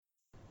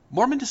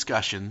Mormon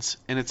Discussions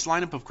and its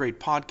lineup of great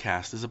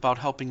podcasts is about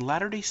helping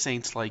Latter-day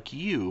Saints like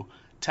you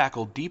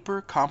tackle deeper,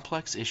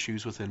 complex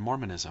issues within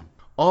Mormonism.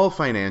 All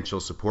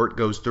financial support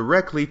goes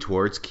directly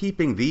towards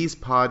keeping these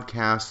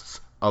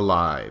podcasts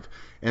alive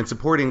and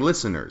supporting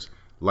listeners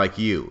like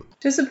you.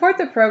 To support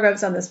the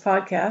programs on this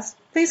podcast,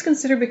 please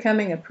consider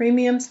becoming a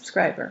premium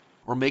subscriber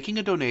or making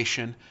a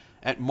donation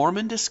at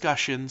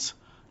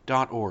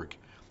mormondiscussions.org.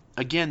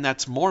 Again,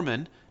 that's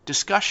Mormon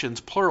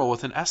Discussions, plural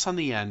with an S on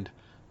the end,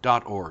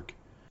 .org.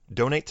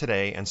 Donate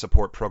today and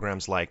support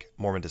programs like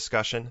Mormon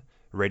Discussion,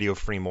 Radio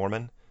Free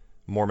Mormon,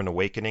 Mormon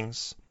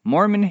Awakenings,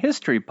 Mormon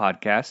History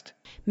Podcast,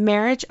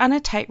 Marriage on a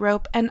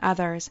Tightrope, and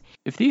others.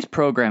 If these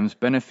programs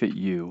benefit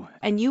you,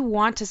 and you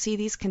want to see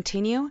these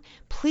continue,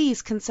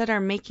 please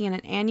consider making an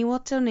annual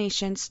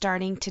donation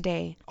starting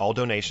today. All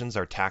donations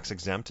are tax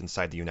exempt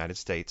inside the United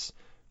States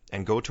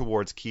and go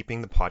towards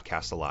keeping the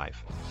podcast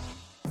alive.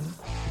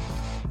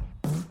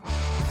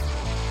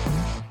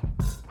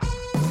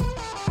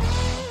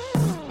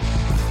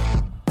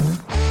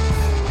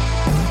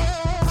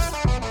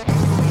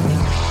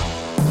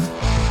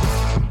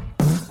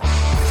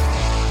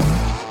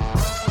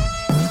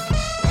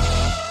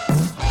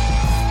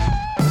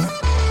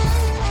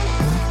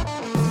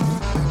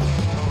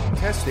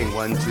 Testing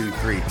 1 2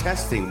 3.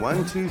 Testing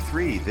 1 2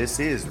 3. This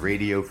is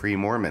Radio Free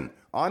Mormon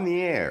on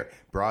the air,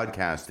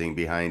 broadcasting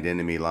behind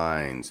enemy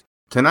lines.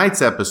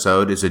 Tonight's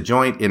episode is a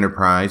joint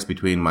enterprise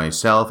between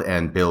myself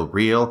and Bill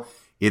Reel.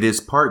 It is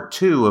part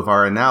 2 of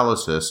our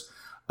analysis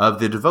of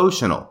the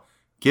devotional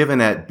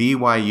given at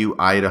BYU,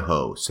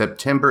 Idaho,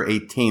 September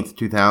 18th,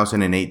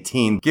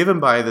 2018, given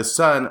by the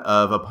son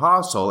of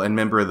Apostle and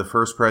member of the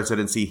First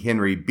Presidency,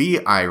 Henry B.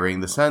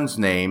 Eyring. The son's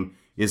name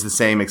is the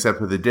same except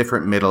with a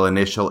different middle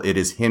initial. It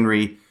is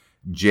Henry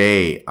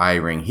J.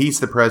 Eyring. He's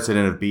the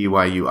president of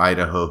BYU,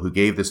 Idaho, who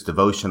gave this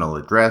devotional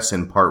address.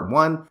 In part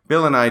 1,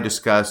 Bill and I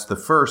discussed the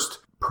first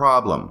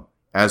problem,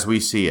 as we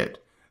see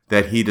it,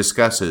 that he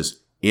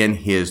discusses in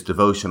his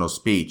devotional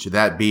speech,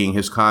 that being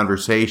his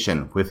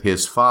conversation with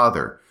his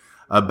father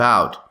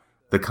about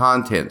the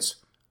contents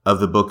of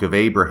the Book of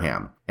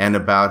Abraham and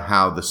about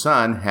how the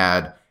son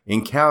had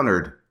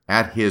encountered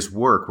at his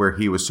work where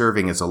he was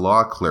serving as a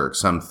law clerk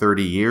some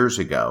 30 years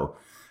ago,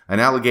 an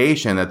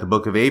allegation that the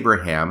Book of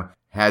Abraham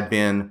had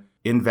been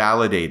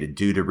invalidated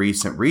due to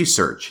recent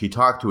research. He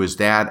talked to his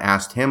dad,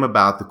 asked him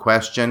about the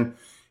question.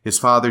 His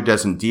father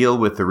doesn't deal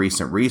with the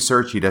recent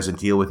research. He doesn't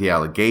deal with the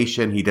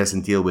allegation. He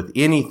doesn't deal with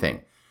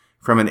anything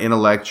from an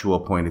intellectual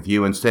point of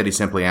view. Instead, he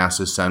simply asks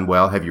his son,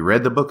 well, have you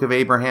read the Book of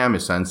Abraham?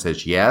 His son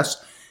says,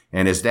 yes.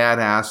 And his dad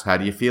asks, how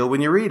do you feel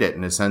when you read it?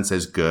 And his son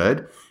says,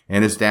 good.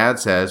 And his dad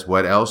says,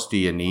 what else do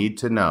you need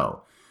to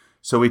know?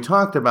 So we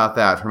talked about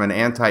that from an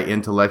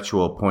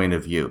anti-intellectual point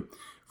of view,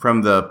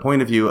 from the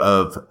point of view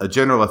of a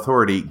general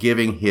authority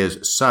giving his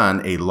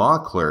son, a law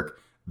clerk,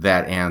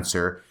 that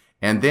answer,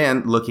 and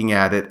then looking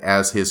at it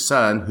as his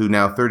son, who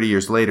now 30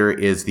 years later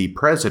is the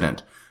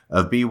president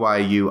of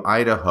BYU,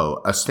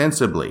 Idaho,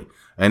 ostensibly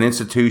an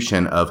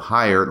institution of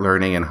higher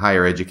learning and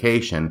higher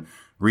education,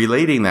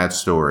 relating that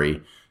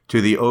story to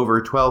the over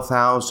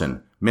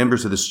 12,000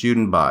 members of the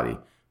student body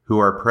who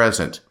are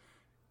present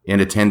in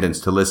attendance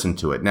to listen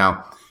to it.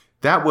 Now,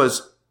 that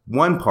was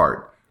one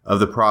part of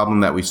the problem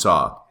that we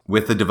saw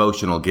with the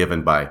devotional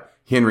given by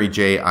Henry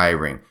J.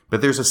 Eyring.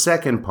 But there's a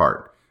second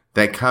part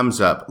that comes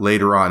up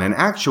later on. And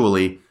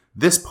actually,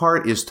 this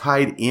part is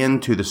tied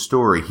into the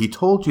story. He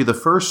told you the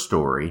first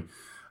story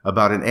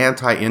about an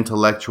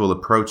anti-intellectual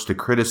approach to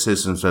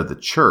criticisms of the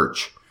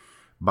church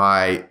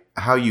by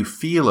how you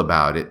feel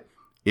about it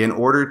in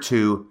order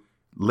to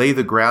lay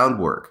the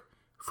groundwork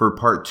for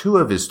part 2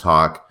 of his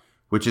talk,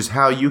 which is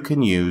how you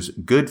can use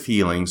good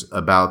feelings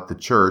about the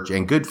church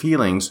and good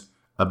feelings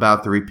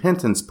about the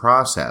repentance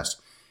process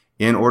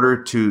in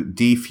order to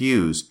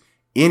defuse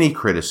any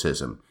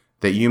criticism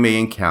that you may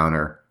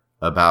encounter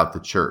about the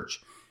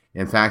church.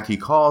 In fact, he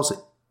calls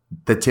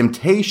the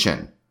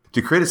temptation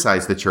to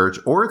criticize the church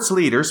or its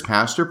leaders,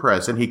 past or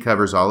present. He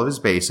covers all of his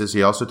bases.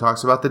 He also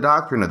talks about the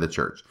doctrine of the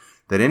church,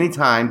 that any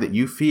time that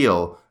you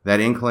feel that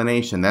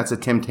inclination, that's a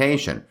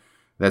temptation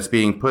that's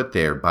being put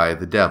there by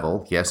the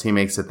devil. Yes, he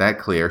makes it that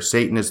clear.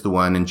 Satan is the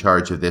one in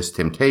charge of this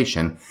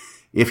temptation.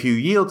 If you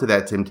yield to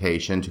that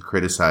temptation to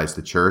criticize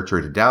the church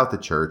or to doubt the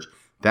church,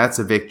 that's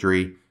a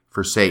victory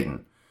for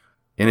Satan.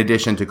 In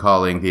addition to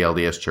calling the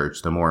LDS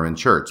Church the Mormon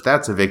Church,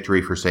 that's a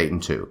victory for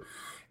Satan too.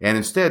 And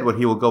instead, what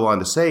he will go on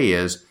to say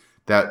is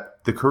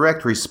that the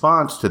correct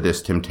response to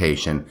this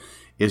temptation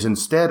is,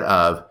 instead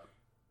of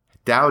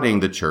doubting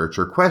the church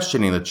or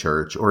questioning the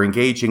church or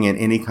engaging in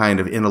any kind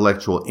of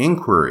intellectual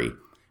inquiry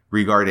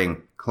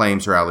regarding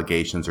claims or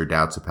allegations or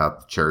doubts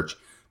about the church,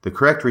 the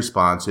correct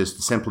response is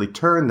to simply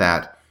turn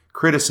that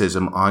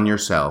criticism on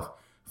yourself,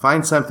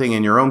 find something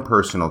in your own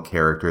personal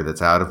character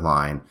that's out of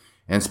line,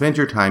 and spend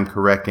your time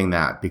correcting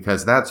that,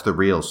 because that's the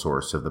real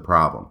source of the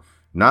problem.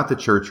 Not the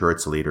church or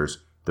its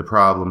leaders. The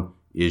problem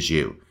is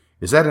you.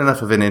 Is that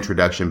enough of an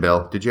introduction,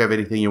 Bill? Did you have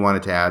anything you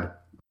wanted to add?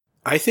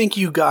 I think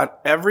you got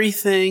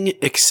everything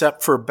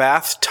except for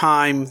bath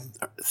time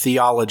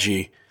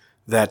theology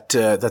that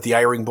the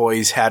Eyring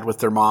boys had with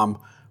their mom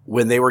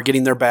when they were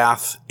getting their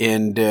bath,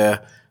 and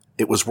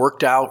it was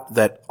worked out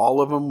that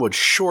all of them would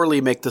surely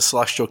make the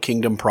Celestial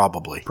Kingdom,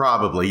 probably.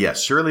 Probably,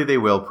 yes. Surely they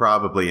will,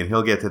 probably, and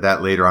he'll get to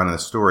that later on in the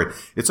story.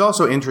 It's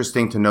also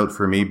interesting to note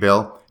for me,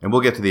 Bill, and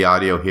we'll get to the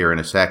audio here in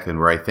a second,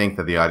 where I think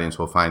that the audience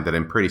will find that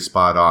I'm pretty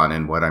spot on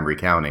in what I'm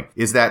recounting,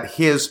 is that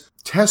his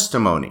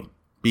testimony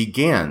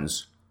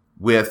begins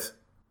with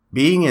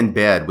being in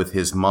bed with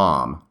his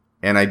mom,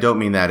 and I don't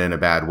mean that in a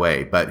bad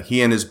way, but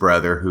he and his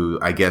brother, who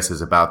I guess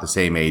is about the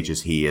same age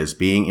as he is,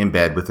 being in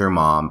bed with their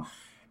mom,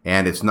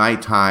 and it's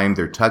nighttime,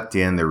 they're tucked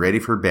in, they're ready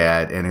for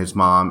bed, and his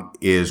mom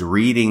is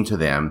reading to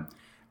them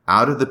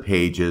out of the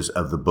pages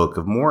of the Book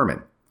of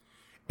Mormon.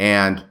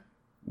 And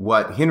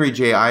what Henry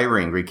J.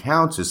 Eyring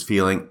recounts is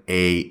feeling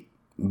a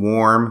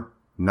warm,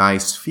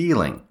 nice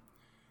feeling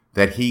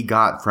that he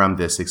got from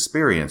this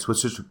experience,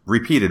 which is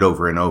repeated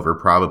over and over,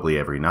 probably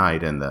every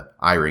night in the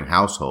Eyring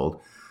household.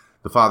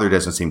 The father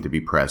doesn't seem to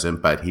be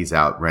present, but he's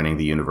out running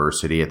the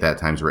university, at that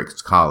time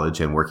Rick's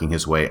College, and working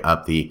his way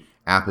up the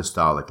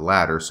apostolic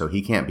ladder, so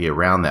he can't be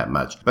around that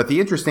much. But the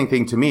interesting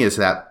thing to me is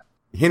that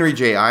Henry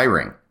J.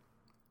 Eyring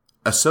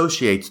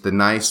associates the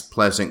nice,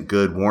 pleasant,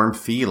 good, warm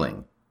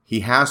feeling he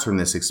has from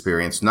this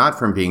experience, not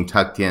from being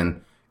tucked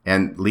in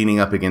and leaning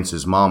up against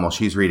his mom while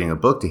she's reading a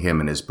book to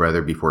him and his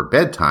brother before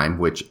bedtime,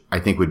 which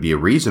I think would be a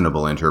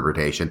reasonable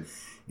interpretation.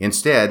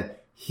 Instead,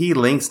 he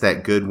links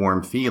that good,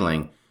 warm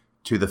feeling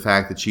to the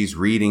fact that she's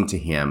reading to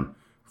him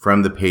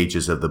from the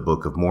pages of the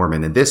Book of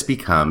Mormon. And this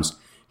becomes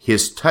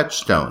his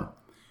touchstone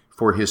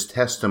for his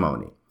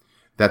testimony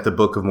that the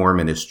Book of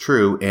Mormon is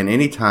true. And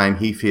anytime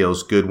he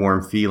feels good,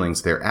 warm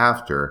feelings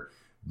thereafter,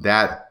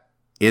 that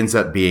ends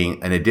up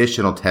being an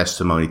additional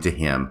testimony to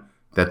him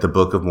that the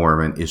Book of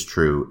Mormon is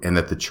true, and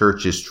that the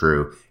church is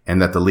true, and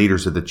that the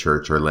leaders of the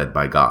church are led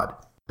by God.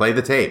 Play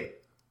the tape.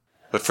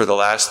 But for the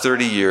last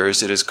 30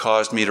 years, it has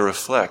caused me to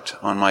reflect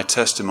on my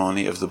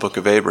testimony of the Book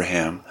of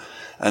Abraham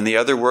and the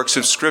other works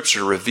of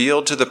Scripture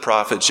revealed to the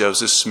prophet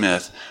Joseph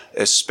Smith,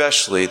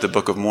 especially the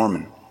Book of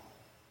Mormon.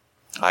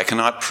 I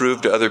cannot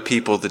prove to other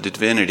people the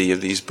divinity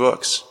of these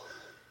books,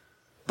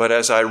 but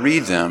as I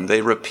read them,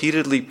 they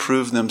repeatedly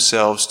prove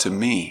themselves to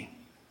me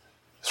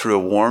through a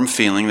warm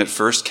feeling that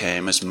first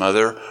came as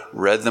Mother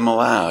read them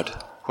aloud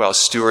while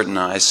Stuart and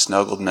I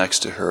snuggled next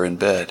to her in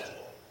bed.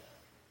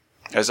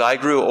 As I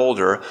grew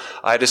older,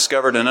 I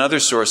discovered another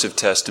source of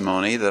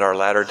testimony that our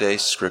latter-day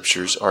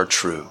Scriptures are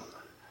true.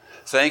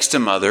 Thanks to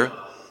Mother,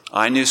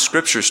 I knew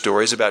Scripture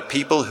stories about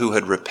people who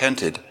had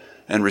repented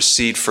and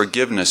received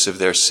forgiveness of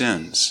their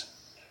sins.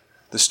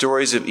 The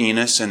stories of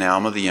Enos and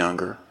Alma the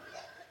Younger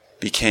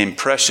became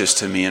precious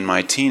to me in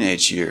my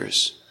teenage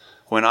years,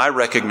 when I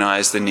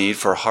recognized the need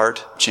for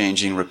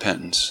heart-changing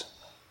repentance.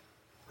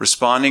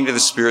 Responding to the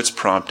Spirit's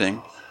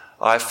prompting,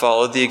 I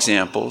followed the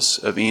examples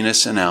of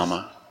Enos and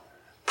Alma,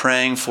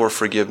 praying for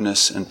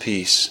forgiveness and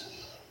peace.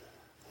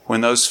 When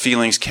those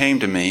feelings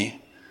came to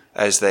me,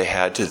 as they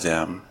had to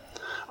them,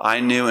 I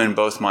knew in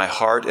both my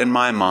heart and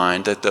my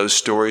mind that those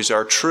stories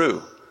are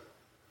true.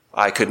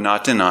 I could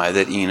not deny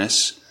that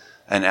Enos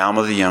and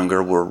Alma the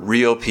Younger were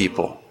real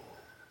people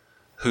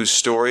whose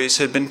stories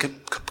had been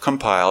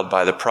compiled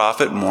by the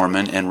prophet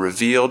Mormon and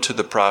revealed to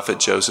the prophet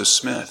Joseph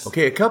Smith.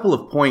 Okay, a couple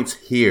of points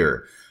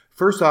here.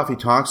 First off, he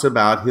talks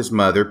about his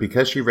mother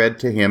because she read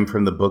to him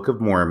from the Book of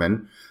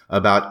Mormon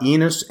about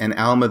Enos and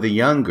Alma the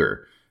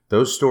Younger.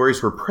 Those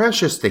stories were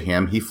precious to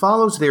him. He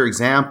follows their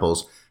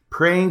examples,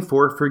 praying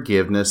for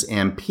forgiveness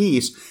and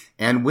peace.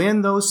 And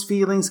when those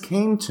feelings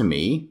came to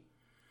me,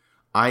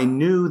 I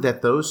knew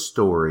that those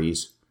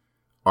stories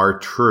are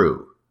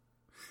true.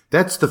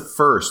 That's the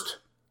first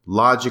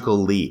logical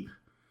leap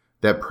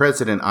that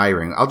President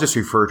Eyring, I'll just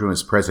refer to him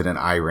as President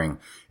Eyring.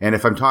 And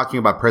if I'm talking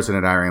about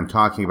President Eyring, I'm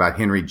talking about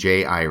Henry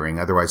J. Eyring.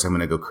 Otherwise, I'm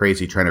going to go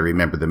crazy trying to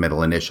remember the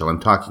middle initial. I'm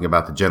talking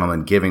about the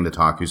gentleman giving the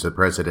talk who's the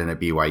president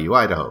at BYU,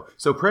 Idaho.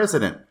 So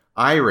President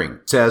Eyring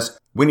says,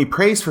 when he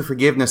prays for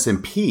forgiveness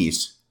and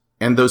peace,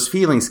 and those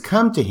feelings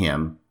come to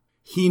him,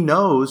 he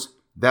knows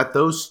that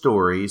those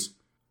stories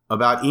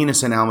about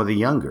Enos and Alma the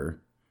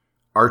Younger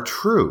are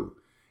true.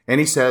 And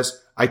he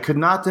says, I could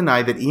not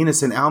deny that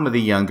Enos and Alma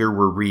the Younger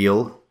were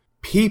real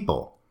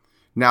people.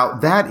 Now,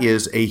 that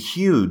is a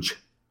huge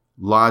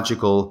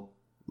logical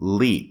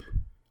leap,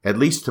 at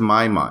least to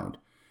my mind,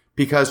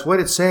 because what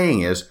it's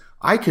saying is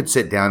I could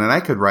sit down and I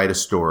could write a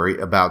story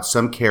about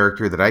some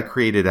character that I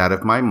created out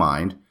of my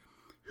mind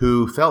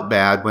who felt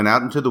bad, went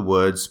out into the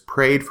woods,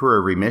 prayed for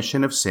a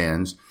remission of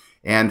sins,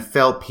 and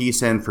felt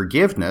peace and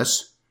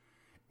forgiveness.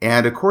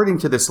 And according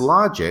to this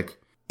logic,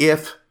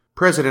 if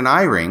President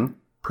Eyring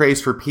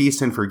prays for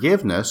peace and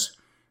forgiveness,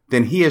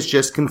 then he has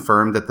just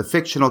confirmed that the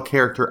fictional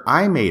character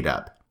I made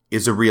up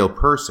is a real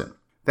person.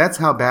 That's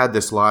how bad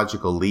this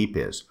logical leap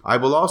is. I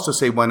will also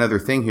say one other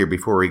thing here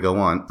before we go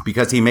on,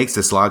 because he makes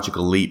this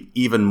logical leap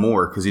even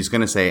more, because he's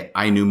going to say,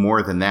 I knew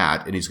more than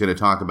that, and he's going to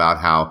talk about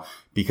how,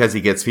 because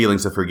he gets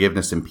feelings of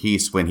forgiveness and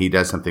peace when he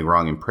does something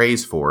wrong and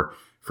prays for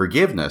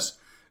forgiveness,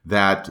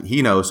 that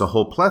he knows a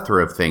whole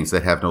plethora of things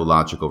that have no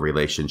logical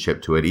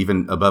relationship to it,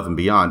 even above and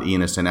beyond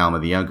Enos and Alma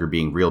the Younger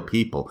being real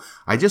people.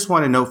 I just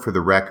want to note for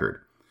the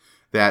record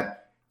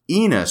that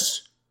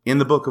Enos in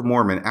the Book of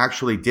Mormon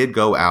actually did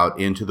go out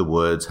into the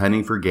woods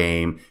hunting for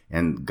game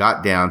and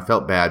got down,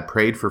 felt bad,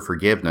 prayed for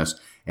forgiveness,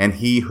 and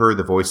he heard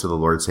the voice of the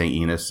Lord saying,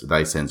 Enos,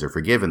 thy sins are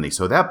forgiven thee.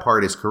 So that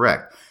part is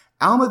correct.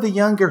 Alma the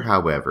Younger,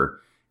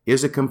 however,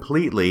 is a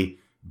completely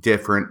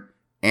different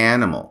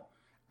animal.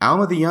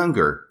 Alma the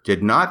Younger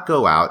did not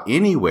go out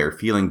anywhere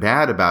feeling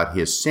bad about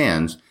his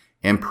sins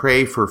and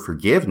pray for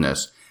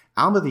forgiveness.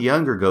 Alma the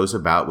Younger goes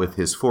about with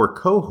his 4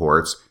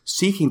 cohorts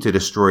seeking to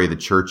destroy the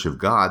Church of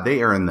God.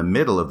 They are in the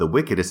middle of the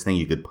wickedest thing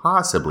you could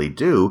possibly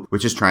do,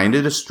 which is trying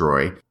to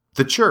destroy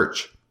the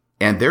church.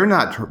 And they're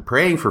not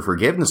praying for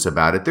forgiveness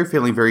about it. They're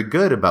feeling very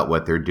good about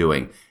what they're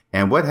doing.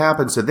 And what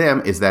happens to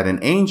them is that an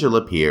angel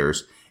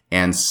appears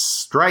and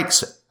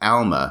strikes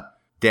Alma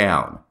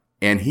down.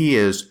 And he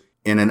is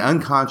in an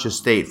unconscious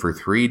state for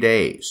 3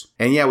 days.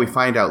 And yeah, we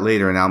find out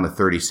later in Alma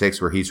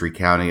 36, where he's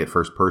recounting at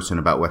first person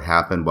about what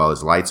happened while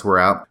his lights were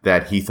out,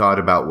 that he thought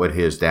about what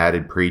his dad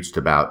had preached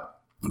about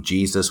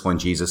Jesus when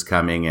Jesus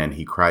coming, and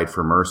he cried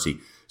for mercy.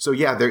 So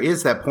yeah, there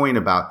is that point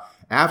about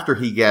after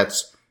he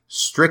gets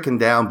stricken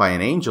down by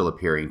an angel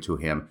appearing to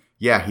him,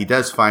 yeah, he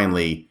does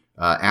finally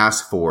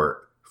ask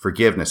for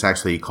forgiveness.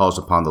 Actually, he calls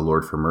upon the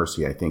Lord for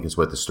mercy, I think is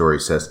what the story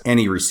says, and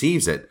he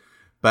receives it.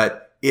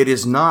 But it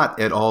is not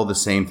at all the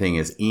same thing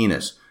as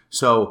Enos.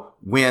 So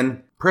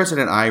when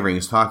President Eyring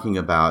is talking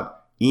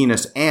about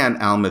Enos and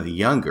Alma the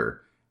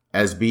Younger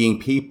as being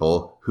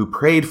people who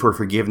prayed for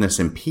forgiveness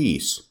and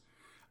peace,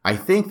 I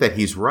think that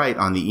he's right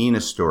on the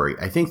Enos story.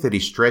 I think that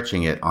he's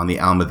stretching it on the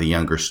Alma the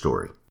Younger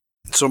story.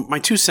 So my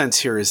 2 cents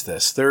here is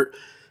this.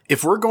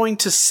 If we're going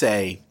to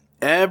say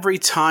every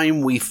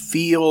time we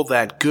feel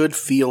that good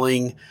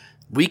feeling,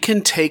 we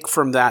can take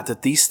from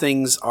that these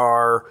things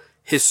are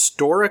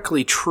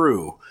historically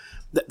true,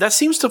 that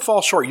seems to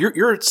fall short.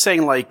 You're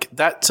saying like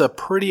that's a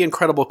pretty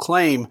incredible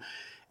claim.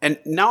 And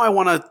now I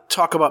want to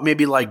talk about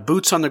maybe like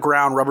boots on the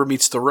ground, rubber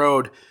meets the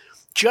road.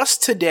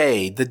 Just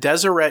today, the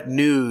Deseret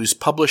News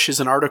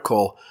publishes an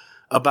article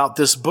about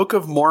this Book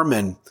of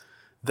Mormon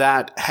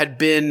that had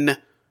been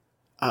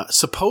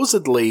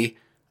supposedly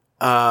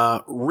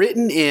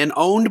written in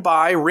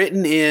by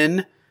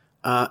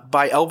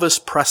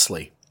Elvis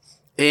Presley.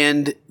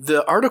 And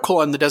the article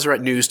on the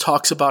Deseret News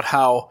talks about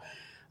how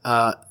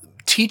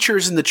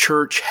teachers in the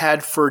church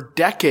had for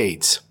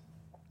decades.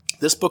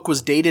 This book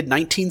was dated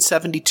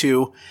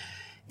 1972.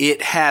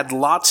 It had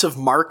lots of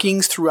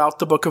markings throughout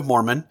the Book of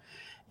Mormon.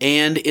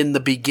 And in the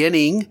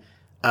beginning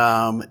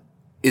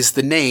is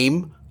the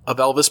name of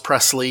Elvis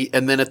Presley.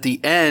 And then at the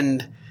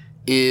end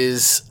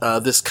is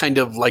this kind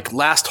of like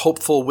last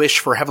hopeful wish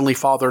for Heavenly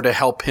Father to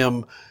help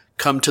him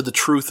come to the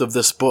truth of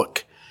this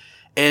book.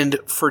 And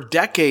for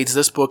decades,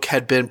 this book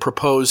had been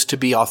proposed to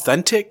be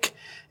authentic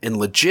and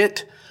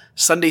legit.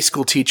 Sunday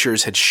school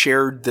teachers had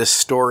shared this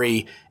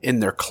story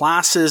in their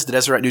classes. The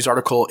Deseret News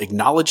article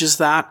acknowledges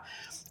that.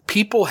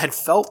 People had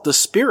felt the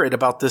spirit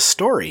about this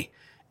story.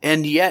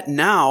 And yet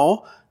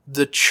now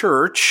the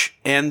church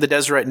and the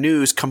Deseret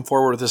News come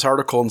forward with this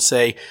article and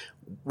say,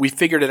 we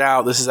figured it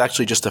out. This is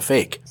actually just a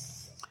fake.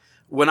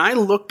 When I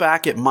look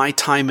back at my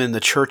time in the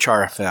church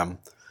RFM,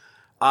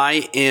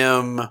 I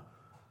am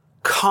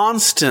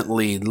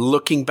constantly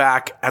looking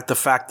back at the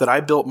fact that I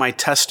built my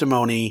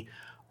testimony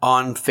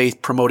on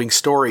faith-promoting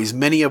stories,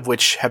 many of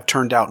which have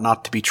turned out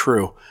not to be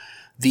true.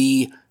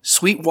 The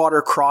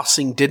Sweetwater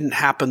Crossing didn't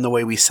happen the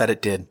way we said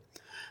it did.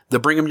 The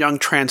Brigham Young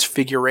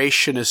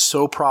Transfiguration is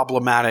so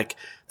problematic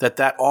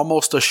that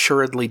almost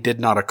assuredly did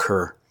not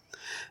occur.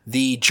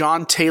 The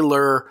John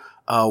Taylor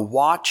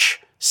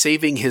watch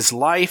saving his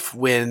life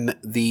when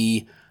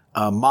the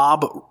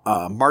mob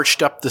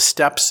marched up the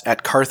steps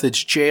at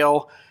Carthage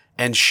jail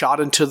and shot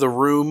into the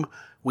room,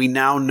 we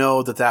now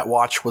know that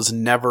watch was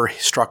never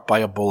struck by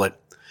a bullet.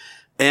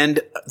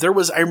 And there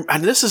was,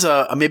 and this is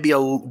maybe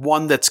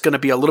one that's going to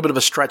be a little bit of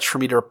a stretch for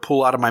me to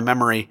pull out of my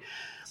memory.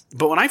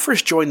 But when I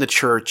first joined the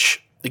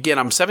church, again,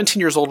 I'm 17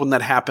 years old when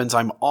that happens.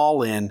 I'm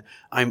all in.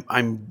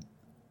 I'm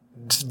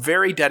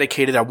very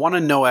dedicated. I want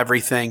to know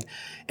everything.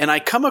 And I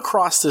come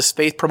across this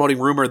faith-promoting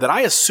rumor that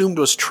I assumed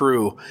was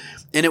true.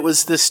 And it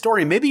was this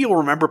story. Maybe you'll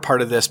remember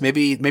part of this.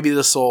 Maybe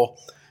this will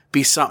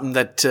be something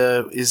that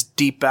is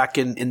deep back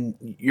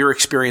in your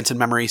experience and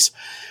memories.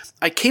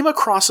 I came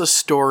across a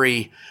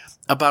story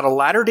about a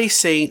Latter-day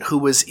Saint who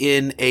was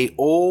in a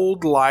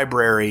old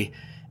library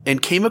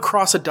and came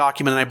across a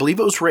document, and I believe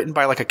it was written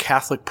by like a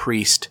Catholic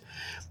priest.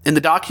 And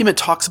the document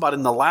talks about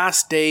in the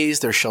last days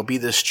there shall be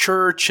this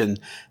church and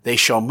they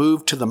shall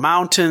move to the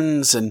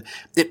mountains. And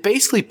it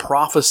basically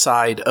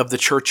prophesied of the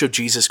Church of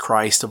Jesus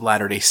Christ of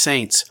Latter-day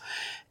Saints.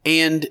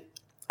 And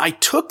I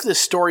took this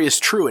story as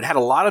true. It had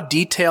a lot of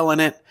detail in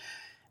it.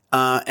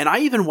 And I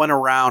even went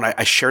around,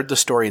 I shared the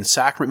story in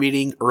sacrament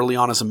meeting early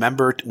on as a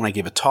member when I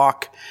gave a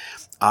talk.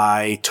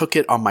 I took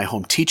it on my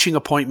home teaching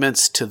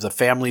appointments to the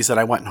families that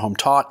I went and home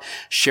taught,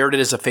 shared it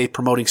as a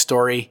faith-promoting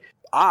story.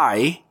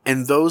 I,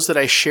 and those that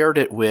I shared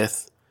it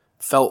with,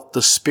 felt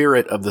the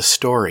spirit of the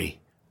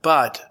story.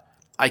 But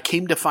I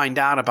came to find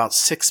out about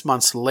 6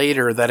 months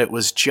later that it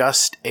was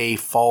just a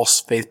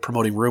false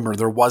faith-promoting rumor.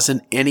 There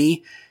wasn't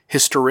any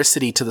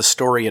historicity to the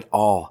story at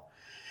all.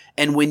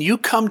 And when you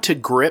come to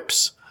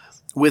grips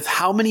with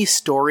how many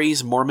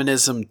stories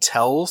Mormonism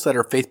tells that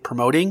are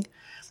faith-promoting,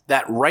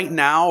 that right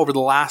now, over the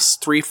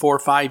last 3, 4,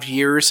 5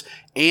 years,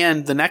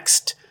 and the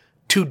next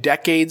 2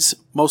 decades,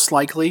 most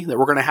likely, that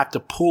we're going to have to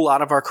pull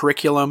out of our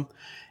curriculum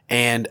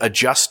and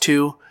adjust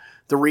to,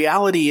 the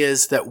reality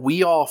is that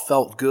we all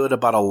felt good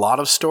about a lot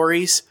of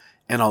stories,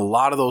 and a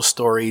lot of those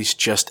stories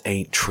just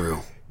ain't true.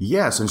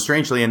 Yes, and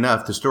strangely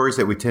enough, the stories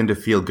that we tend to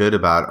feel good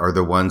about are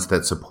the ones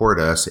that support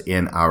us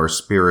in our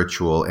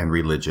spiritual and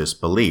religious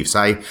beliefs.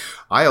 I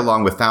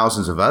along with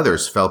thousands of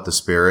others, felt the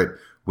Spirit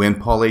when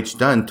Paul H.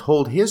 Dunn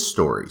told his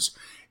stories.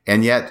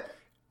 And yet,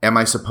 am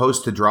I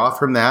supposed to draw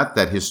from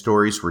that his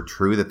stories were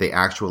true, that they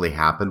actually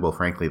happened? Well,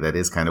 frankly, that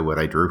is kind of what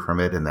I drew from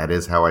it, and that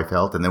is how I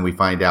felt. And then we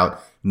find out,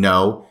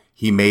 no,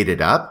 he made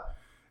it up.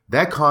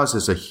 That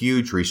causes a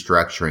huge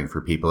restructuring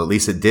for people. At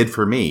least it did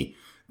for me.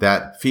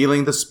 That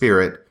feeling the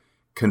Spirit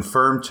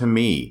confirmed to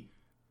me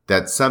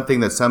that something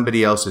that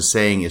somebody else is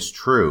saying is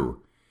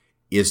true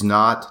is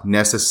not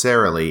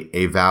necessarily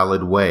a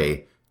valid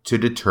way to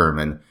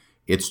determine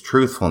its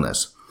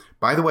truthfulness.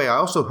 By the way, I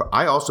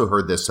also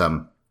heard this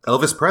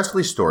Elvis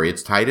Presley story.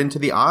 It's tied into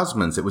the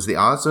Osmonds. It was the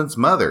Osmonds'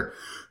 mother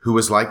who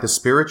was like the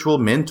spiritual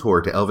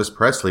mentor to Elvis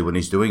Presley when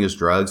he's doing his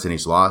drugs and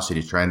he's lost and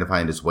he's trying to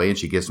find his way, and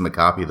she gives him a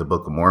copy of the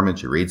Book of Mormon.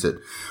 She reads it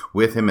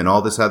with him and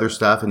all this other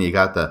stuff. And you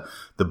got the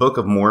Book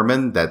of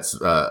Mormon that's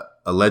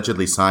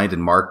allegedly signed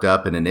and marked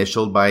up and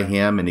initialed by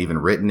him and even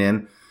written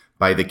in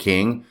by the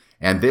king.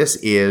 And this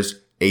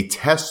is a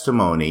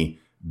testimony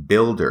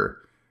builder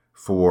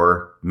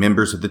for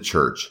members of the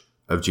Church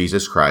of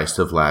Jesus Christ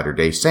of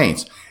Latter-day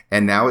Saints.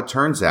 And now it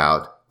turns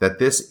out that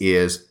this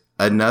is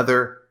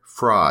another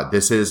fraud.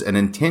 This is an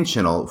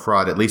intentional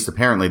fraud. At least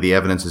apparently the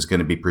evidence is going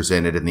to be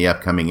presented in the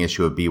upcoming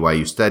issue of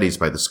BYU Studies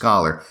by the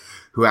scholar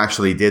who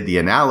actually did the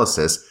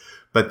analysis.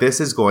 But this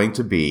is going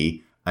to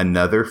be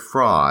another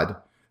fraud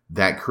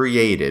that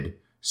created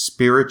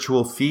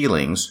spiritual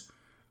feelings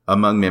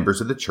among members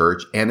of the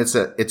church. And it's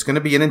going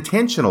to be an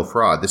intentional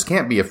fraud. This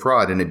can't be a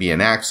fraud and it be an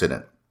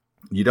accident.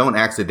 You don't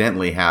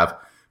accidentally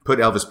put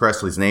Elvis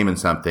Presley's name in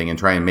something and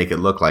try and make it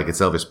look like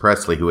it's Elvis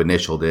Presley who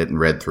initialed it and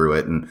read through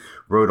it and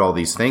wrote all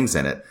these things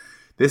in it.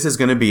 This is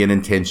going to be an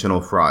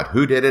intentional fraud.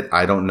 Who did it?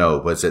 I don't know.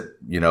 Was it,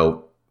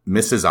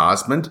 Mrs.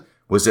 Osmond?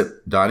 Was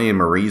it Donnie and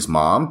Marie's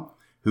mom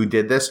who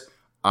did this?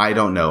 I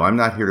don't know. I'm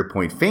not here to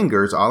point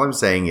fingers. All I'm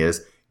saying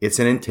is it's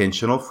an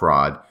intentional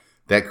fraud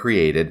that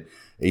created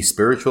a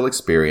spiritual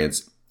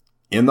experience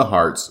in the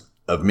hearts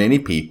of many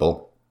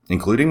people,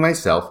 including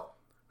myself,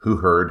 who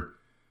heard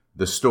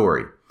the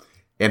story.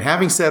 And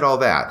having said all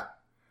that,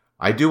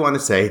 I do want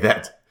to say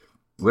that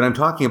when I'm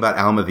talking about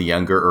Alma the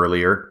Younger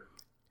earlier,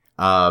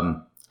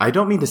 I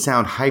don't mean to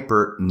sound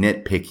hyper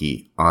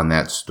nitpicky on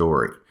that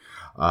story.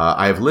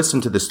 I have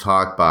listened to this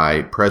talk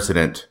by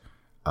President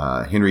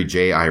Henry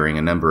J. Eyring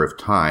a number of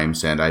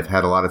times, and I've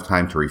had a lot of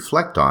time to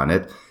reflect on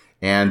it.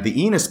 And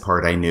the Enos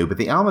part I knew, but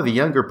the Alma the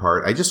Younger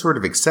part, I just sort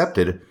of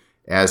accepted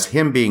as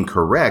him being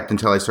correct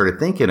until I started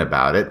thinking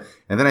about it.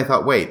 And then I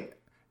thought, wait,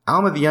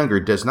 Alma the Younger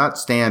does not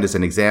stand as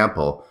an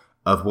example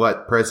of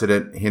what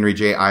President Henry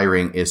J.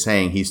 Eyring is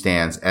saying he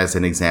stands as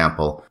an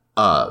example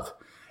of.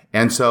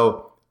 And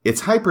so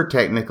it's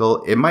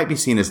hyper-technical. It might be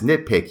seen as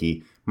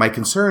nitpicky. My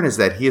concern is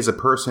that he is a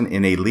person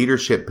in a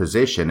leadership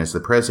position as the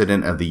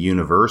president of the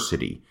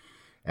university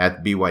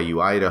at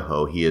BYU,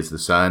 Idaho. He is the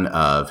son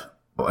of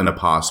an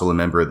apostle, a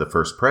member of the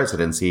first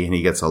presidency, and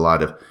he gets a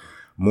lot of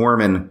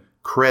Mormon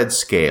cred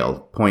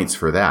scale points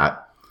for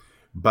that.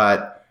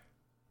 But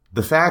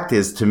the fact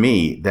is, to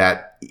me,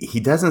 that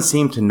he doesn't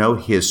seem to know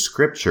his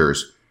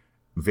scriptures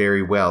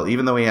very well,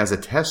 even though he has a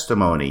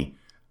testimony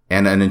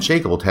and an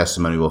unshakable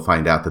testimony. We'll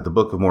find out that the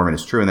Book of Mormon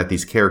is true and that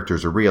these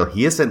characters are real.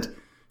 He isn't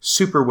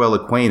super well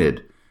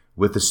acquainted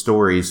with the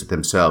stories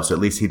themselves. At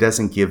least he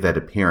doesn't give that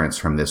appearance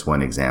from this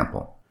one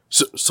example.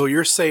 So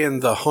you're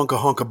saying the honka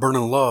honka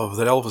burning love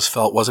that Elvis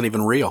felt wasn't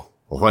even real?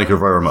 Well, thank you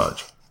very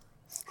much.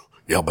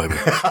 Yeah, baby.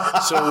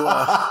 So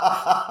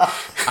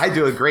I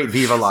do a great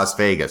Viva Las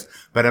Vegas,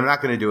 but I'm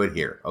not going to do it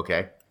here,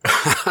 okay?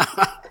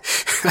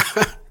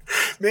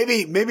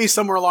 Maybe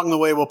somewhere along the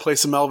way we'll play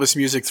some Elvis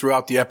music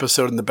throughout the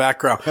episode in the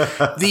background.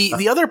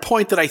 The other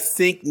point that I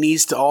think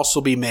needs to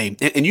also be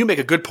made, and you make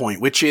a good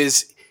point, which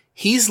is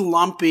he's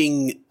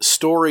lumping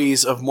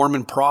stories of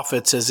Mormon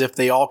prophets as if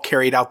they all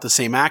carried out the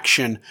same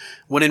action,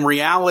 when in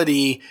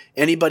reality,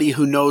 anybody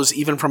who knows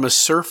even from a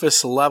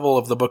surface level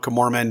of the Book of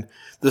Mormon,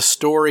 the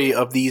story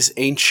of these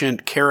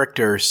ancient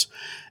characters,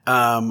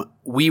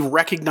 we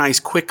recognize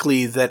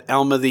quickly that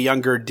Alma the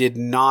Younger did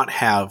not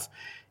have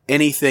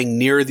anything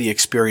near the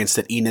experience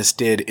that Enos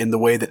did in the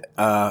way that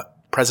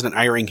President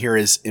Eyring here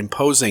is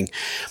imposing.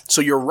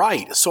 So you're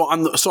right. So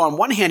on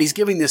one hand, he's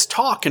giving this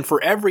talk, and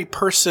for every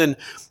person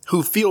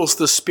who feels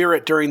the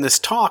Spirit during this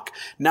talk,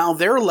 now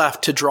they're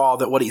left to draw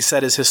that what he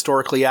said is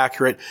historically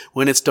accurate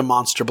when it's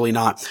demonstrably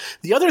not.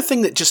 The other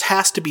thing that just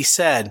has to be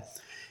said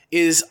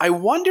is I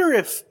wonder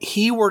if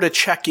he were to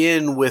check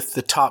in with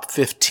the top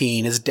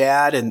 15, his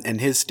dad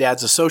and his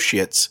dad's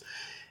associates,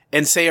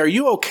 and say, are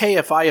you okay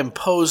if I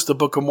impose the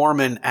Book of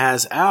Mormon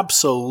as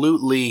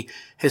absolutely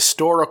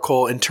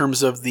historical in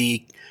terms of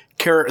the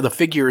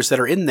figures that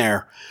are in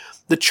there?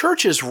 The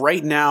church is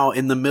right now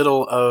in the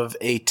middle of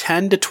a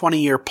 10 to 20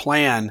 year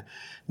plan,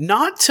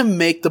 not to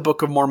make the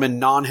Book of Mormon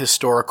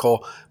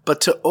non-historical,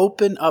 but to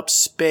open up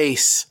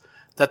space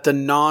that the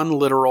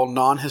non-literal,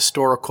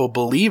 non-historical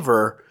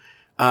believer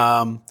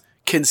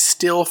can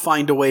still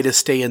find a way to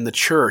stay in the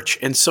church.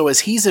 And so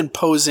as he's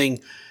imposing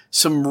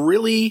some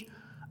really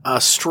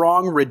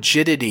strong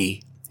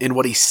rigidity in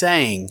what he's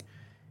saying,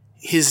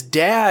 his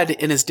dad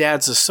and his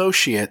dad's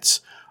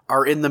associates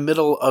are in the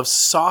middle of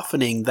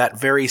softening that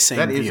very same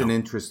view. That is an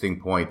interesting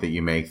point that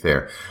you make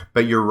there.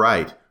 But you're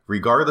right.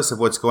 Regardless of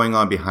what's going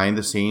on behind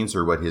the scenes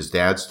or what his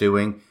dad's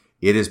doing,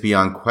 it is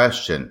beyond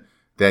question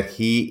that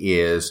he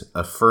is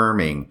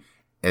affirming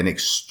an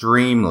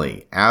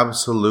extremely,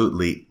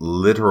 absolutely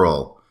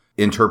literal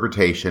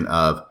interpretation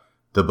of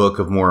the Book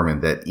of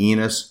Mormon, that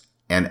Enos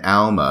and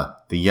Alma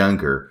the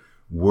Younger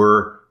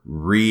were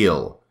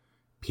real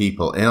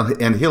people.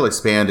 And he'll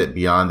expand it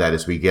beyond that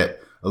as we get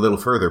a little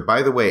further.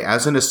 By the way,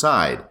 as an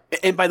aside...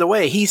 And by the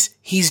way,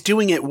 he's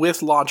doing it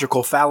with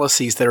logical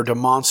fallacies that are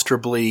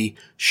demonstrably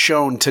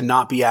shown to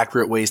not be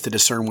accurate ways to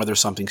discern whether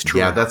something's true.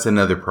 Yeah, that's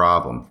another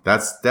problem.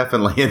 That's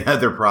definitely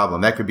another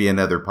problem. That could be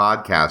another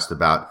podcast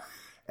about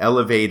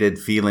elevated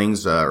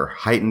feelings or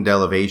heightened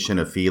elevation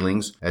of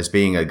feelings as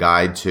being a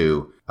guide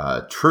to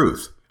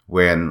truth,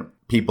 when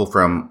people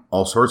from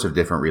all sorts of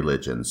different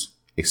religions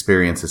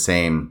experience the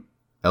same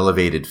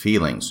elevated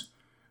feelings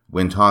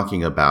when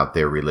talking about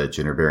their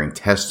religion or bearing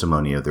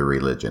testimony of their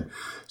religion.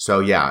 So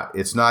yeah,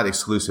 it's not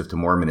exclusive to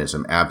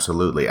Mormonism,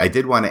 absolutely. I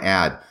did want to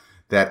add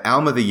that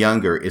Alma the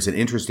Younger is an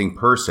interesting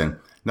person,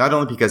 not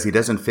only because he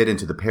doesn't fit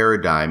into the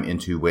paradigm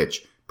into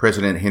which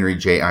President Henry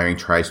J. Eyring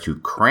tries to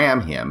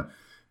cram him,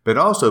 but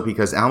also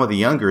because Alma the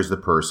Younger is the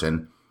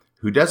person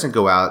who doesn't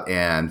go out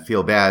and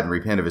feel bad and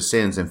repent of his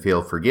sins and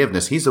feel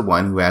forgiveness. He's the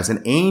one who has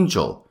an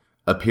angel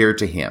appear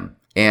to him.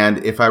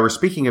 And if I were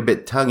speaking a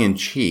bit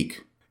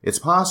tongue-in-cheek, it's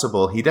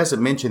possible he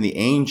doesn't mention the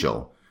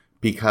angel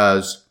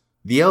because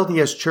the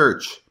LDS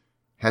Church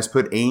has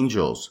put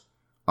angels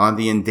on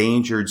the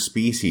endangered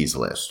species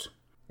list.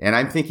 And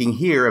I'm thinking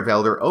here of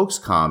Elder Oak's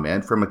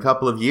comment from a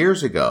couple of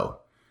years ago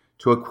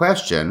to a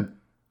question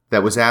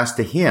that was asked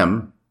to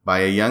him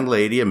by a young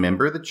lady, a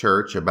member of the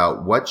church,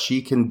 about what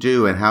she can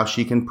do and how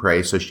she can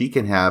pray so she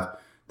can have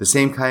the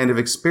same kind of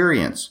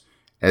experience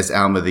as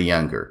Alma the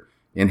Younger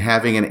in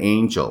having an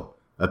angel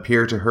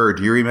appear to her.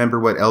 Do you remember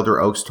what Elder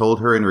Oaks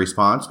told her in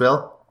response,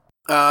 Bill?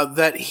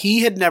 That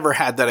he had never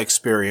had that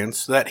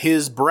experience, that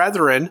his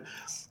brethren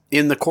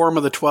in the Quorum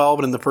of the 12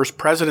 and in the First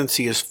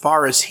Presidency, as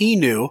far as he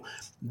knew,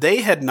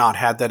 they had not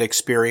had that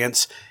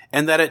experience,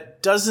 and that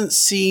it doesn't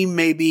seem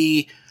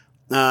maybe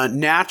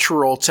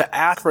natural to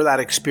ask for that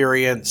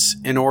experience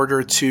in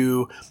order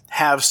to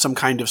have some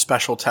kind of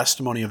special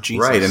testimony of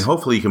Jesus. Right, and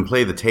hopefully you can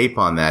play the tape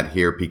on that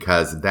here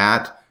because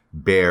that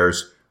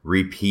bears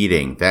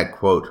repeating. That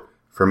quote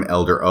from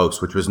Elder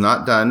Oaks, which was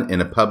not done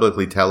in a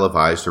publicly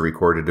televised or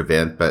recorded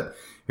event, but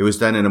it was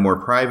done in a more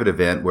private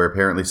event where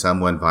apparently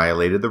someone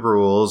violated the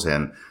rules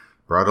and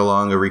brought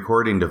along a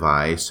recording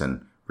device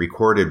and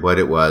recorded what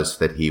it was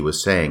that he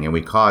was saying. And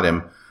we caught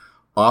him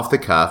off the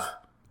cuff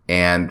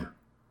and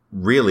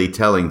really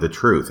telling the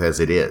truth as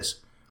it is.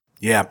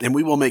 Yeah, and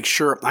we will make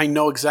sure. I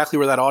know exactly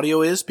where that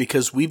audio is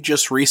because we've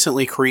just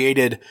recently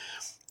created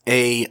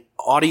a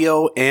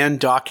audio and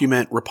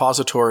document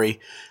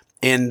repository,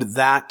 and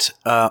that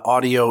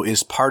audio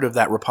is part of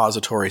that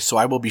repository. So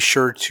I will be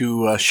sure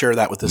to share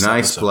that with this episode.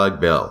 Nice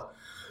plug, Bill.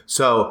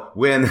 So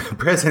when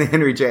President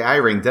Henry J.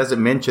 Eyring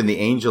doesn't mention the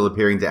angel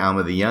appearing to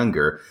Alma the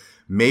Younger,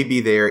 maybe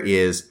there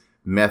is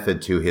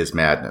method to his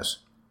madness.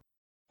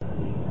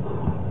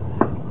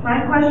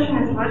 My question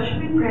is, what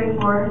should we pray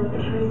for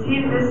to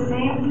receive this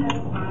same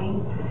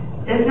testimony,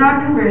 if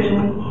not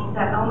conversion,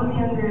 that Alma the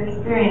Younger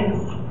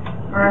experienced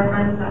for our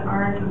friends that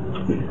aren't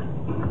Muslims?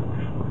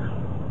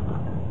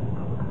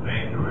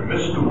 Thank you. I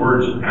missed the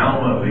words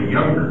Alma the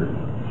Younger,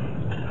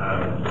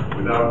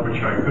 without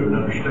which I couldn't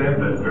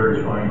understand that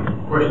very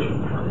fine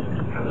question from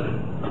Heather.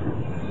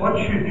 What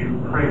should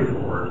you pray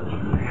for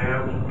to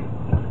have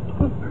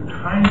the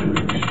kind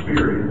of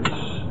experience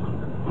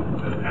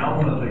that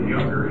Alma the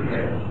Younger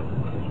had?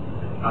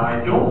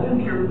 I don't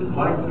think you're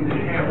likely to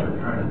have the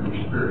kind of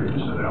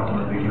experience that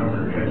Alma the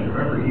Younger had.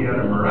 Remember, he had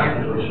a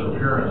miraculous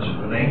appearance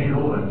of an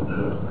angel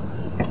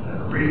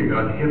and really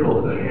got hit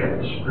over the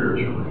head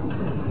spiritually.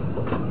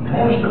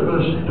 Most of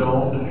us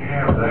don't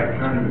have that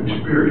kind of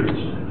experience.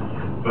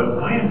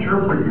 But I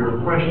interpret your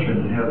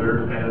question,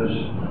 Heather, as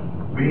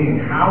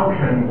being how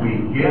can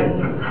we get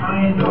the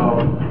kind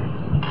of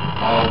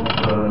of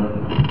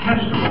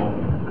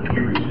testimony that he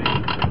received.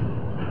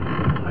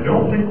 I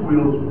don't think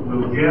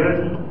we'll get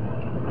it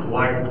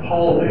like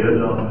Paul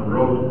did on the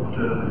road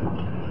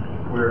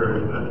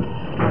where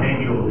an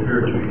angel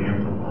appeared to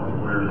him, or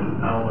where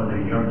Alma the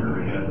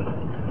Younger had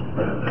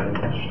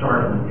that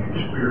startling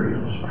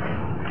experience.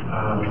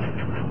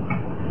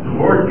 The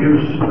Lord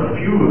gives a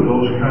few of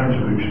those kinds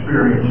of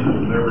experiences,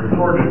 and they're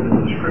recorded in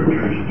the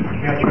Scriptures to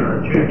catch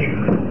our attention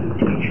and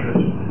to teach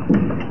us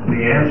the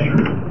answer.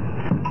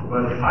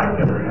 But I've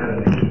never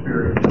had an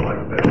experience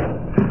like that,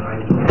 and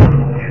I don't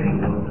know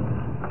anyone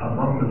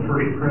among the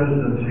First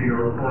Presidency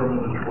or Quorum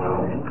of the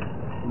 12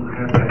 who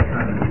had that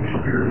kind of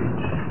experience.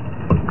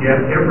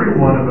 Yet every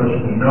one of us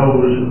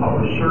knows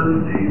of a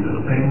certainty the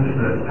things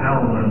that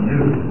Alma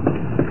knew.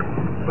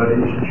 But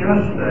it's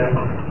just that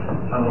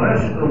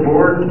unless the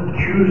Lord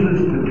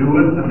chooses to do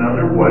it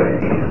another way,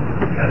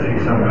 as he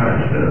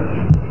sometimes does,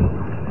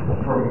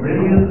 for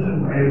millions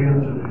and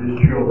millions of his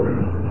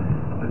children,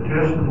 the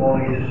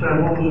testimony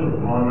settles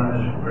upon us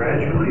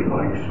gradually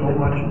like so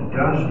much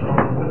dust on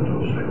a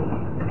windowsill,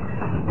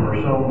 or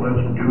so much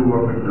dew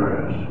on the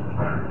grass.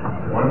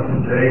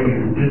 One day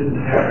you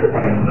didn't have it,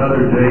 and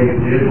another day you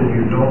did, and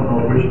you don't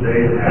know which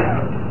day it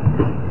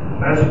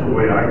happened. That's the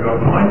way I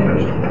got my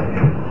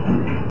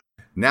testimony.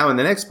 Now, in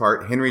the next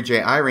part, Henry J.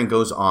 Eyring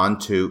goes on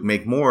to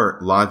make more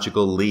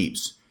logical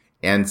leaps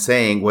and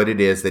saying what it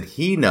is that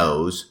he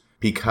knows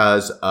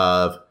because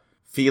of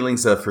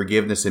feelings of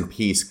forgiveness and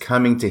peace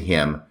coming to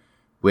him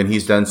when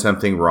he's done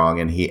something wrong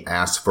and he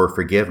asks for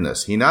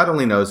forgiveness. He not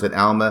only knows that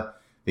Alma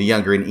the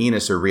Younger and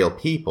Enos are real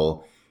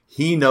people,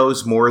 he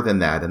knows more than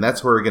that. And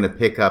that's where we're going to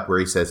pick up where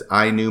he says,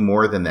 I knew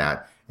more than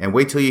that. And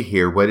wait till you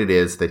hear what it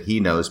is that he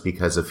knows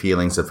because of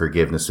feelings of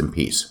forgiveness and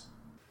peace.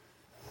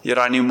 Yet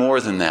I knew more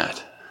than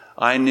that.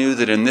 I knew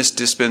that in this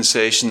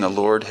dispensation the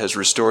Lord has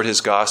restored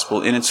his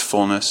gospel in its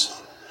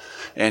fullness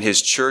and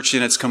his church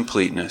in its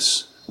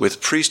completeness,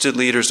 with priesthood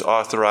leaders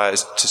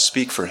authorized to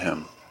speak for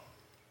him.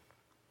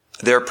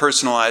 Their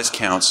personalized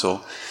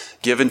counsel,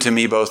 given to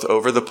me both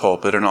over the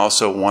pulpit and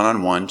also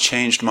one-on-one,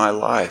 changed my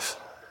life.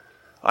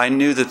 I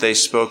knew that they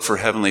spoke for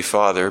Heavenly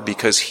Father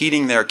because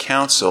heeding their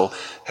counsel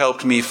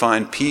helped me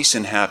find peace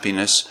and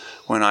happiness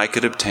when I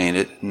could obtain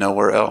it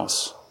nowhere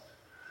else.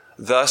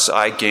 Thus,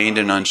 I gained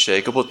an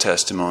unshakable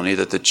testimony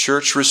that the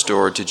church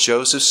restored to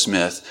Joseph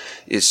Smith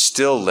is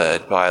still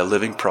led by a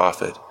living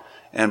prophet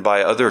and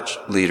by other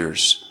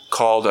leaders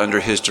called under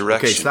his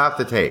direction. Okay, stop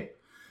the tape.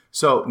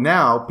 So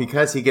now,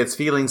 because he gets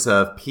feelings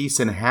of peace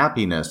and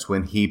happiness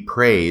when he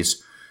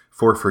prays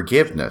for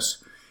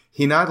forgiveness,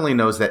 he not only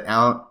knows that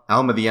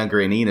Alma the Younger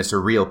and Enos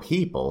are real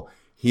people,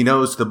 he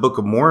knows the Book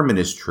of Mormon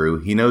is true,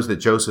 he knows that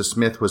Joseph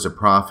Smith was a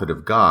prophet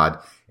of God,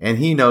 and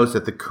he knows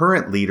that the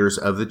current leaders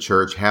of the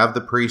church have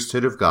the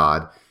priesthood of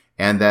God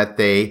and that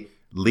they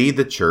lead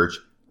the church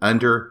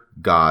under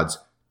God's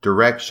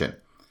direction.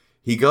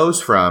 He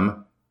goes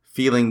from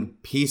feeling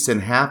peace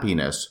and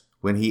happiness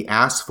when he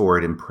asks for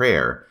it in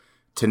prayer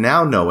to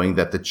now knowing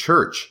that the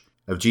church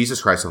of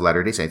Jesus Christ of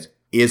Latter-day Saints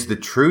is the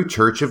true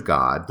church of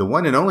God, the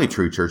one and only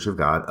true church of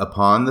God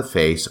upon the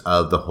face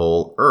of the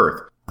whole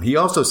earth. He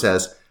also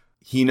says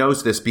he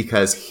knows this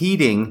because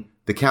heeding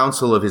the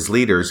counsel of his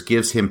leaders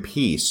gives him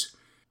peace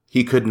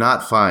he could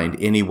not find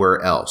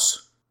anywhere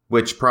else,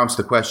 which prompts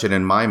the question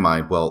in my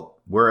mind, well,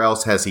 where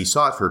else has he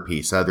sought for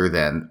peace other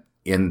than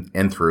in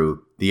and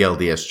through the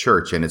LDS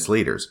Church and its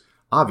leaders?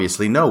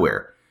 Obviously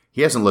nowhere.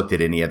 He hasn't looked at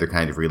any other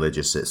kind of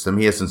religious system.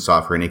 He hasn't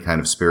sought for any kind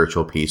of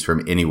spiritual peace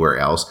from anywhere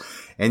else.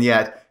 And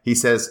yet he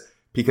says,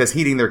 because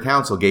heeding their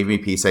counsel gave me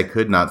peace I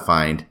could not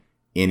find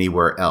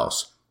anywhere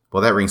else.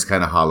 Well, that rings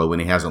kind of hollow when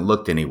he hasn't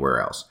looked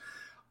anywhere else.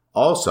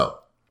 Also,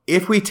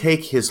 if we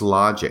take his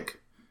logic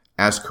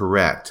as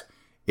correct,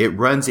 it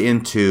runs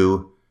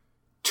into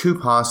two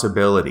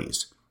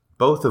possibilities,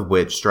 both of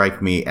which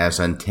strike me as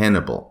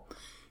untenable.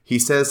 He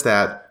says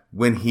that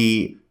when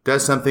he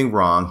does something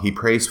wrong, he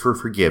prays for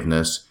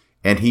forgiveness,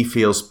 and he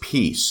feels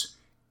peace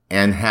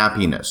and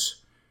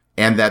happiness,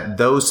 and that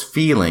those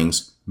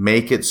feelings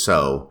make it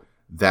so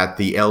that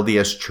the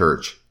LDS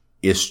Church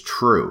is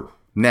true.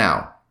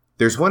 Now,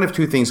 there's one of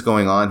two things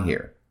going on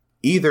here.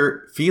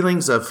 Either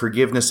feelings of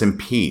forgiveness and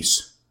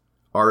peace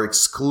are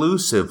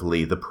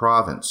exclusively the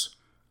province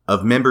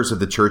of members of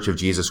the Church of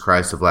Jesus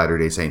Christ of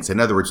Latter-day Saints. In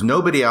other words,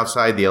 nobody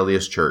outside the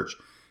LDS Church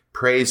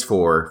prays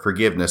for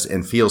forgiveness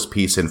and feels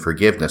peace and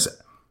forgiveness.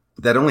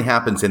 That only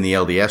happens in the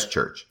LDS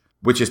Church,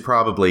 which is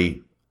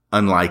probably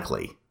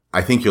unlikely.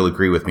 I think you'll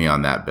agree with me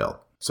on that,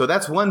 Bill. So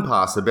that's one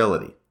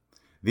possibility.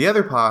 The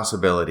other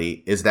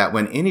possibility is that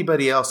when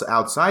anybody else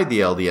outside the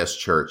LDS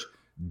Church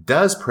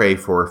does pray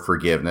for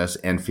forgiveness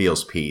and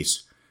feels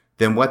peace,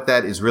 then what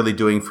that is really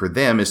doing for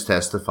them is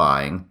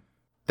testifying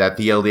that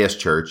the LDS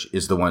Church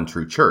is the one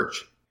true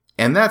church.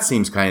 And that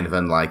seems kind of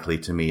unlikely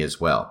to me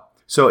as well.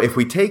 So if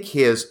we take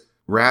his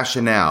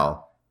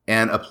rationale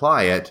and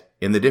apply it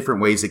in the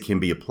different ways it can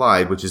be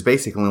applied, which is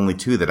basically only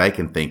two that I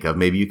can think of,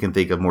 maybe you can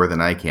think of more than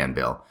I can,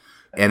 Bill.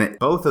 And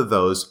both of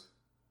those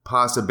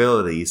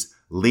possibilities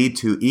lead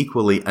to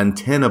equally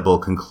untenable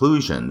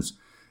conclusions,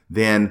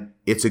 then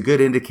it's a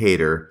good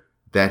indicator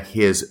that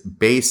his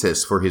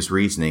basis for his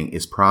reasoning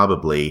is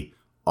probably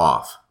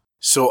off.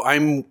 So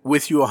I'm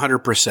with you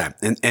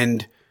 100%.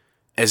 And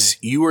as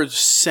you were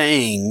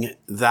saying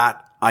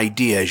that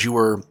idea, as you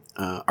were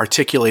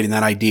articulating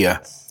that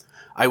idea,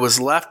 I was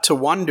left to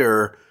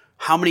wonder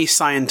how many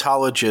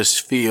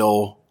Scientologists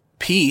feel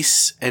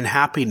peace and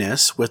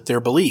happiness with their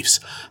beliefs.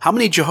 How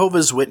many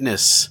Jehovah's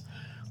Witness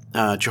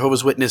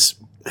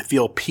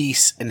feel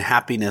peace and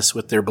happiness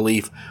with their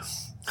belief?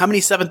 How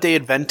many Seventh-day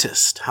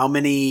Adventists? How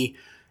many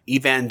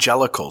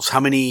evangelicals? How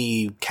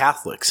many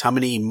Catholics? How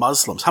many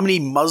Muslims? How many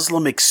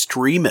Muslim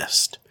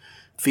extremists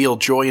feel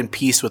joy and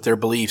peace with their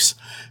beliefs?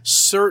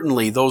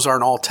 Certainly, those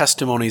aren't all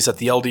testimonies that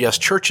the LDS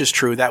Church is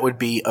true. That would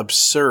be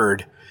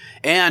absurd.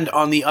 And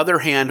on the other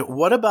hand,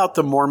 what about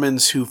the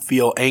Mormons who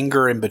feel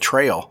anger and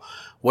betrayal?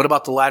 What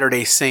about the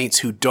Latter-day Saints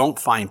who don't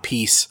find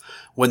peace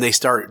when they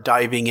start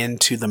diving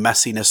into the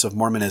messiness of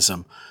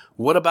Mormonism?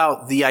 What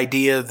about the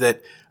idea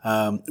that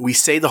we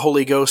say the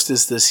Holy Ghost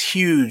is this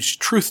huge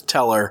truth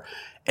teller,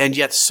 and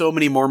yet so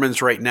many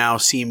Mormons right now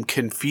seem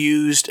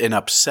confused and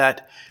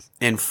upset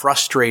and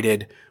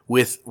frustrated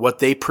with what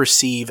they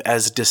perceive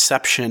as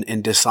deception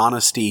and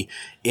dishonesty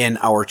in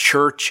our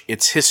church,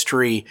 its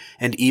history,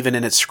 and even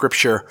in its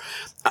scripture?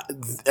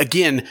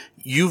 Again,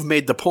 you've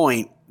made the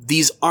point.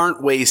 These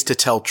aren't ways to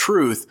tell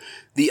truth.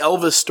 The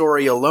Elvis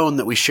story alone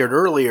that we shared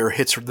earlier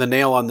hits the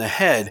nail on the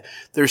head.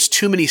 There's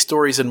too many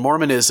stories in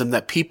Mormonism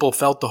that people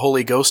felt the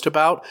Holy Ghost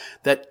about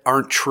that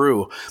aren't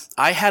true.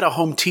 I had a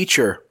home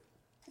teacher.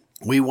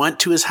 We went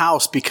to his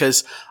house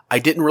because I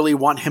didn't really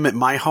want him at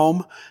my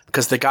home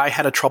because the guy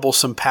had a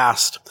troublesome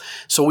past.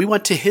 So we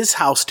went to his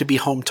house to be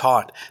home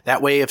taught.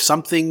 That way, if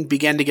something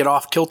began to get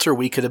off kilter,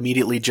 we could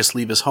immediately just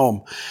leave his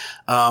home.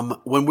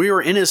 When we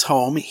were in his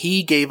home,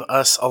 he gave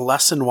us a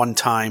lesson one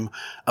time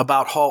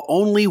about how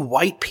only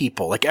white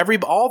people, like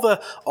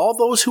all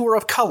those who were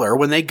of color,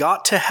 when they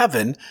got to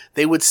heaven,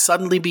 they would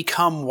suddenly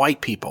become white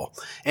people.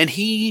 And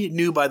he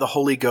knew by the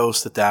Holy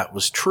Ghost that that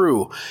was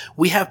true.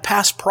 We have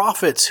past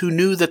prophets who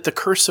knew that the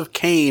curse of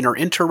Cain or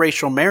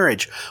interracial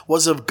marriage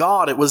was of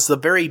God. It was the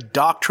very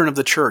doctrine of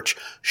the church.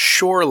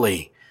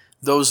 Surely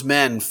those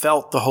men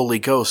felt the Holy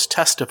Ghost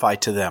testify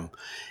to them.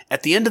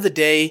 At the end of the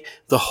day,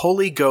 the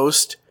Holy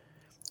Ghost,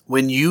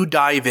 when you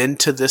dive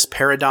into this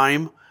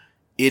paradigm,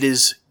 it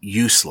is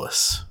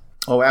useless.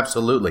 Oh,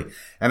 absolutely.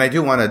 And I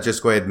do want to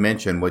just go ahead and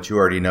mention what you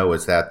already know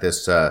is that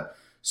this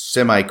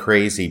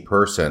semi-crazy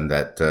person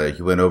that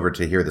you went over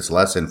to hear this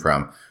lesson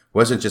from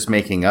wasn't just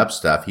making up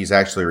stuff. He's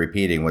actually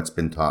repeating what's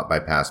been taught by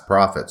past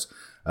prophets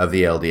of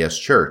the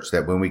LDS Church,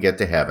 that when we get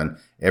to heaven,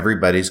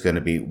 everybody's going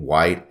to be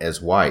white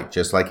as white,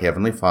 just like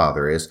Heavenly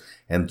Father is,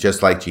 and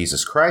just like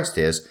Jesus Christ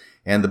is.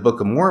 And the Book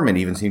of Mormon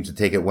even seems to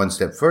take it one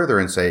step further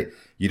and say,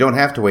 you don't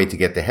have to wait to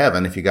get to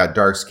heaven. If you got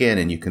dark skin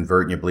and you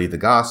convert and you believe the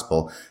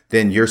gospel,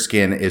 then your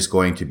skin is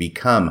going to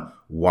become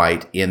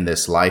white in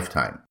this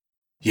lifetime.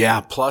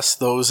 Yeah, plus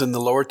those in the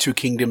lower two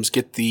kingdoms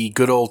get the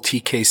good old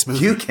TK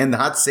smoothie. You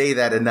cannot say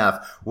that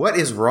enough. What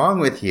is wrong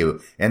with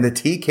you and the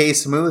TK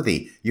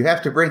smoothie? You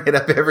have to bring it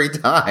up every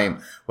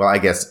time. Well, I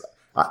guess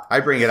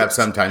I bring it up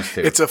sometimes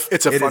too. It's a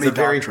funny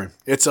doctrine.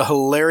 It's a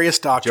hilarious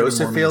doctrine.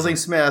 Joseph Fielding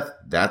Smith,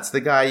 that's the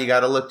guy you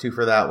got to look to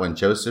for that one.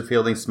 Joseph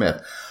Fielding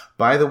Smith.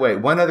 By the way,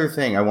 one other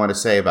thing I want to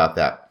say about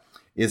that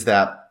is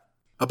that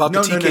about the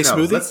TK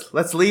smoothie.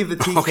 Let's leave the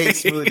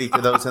TK smoothie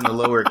for those in the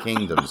lower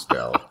kingdoms,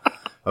 Bill.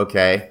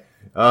 Okay.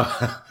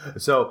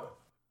 So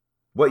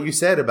what you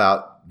said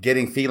about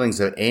getting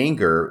feelings of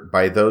anger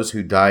by those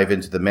who dive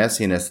into the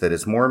messiness that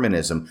is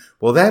Mormonism,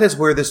 well, that is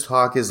where this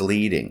talk is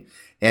leading.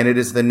 And it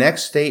is the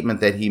next statement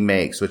that he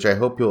makes, which I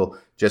hope you'll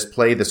just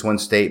play this one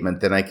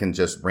statement, then I can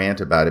just rant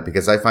about it,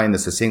 because I find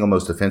this the single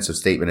most offensive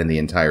statement in the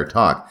entire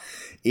talk,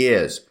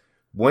 is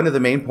one of the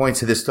main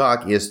points of this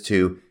talk is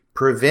to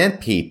prevent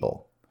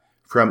people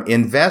from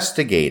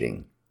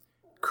investigating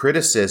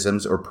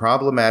criticisms or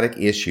problematic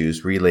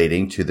issues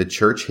relating to the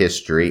church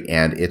history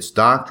and its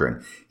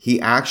doctrine. He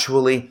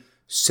actually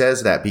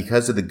says that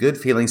because of the good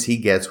feelings he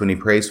gets when he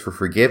prays for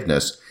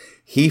forgiveness,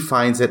 he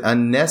finds it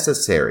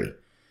unnecessary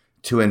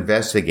to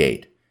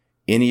investigate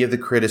any of the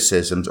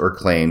criticisms or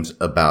claims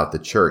about the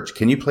church.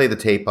 Can you play the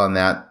tape on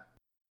that?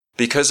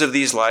 Because of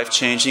these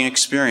life-changing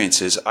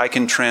experiences, I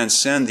can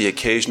transcend the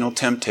occasional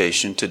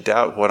temptation to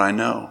doubt what I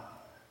know.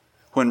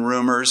 When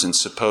rumors and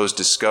supposed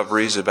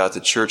discoveries about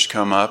the church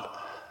come up,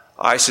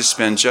 I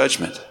suspend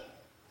judgment.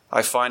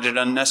 I find it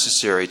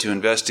unnecessary to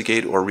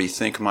investigate or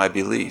rethink my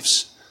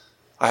beliefs.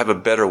 I have a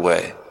better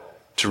way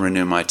to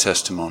renew my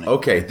testimony.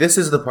 Okay, this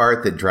is the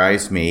part that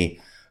drives me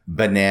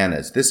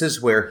bananas. This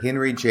is where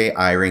Henry J.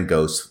 Eyring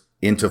goes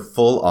into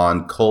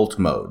full-on cult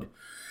mode.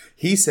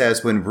 He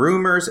says when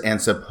rumors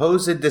and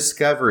supposed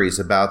discoveries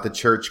about the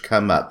church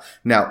come up.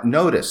 Now,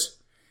 notice,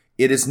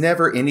 it is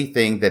never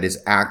anything that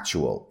is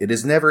actual. It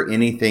is never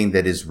anything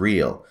that is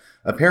real.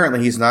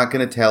 Apparently, he's not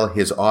going to tell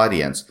his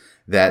audience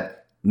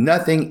that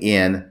nothing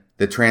in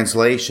the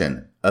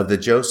translation of the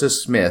Joseph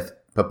Smith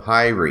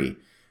papyri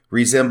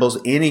resembles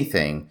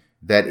anything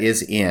that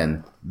is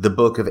in the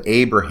Book of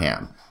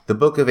Abraham. the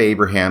Book of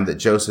Abraham that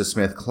Joseph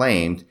Smith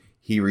claimed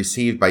he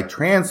received by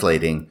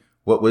translating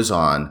what was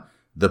on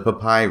the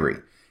papyri.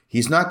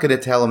 He's not going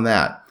to tell him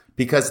that,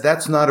 because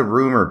that's not a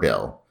rumor,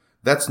 Bill.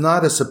 That's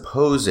not a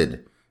supposed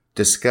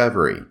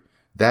discovery.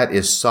 That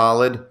is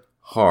solid,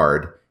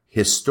 hard,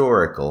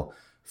 historical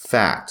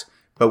fact.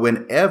 But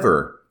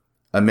whenever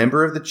a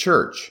member of the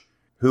church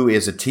who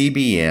is a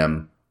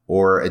TBM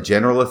or a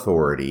general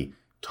authority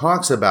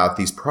talks about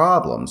these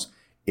problems,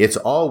 it's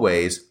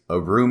always a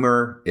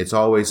rumor. It's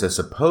always a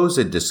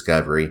supposed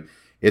discovery.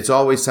 It's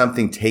always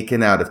something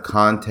taken out of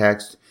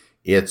context.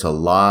 It's a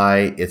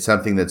lie. It's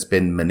something that's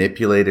been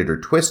manipulated or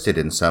twisted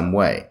in some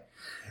way.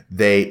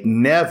 They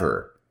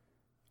never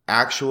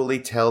actually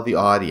tell the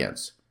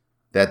audience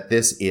that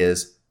this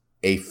is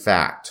a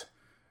fact.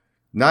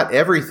 Not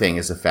everything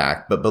is a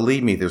fact, but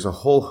believe me, there's a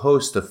whole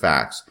host of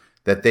facts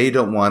that they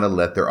don't want to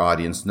let their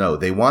audience know.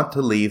 They want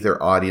to leave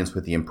their audience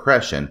with the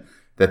impression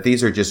that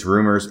these are just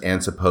rumors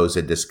and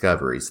supposed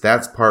discoveries.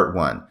 That's part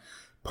one.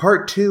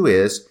 Part two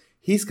is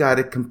he's got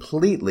a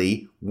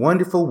completely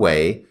wonderful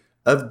way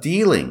of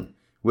dealing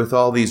with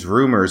all these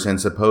rumors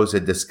and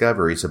supposed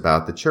discoveries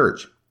about the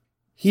church.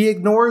 He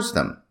ignores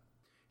them.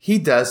 He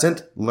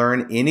doesn't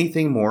learn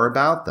anything more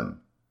about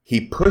them.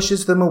 He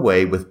pushes them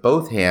away with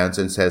both hands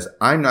and says,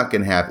 I'm not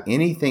going to have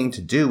anything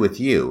to do with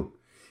you.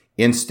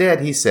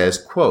 Instead, he says,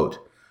 quote,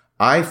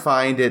 I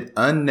find it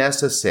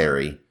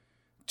unnecessary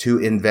to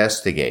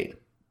investigate.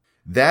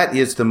 That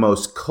is the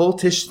most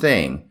cultish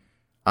thing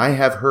I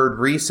have heard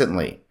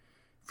recently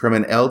from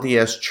an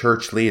LDS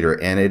church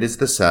leader, and it is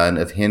the son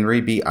of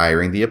Henry B.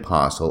 Eyring the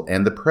Apostle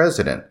and the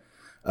president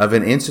of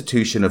an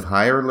institution of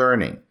higher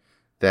learning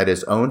that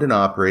is owned and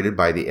operated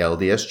by the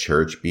LDS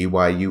Church,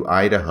 BYU,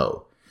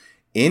 Idaho.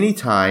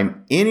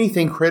 Anytime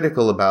anything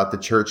critical about the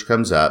church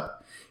comes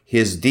up,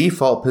 his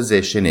default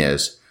position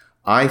is,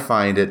 I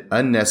find it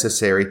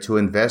unnecessary to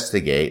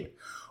investigate,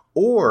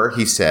 or,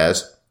 he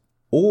says,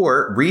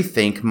 or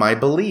rethink my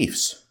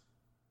beliefs.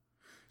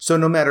 So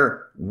no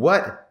matter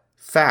what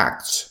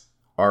facts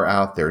are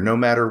out there, no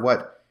matter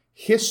what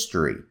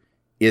history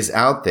is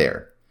out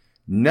there,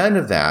 none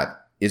of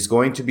that is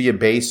going to be a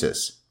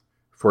basis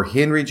for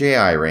Henry J.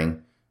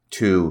 Eyring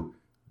to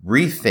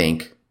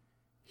rethink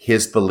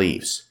his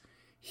beliefs.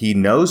 He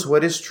knows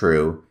what is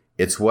true.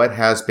 It's what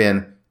has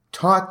been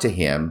taught to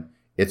him.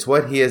 It's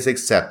what he has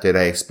accepted.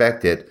 I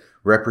expect it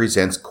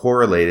represents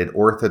correlated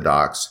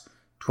Orthodox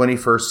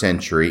 21st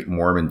century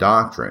Mormon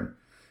doctrine.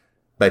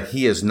 But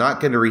he is not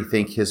going to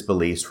rethink his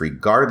beliefs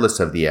regardless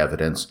of the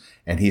evidence,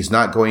 and he's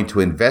not going to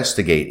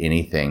investigate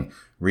anything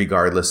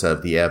regardless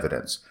of the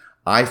evidence.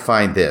 I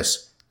find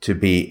this to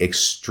be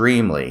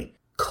extremely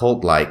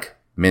cult-like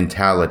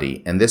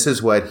mentality, and this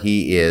is what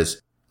he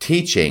is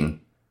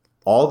teaching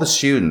all the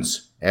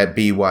students at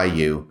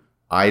BYU,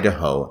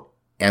 Idaho,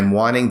 and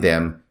wanting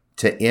them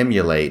to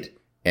emulate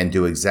and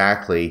do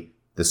exactly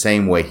the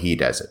same way he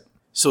does it.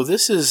 So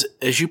this is,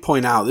 as you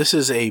point out, this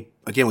is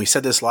again, we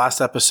said this last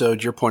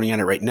episode, you're pointing at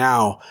it right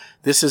now.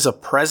 This is a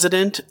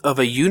president of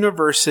a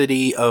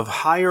university of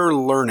higher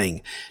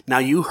learning. Now,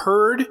 you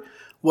heard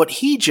what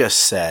he just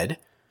said,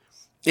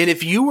 and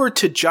if you were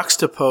to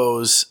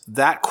juxtapose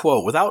that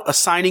quote without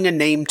assigning a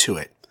name to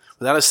it,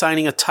 without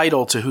assigning a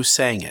title to who's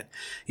saying it,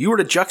 you were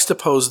to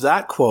juxtapose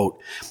that quote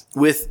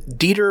with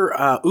Dieter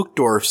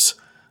Uchtdorf's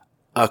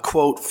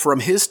quote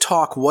from his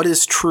talk, What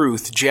is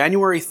Truth,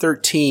 January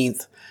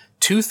 13th,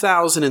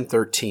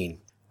 2013.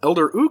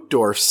 Elder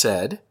Uchtdorf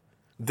said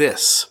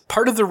this,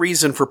 part of the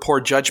reason for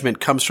poor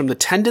judgment comes from the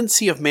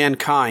tendency of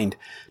mankind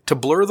to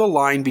blur the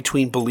line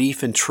between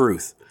belief and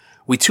truth.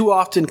 We too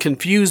often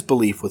confuse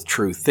belief with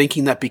truth,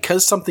 thinking that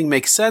because something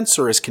makes sense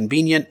or is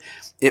convenient,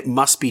 it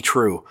must be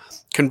true.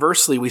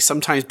 Conversely, we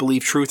sometimes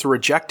believe truth or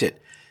reject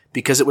it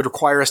because it would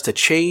require us to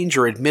change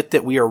or admit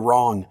that we are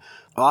wrong.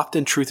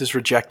 Often truth is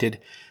rejected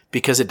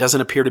because it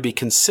doesn't appear to be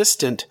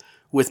consistent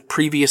with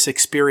previous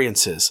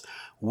experiences.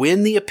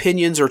 When the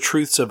opinions or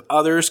truths of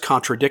others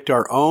contradict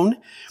our own,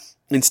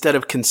 instead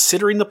of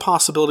considering the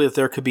possibility that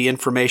there could be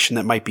information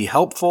that might be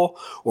helpful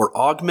or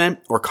augment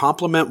or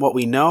complement what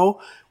we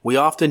know, we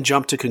often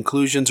jump to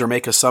conclusions or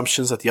make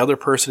assumptions that the other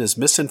person is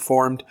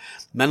misinformed,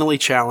 mentally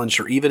challenged,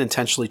 or even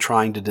intentionally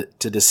trying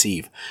to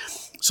deceive.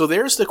 So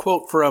there's the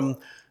quote from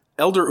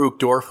Elder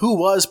Uchtdorf, who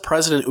was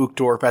President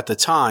Uchtdorf at the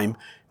time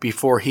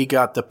before he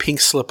got the pink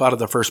slip out of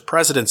the first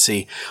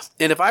presidency.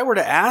 And if I were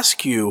to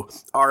ask you,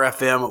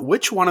 RFM,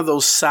 which one of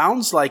those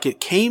sounds like it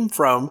came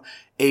from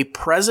a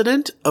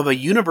president of a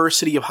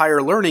university of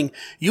higher learning,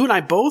 you and I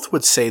both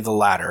would say the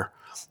latter.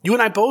 You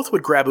and I both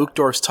would grab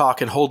Uchtdorf's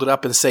talk and hold it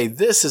up and say,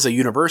 this is a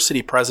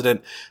university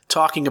president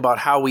talking about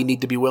how we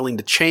need to be willing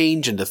to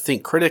change and to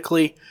think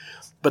critically.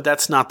 But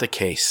that's not the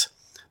case.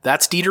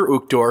 That's Dieter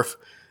Uchtdorf.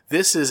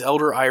 This is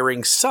Elder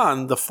Eyring's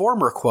son, the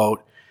former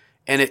quote,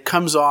 and it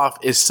comes off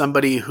as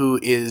somebody who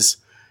is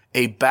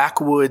a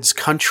backwoods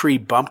country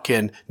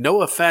bumpkin.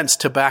 No offense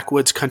to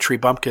backwoods country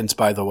bumpkins,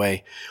 by the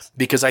way,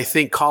 because I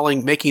think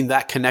making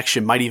that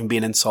connection might even be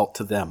an insult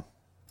to them.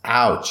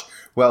 Ouch.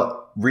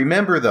 Well,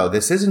 remember, though,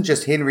 this isn't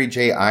just Henry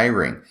J.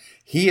 Eyring.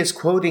 He is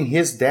quoting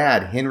his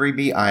dad, Henry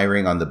B.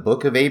 Eyring, on the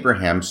Book of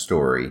Abraham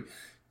story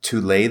to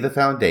lay the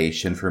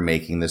foundation for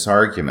making this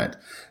argument.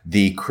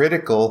 The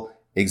critical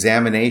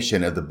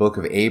examination of the Book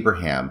of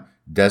Abraham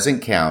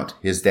doesn't count.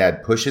 His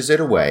dad pushes it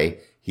away.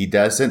 He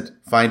doesn't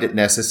find it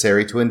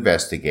necessary to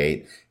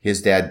investigate.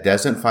 His dad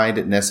doesn't find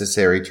it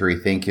necessary to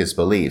rethink his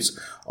beliefs.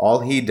 All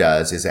he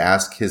does is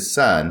ask his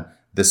son,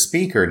 the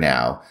speaker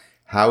now,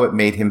 how it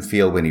made him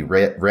feel when he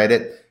read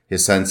it.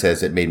 His son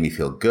says, it made me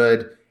feel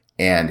good.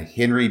 And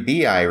Henry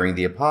B. Eyring,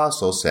 the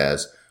apostle,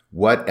 says,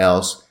 what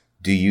else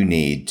do you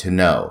need to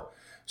know?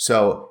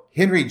 So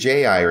Henry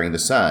J. Eyring, the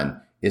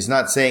son, is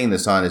not saying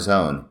this on his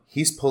own.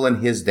 He's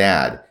pulling his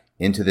dad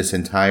into this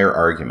entire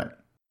argument.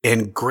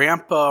 And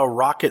Grandpa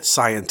rocket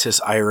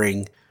scientist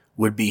Eyring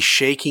would be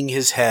shaking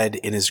his head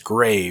in his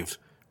grave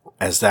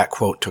as that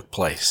quote took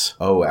place.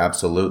 Oh,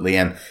 absolutely.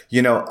 And,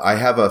 I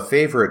have a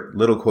favorite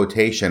little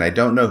quotation. I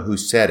don't know who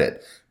said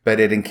it, but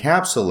it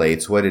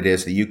encapsulates what it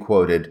is that you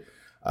quoted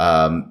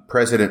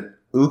President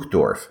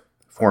Uchtdorf,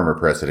 former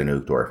President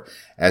Uchtdorf,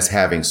 as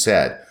having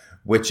said,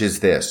 which is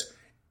this: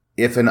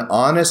 if an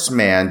honest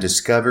man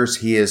discovers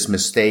he is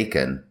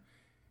mistaken,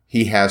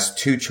 he has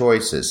two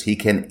choices. He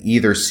can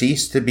either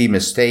cease to be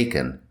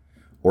mistaken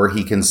or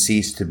he can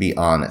cease to be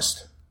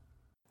honest.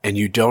 And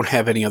you don't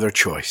have any other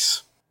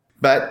choice.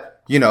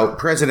 But,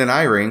 President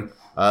Eyring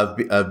of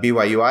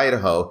BYU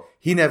Idaho,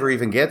 he never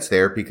even gets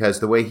there because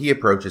the way he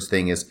approaches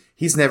things is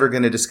he's never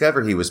going to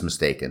discover he was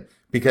mistaken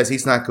because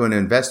he's not going to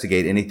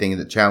investigate anything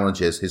that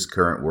challenges his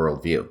current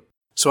worldview.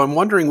 So I'm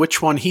wondering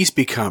which one he's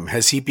become.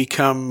 Has he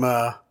become...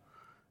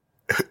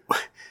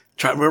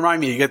 Remind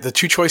me, you get the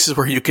two choices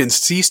where you can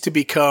cease to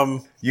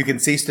become... You can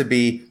cease to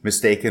be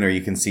mistaken or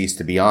you can cease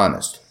to be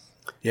honest.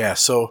 Yeah,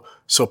 so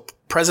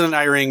President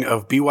Eyring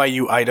of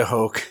BYU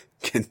Idaho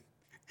can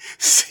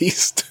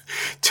cease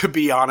to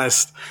be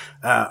honest.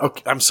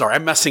 Okay, I'm sorry,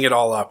 I'm messing it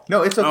all up.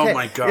 No, it's okay. Oh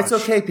my gosh. It's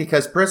okay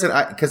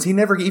because he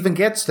never even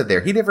gets to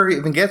there. He never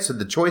even gets to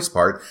the choice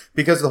part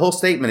because the whole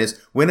statement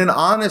is when an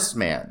honest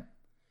man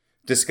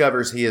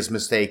discovers he is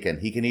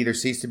mistaken, he can either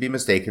cease to be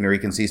mistaken or he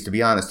can cease to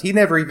be honest. He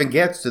never even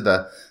gets to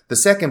the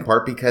second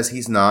part because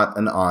he's not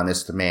an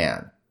honest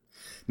man.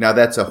 Now,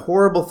 that's a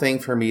horrible thing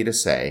for me to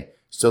say,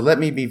 so let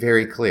me be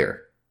very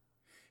clear.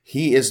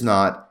 He is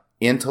not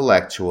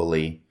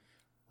intellectually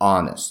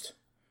honest.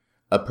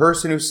 A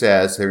person who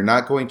says they're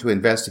not going to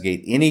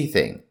investigate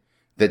anything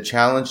that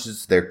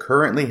challenges their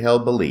currently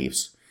held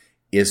beliefs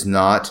is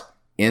not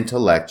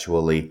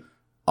intellectually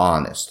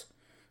honest.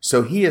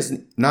 So he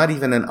is not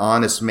even an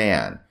honest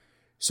man.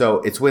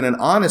 So it's when an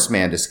honest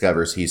man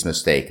discovers he's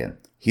mistaken.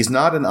 He's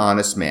not an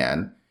honest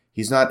man.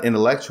 He's not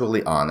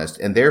intellectually honest,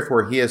 and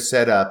therefore he has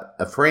set up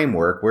a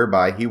framework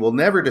whereby he will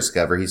never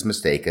discover he's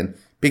mistaken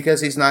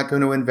because he's not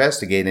going to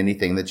investigate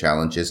anything that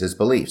challenges his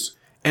beliefs.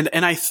 And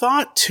I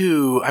thought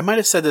too, I might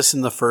have said this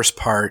in the first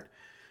part,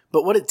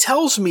 but what it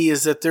tells me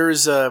is that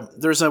there's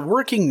a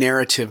working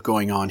narrative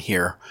going on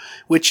here,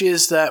 which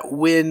is that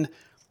when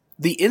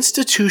the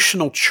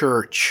institutional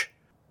church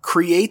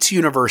creates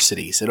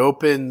universities, it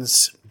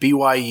opens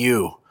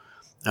BYU,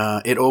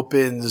 it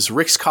opens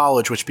Ricks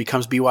College, which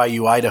becomes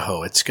BYU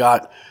Idaho. It's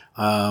got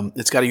a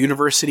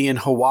university in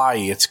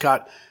Hawaii. It's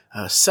got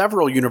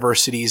several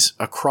universities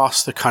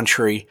across the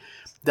country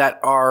that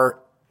are,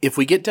 if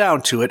we get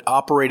down to it,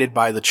 operated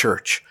by the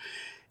church.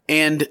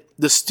 And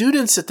the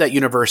students at that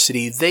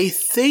university, they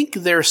think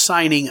they're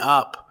signing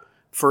up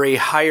for a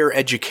higher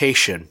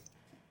education.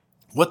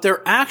 What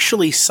they're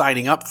actually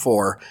signing up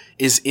for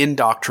is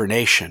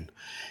indoctrination.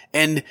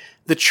 And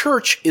the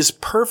church is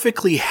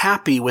perfectly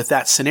happy with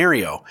that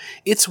scenario.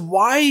 It's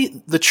why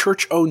the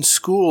church-owned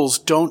schools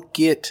don't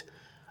get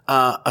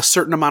a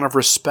certain amount of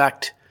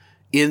respect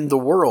in the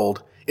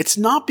world. It's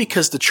not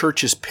because the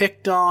church is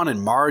picked on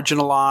and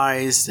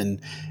marginalized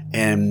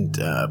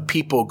and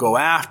people go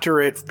after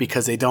it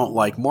because they don't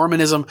like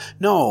Mormonism.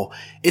 No,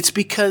 it's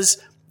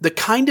because the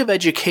kind of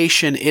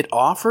education it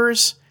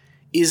offers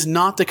is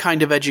not the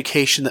kind of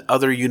education that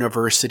other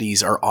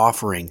universities are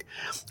offering.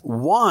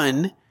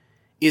 One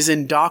is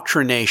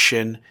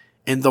indoctrination,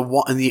 and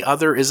the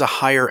other is a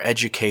higher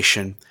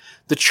education.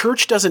 The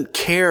church doesn't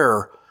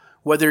care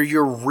whether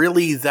you're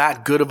really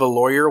that good of a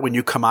lawyer when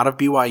you come out of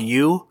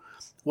BYU.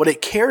 What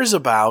it cares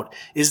about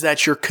is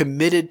that you're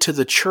committed to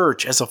the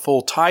church as a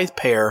full tithe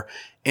payer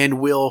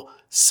and will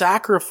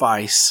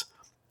sacrifice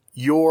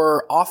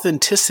your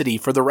authenticity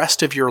for the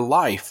rest of your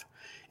life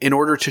in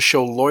order to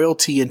show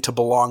loyalty and to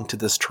belong to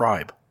this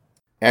tribe.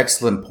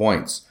 Excellent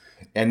points.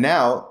 And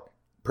now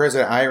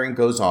President Eyring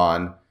goes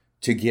on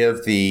to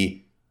give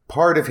the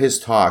part of his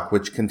talk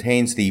which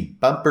contains the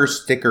bumper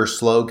sticker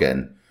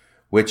slogan,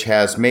 which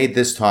has made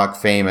this talk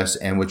famous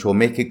and which will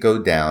make it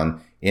go down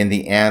in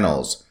the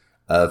annals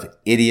of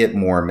idiot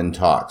Mormon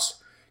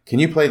talks. Can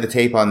you play the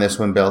tape on this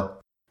one, Bill?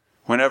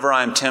 Whenever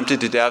I am tempted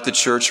to doubt the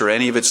church or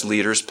any of its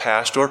leaders,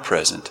 past or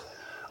present,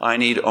 I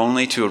need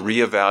only to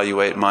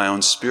reevaluate my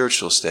own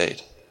spiritual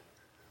state.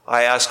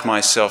 I ask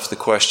myself the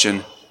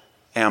question,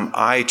 am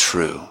I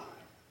true?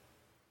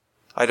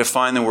 I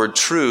define the word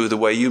true the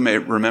way you may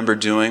remember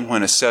doing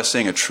when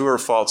assessing a true or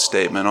false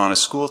statement on a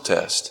school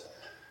test.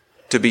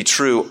 To be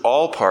true,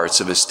 all parts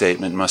of a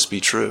statement must be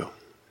true.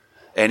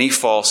 Any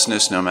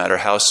falseness, no matter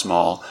how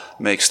small,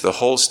 makes the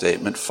whole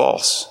statement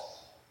false.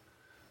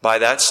 By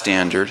that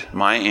standard,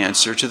 my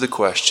answer to the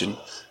question,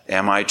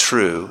 am I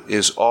true,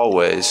 is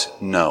always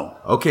no.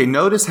 Okay,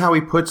 notice how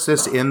he puts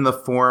this in the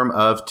form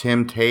of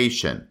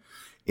temptation.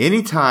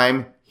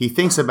 Anytime he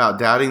thinks about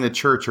doubting the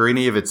church or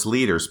any of its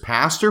leaders,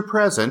 past or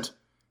present,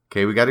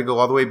 okay, we got to go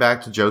all the way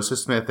back to Joseph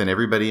Smith and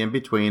everybody in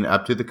between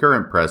up to the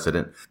current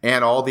president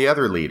and all the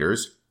other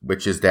leaders,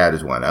 which his dad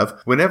is one of.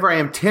 Whenever I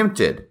am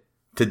tempted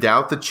to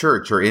doubt the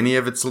church or any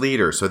of its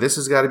leaders, so this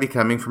has got to be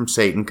coming from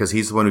Satan because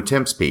he's the one who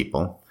tempts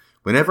people.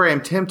 Whenever I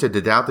am tempted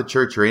to doubt the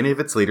church or any of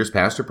its leaders,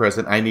 past or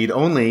present, I need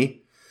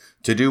only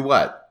to do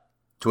what?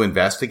 To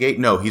investigate?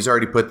 No, he's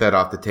already put that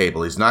off the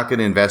table. He's not going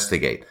to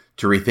investigate.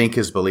 To rethink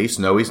his beliefs?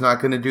 No, he's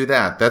not going to do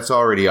that. That's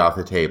already off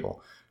the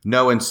table.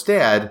 No,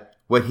 instead,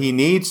 what he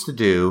needs to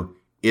do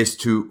is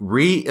to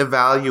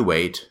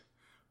reevaluate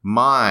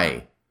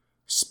my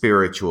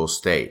spiritual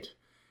state.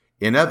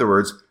 In other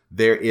words,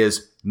 there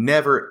is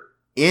never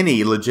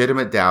any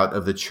legitimate doubt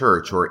of the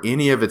church or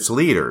any of its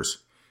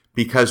leaders,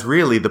 because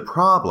really the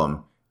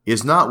problem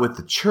is not with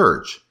the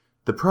church.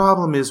 The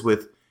problem is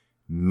with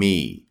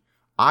me.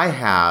 I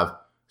have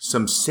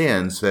some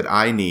sins that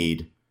I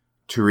need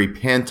to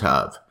repent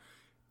of.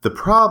 The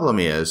problem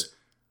is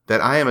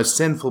that I am a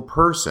sinful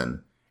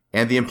person,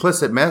 and the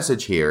implicit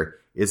message here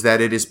is that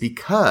it is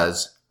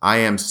because I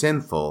am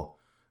sinful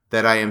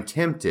that I am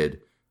tempted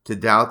to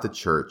doubt the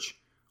church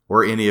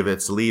or any of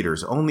its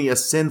leaders. Only a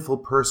sinful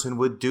person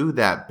would do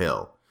that,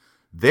 Bill.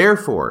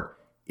 Therefore,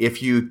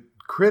 if you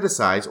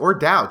criticize or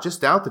doubt,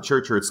 just doubt the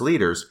church or its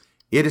leaders,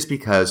 it is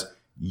because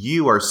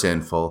you are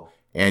sinful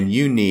and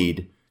you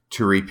need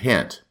to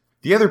repent.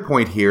 The other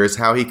point here is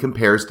how he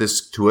compares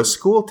this to a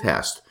school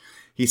test.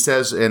 He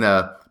says in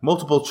a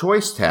multiple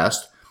choice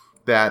test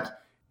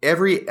that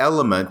every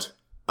element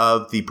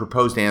of the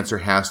proposed answer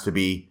has to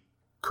be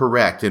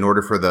correct in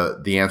order for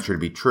the answer to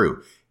be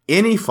true.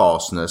 Any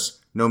falseness,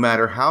 no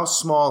matter how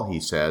small, he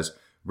says,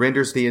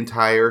 renders the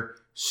entire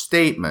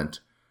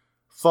statement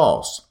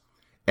false.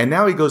 And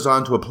now he goes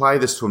on to apply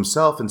this to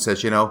himself and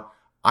says,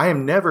 I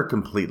am never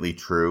completely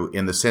true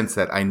in the sense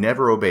that I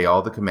never obey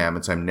all the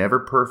commandments. I'm never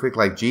perfect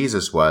like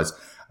Jesus was.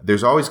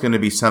 There's always going to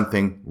be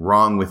something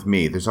wrong with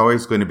me. There's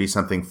always going to be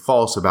something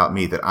false about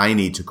me that I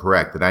need to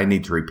correct, that I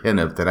need to repent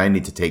of, that I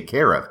need to take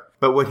care of.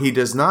 But what he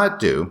does not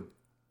do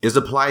is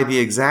apply the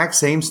exact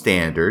same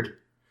standard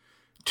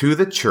to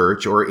the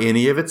church or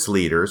any of its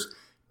leaders,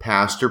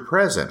 past or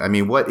present. I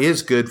mean, what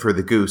is good for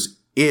the goose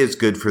is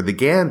good for the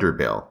gander,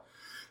 Bill.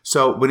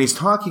 So when he's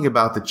talking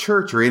about the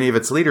church or any of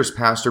its leaders,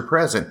 past or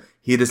present,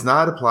 he does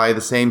not apply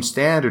the same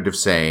standard of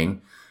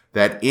saying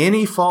that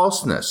any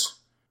falseness,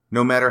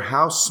 no matter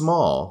how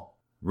small,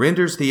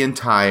 renders the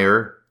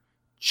entire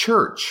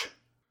church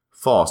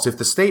false. If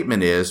the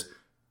statement is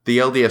the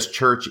LDS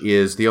Church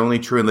is the only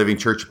true and living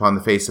church upon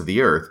the face of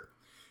the earth,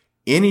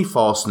 any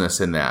falseness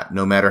in that,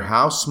 no matter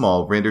how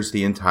small, renders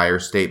the entire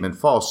statement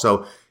false.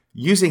 So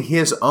using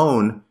his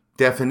own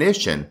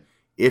definition,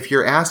 if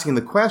you're asking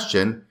the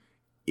question,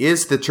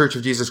 is the Church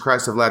of Jesus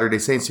Christ of Latter-day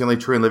Saints the only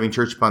true and living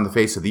church upon the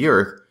face of the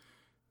earth?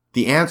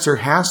 The answer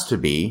has to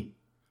be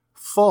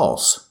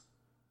false.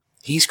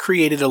 He's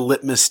created a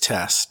litmus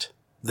test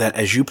that,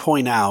 as you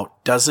point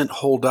out, doesn't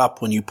hold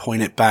up when you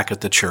point it back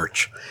at the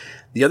church.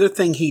 The other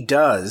thing he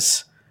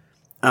does,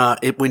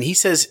 when he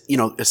says,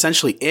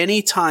 essentially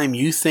any time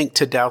you think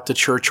to doubt the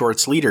church or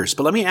its leaders,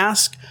 but let me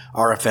ask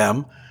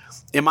RFM,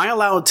 am I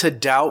allowed to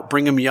doubt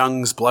Brigham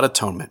Young's blood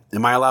atonement?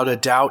 Am I allowed to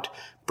doubt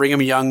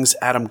Brigham Young's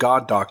Adam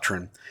God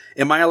doctrine?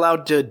 Am I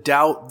allowed to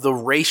doubt the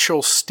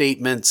racial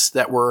statements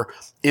that were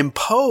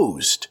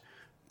imposed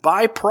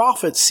by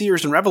prophets,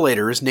 seers, and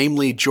revelators,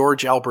 namely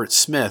George Albert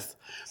Smith,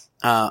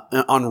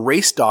 on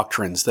race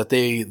doctrines, that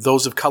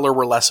those of color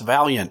were less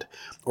valiant,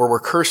 or were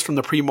cursed from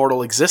the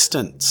premortal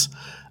existence,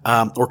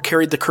 or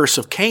carried the curse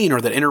of Cain, or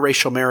that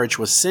interracial marriage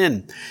was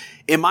sin?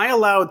 Am I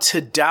allowed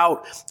to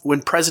doubt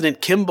when President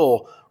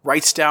Kimball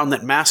writes down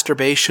that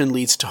masturbation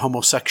leads to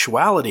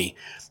homosexuality?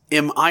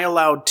 Am I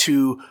allowed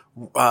to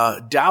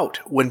doubt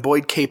when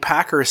Boyd K.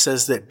 Packer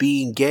says that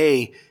being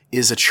gay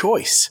is a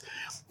choice?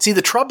 See,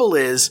 the trouble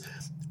is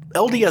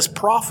LDS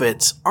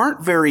prophets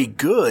aren't very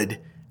good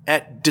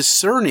at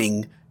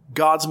discerning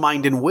God's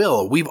mind and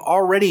will. We've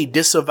already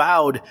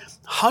disavowed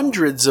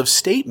hundreds of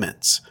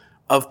statements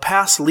of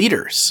past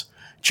leaders.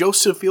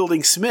 Joseph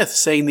Fielding Smith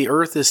saying the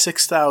earth is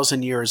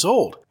 6,000 years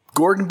old.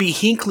 Gordon B.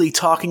 Hinckley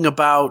talking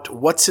about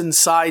what's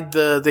inside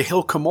the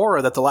Hill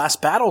Cumorah, that the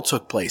last battle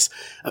took place.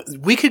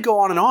 We could go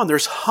on and on.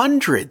 There's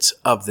hundreds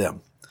of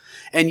them.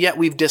 And yet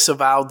we've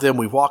disavowed them.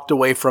 We've walked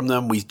away from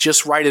them. We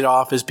just write it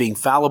off as being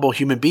fallible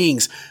human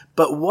beings.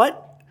 But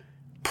what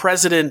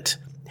President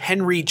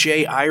Henry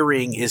J.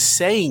 Eyring is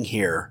saying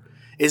here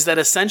is that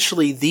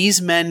essentially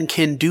these men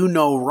can do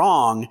no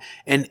wrong,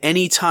 and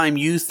anytime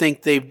you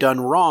think they've done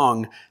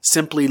wrong,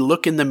 simply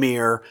look in the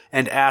mirror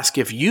and ask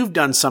if you've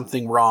done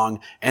something wrong,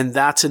 and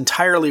that's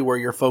entirely where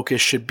your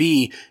focus should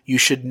be. You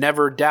should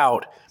never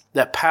doubt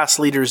that past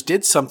leaders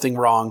did something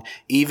wrong,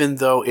 even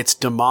though it's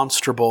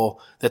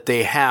demonstrable that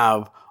they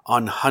have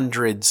on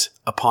hundreds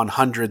upon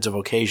hundreds of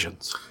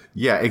occasions.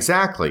 Yeah,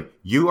 exactly.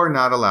 You are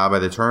not allowed by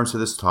the terms of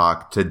this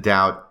talk to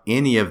doubt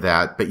any of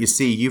that. But you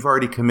see, you've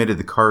already committed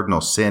the cardinal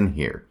sin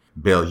here.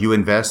 Bill, you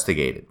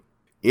investigated.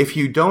 If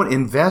you don't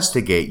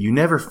investigate, you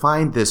never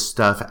find this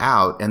stuff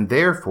out, and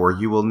therefore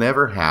you will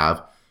never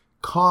have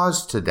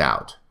cause to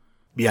doubt.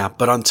 Yeah,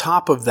 but on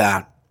top of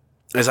that,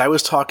 as I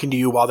was talking to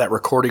you while that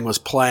recording was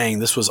playing,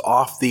 this was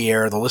off the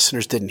air, the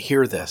listeners didn't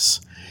hear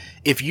this.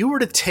 If you were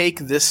to take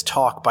this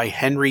talk by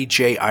Henry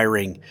J.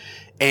 Eyring,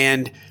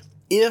 and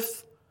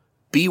if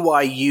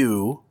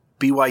BYU,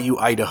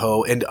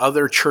 Idaho, and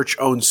other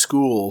church-owned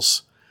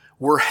schools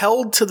were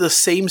held to the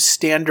same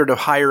standard of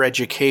higher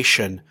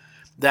education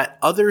that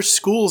other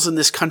schools in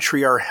this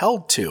country are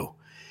held to,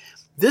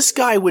 this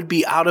guy would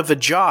be out of a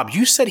job.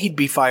 You said he'd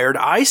be fired.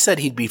 I said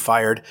he'd be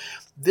fired.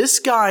 This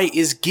guy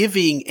is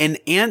giving an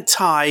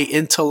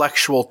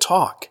anti-intellectual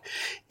talk.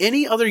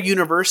 Any other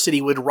university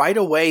would right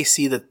away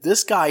see that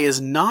this guy is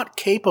not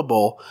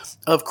capable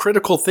of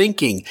critical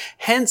thinking.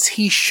 Hence,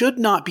 he should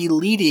not be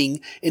leading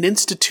an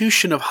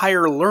institution of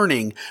higher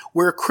learning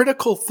where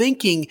critical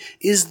thinking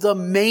is the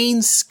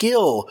main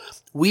skill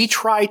we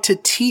try to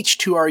teach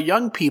to our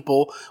young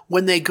people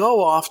when they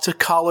go off to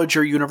college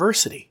or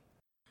university.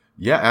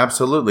 Yeah,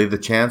 absolutely. The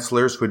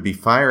chancellors would be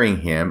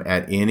firing him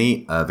at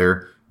any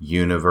other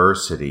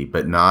university,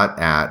 but not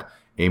at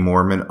a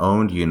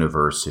Mormon-owned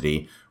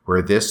university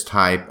where this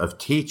type of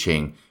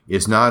teaching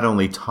is not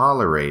only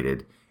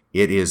tolerated,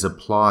 it is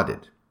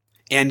applauded.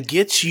 And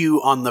gets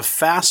you on the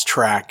fast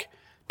track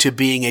to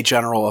being a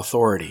general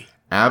authority.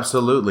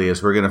 Absolutely.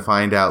 As we're going to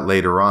find out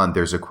later on,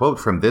 there's a quote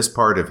from this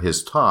part of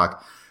his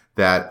talk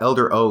that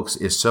Elder Oaks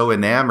is so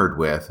enamored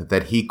with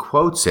that he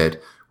quotes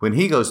it when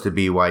he goes to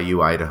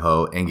BYU,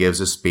 Idaho, and gives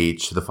a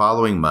speech the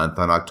following month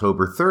on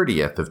October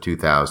 30th of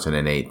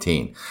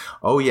 2018.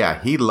 Oh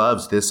yeah, he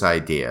loves this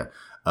idea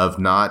of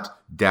not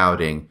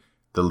doubting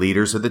the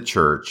leaders of the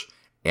church.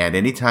 And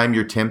anytime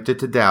you're tempted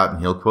to doubt,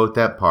 and he'll quote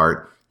that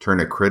part, turn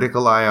a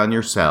critical eye on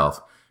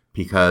yourself,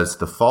 because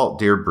the fault,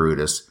 dear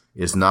Brutus,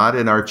 is not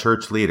in our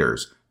church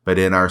leaders, but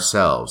in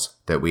ourselves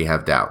that we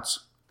have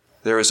doubts.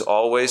 There is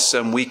always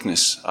some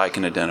weakness I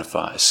can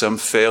identify, some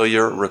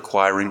failure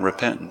requiring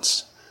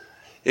repentance.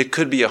 It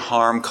could be a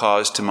harm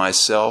caused to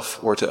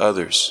myself or to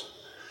others.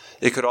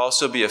 It could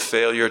also be a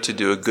failure to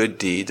do a good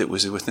deed that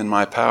was within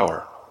my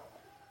power.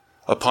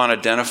 Upon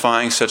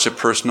identifying such a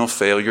personal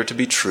failure to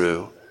be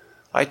true,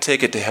 I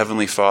take it to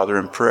Heavenly Father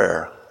in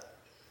prayer.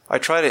 I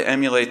try to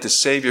emulate the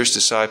Savior's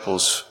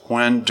disciples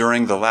when,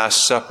 during the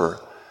Last Supper,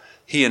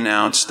 he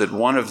announced that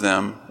one of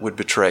them would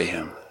betray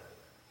him.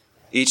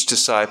 Each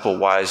disciple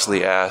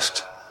wisely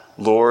asked,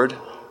 "Lord,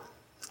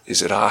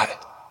 is it I?"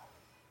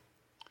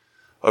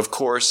 Of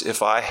course,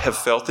 if I have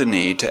felt the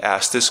need to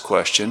ask this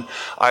question,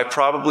 I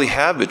probably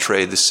have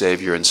betrayed the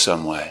Savior in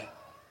some way.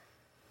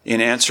 In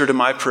answer to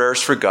my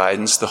prayers for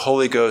guidance, the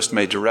Holy Ghost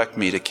may direct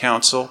me to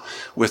counsel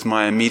with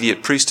my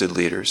immediate priesthood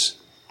leaders,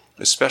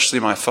 especially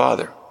my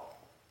father.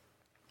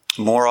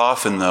 More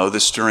often, though, the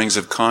stirrings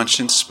of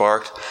conscience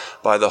sparked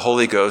by the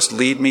Holy Ghost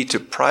lead me to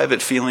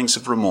private feelings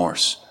of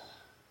remorse,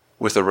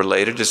 with a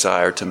related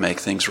desire to make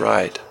things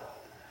right.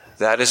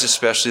 That is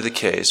especially the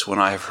case when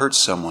I have hurt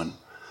someone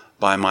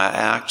by my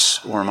acts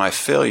or my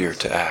failure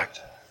to act.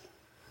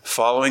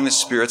 Following the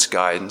Spirit's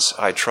guidance,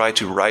 I try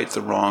to right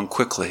the wrong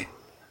quickly.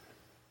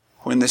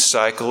 When this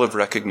cycle of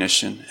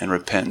recognition and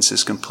repentance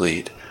is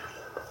complete,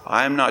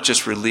 I am not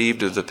just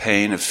relieved of the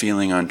pain of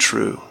feeling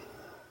untrue.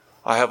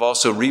 I have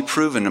also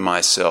reproven to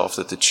myself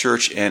that the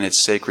church and its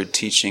sacred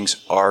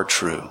teachings are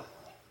true.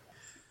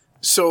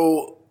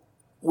 So,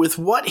 with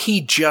what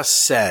he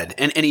just said,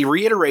 and he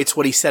reiterates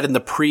what he said in the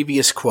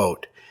previous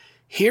quote,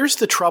 here's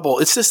the trouble.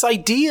 It's this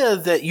idea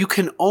that you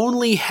can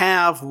only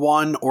have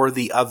one or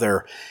the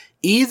other.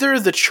 Either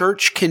the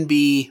church can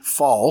be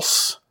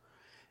false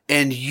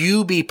and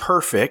you be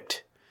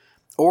perfect,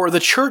 or the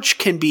church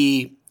can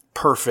be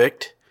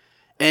perfect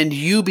and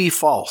you be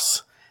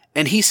false.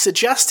 And he's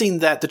suggesting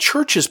that the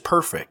church is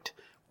perfect.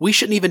 We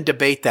shouldn't even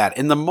debate that.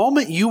 And the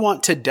moment you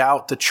want to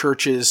doubt the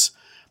church's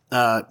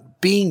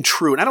being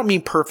true, and I don't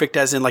mean perfect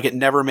as in like it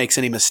never makes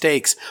any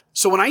mistakes.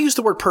 So when I use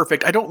the word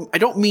perfect, I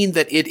don't mean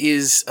that it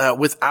is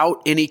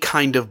without any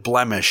kind of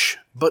blemish,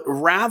 but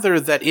rather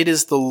that it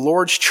is the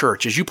Lord's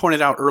church, as you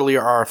pointed out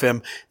earlier,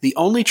 RFM, the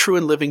only true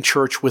and living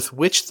church with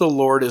which the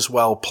Lord is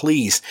well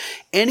pleased.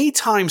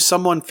 Anytime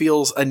someone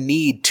feels a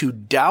need to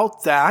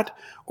doubt that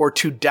or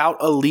to doubt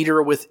a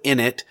leader within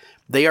it,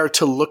 they are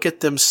to look at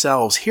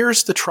themselves.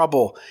 Here's the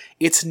trouble.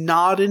 It's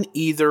not an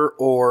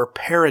either-or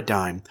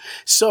paradigm.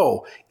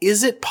 So,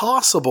 is it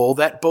possible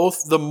that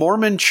both the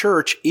Mormon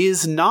church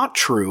is not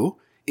true,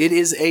 it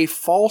is a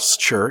false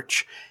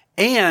church,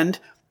 and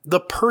the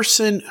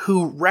person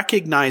who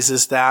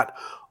recognizes that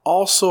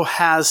also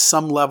has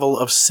some level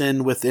of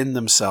sin within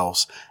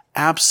themselves.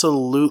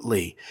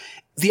 Absolutely.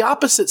 The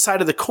opposite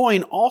side of the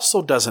coin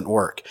also doesn't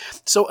work.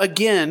 So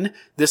again,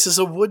 this is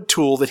a wood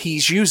tool that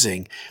he's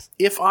using.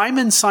 If I'm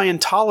in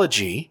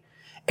Scientology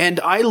and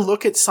I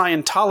look at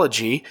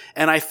Scientology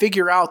and I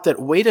figure out that,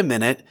 wait a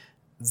minute,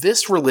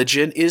 this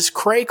religion is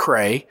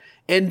cray-cray,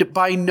 and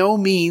by no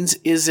means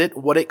is it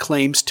what it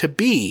claims to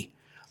be.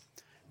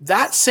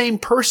 That same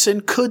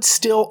person could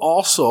still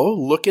also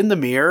look in the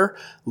mirror,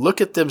 look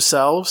at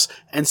themselves,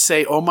 and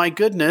say, oh my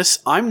goodness,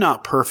 I'm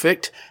not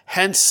perfect,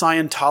 hence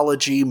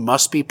Scientology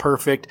must be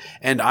perfect,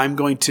 and I'm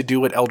going to do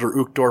what Elder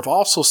Uchtdorf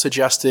also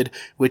suggested,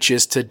 which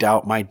is to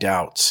doubt my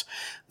doubts.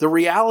 The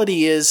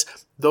reality is,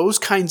 those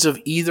kinds of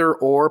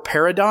either-or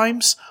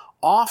paradigms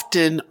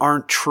often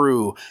aren't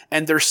true,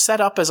 and they're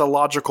set up as a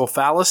logical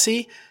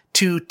fallacy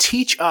to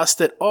teach us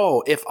that,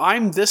 oh, if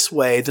I'm this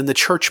way, then the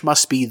church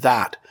must be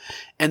that.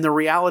 And the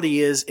reality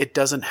is, it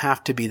doesn't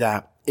have to be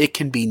that. It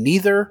can be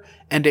neither,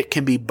 and it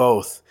can be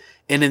both.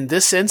 And in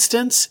this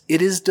instance,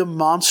 it is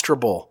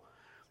demonstrable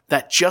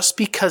that just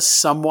because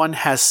someone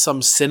has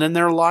some sin in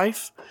their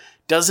life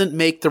doesn't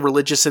make the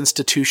religious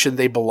institution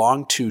they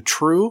belong to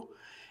true,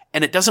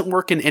 and it doesn't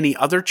work in any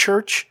other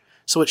church,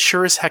 so it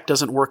sure as heck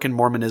doesn't work in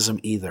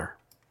Mormonism either.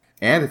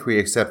 And if we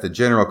accept the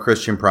general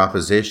Christian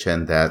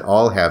proposition that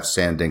all have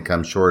sinned and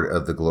come short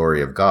of the glory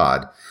of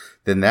God,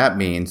 then that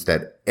means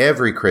that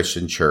every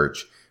Christian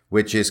church,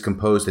 which is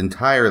composed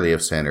entirely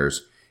of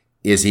sinners,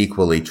 is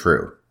equally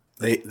true.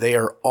 They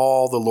are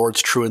all the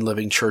Lord's true and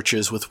living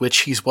churches with which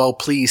he's well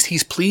pleased.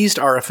 He's pleased,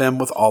 RFM,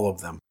 with all of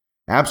them.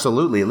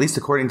 Absolutely, at least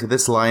according to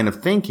this line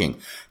of thinking.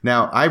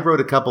 Now, I wrote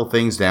a couple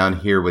things down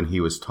here when he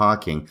was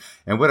talking,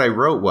 and what I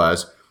wrote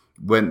was,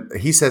 when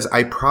he says,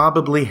 I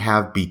probably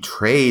have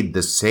betrayed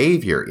the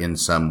Savior in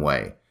some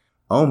way.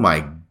 Oh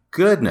my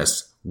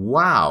goodness.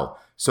 Wow.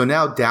 So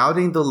now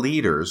doubting the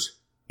leaders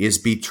is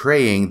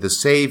betraying the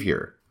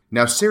Savior.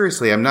 Now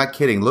seriously, I'm not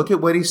kidding. Look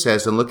at what he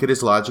says and look at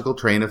his logical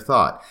train of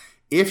thought.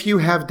 If you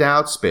have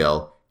doubts,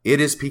 Bill,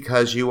 it is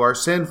because you are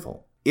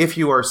sinful. If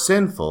you are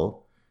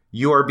sinful,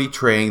 you are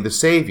betraying the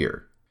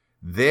Savior.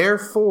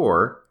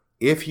 Therefore,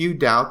 if you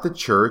doubt the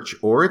church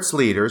or its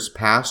leaders,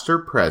 past or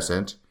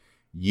present,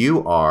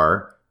 you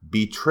are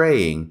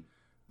betraying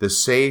the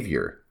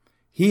Savior.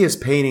 He is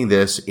painting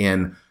this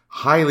in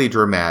highly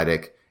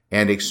dramatic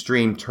and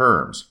extreme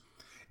terms.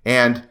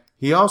 And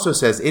he also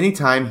says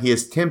anytime he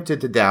is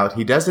tempted to doubt,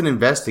 he doesn't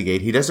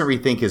investigate, he doesn't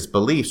rethink his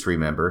beliefs,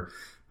 remember,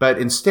 but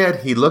instead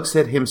he looks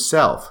at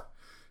himself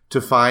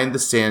to find the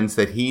sins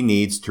that he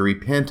needs to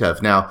repent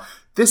of. Now,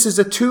 this is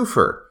a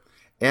twofer.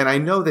 And I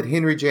know that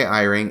Henry J.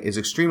 Eyring is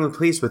extremely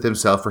pleased with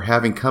himself for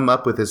having come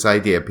up with this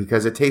idea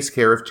because it takes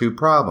care of two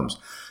problems.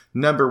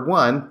 Number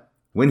one,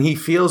 when he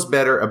feels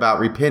better about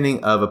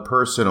repenting of a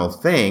personal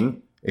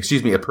sin,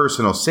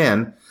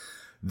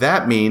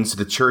 that means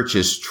the church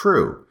is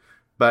true.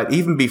 But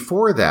even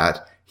before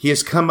that, he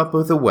has come up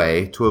with a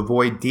way to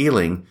avoid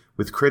dealing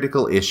with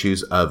critical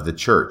issues of the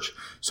church.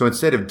 So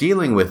instead of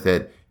dealing with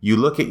it, you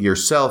look at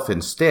yourself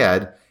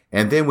instead,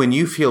 and then when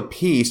you feel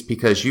peace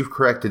because you've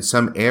corrected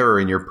some error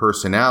in your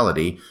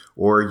personality,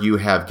 or you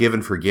have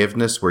given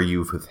forgiveness where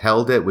you've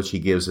withheld it, which he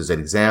gives as an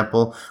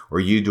example,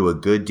 or you do a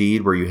good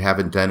deed where you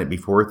haven't done it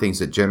before, things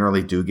that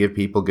generally do give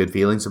people good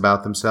feelings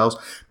about themselves.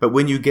 But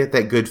when you get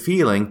that good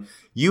feeling,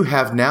 you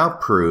have now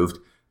proved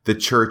the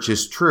church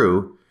is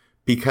true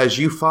because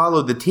you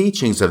followed the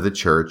teachings of the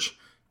church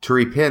to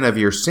repent of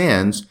your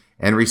sins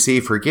and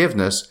receive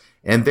forgiveness,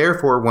 and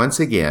therefore, once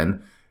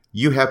again,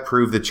 you have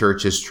proved the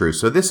church is true.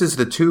 So this is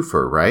the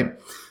twofer, right?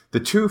 The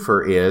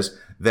twofer is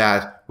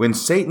that when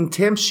Satan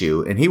tempts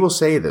you, and he will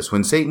say this,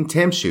 when Satan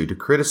tempts you to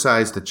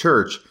criticize the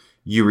church,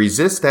 you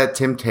resist that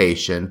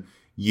temptation,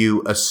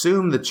 you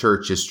assume the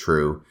church is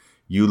true,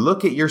 you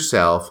look at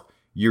yourself,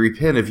 you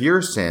repent of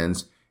your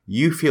sins,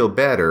 you feel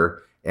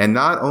better, and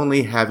not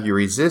only have you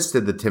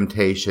resisted the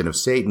temptation of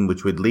Satan,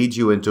 which would lead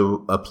you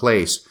into a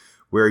place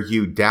where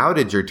you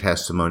doubted your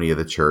testimony of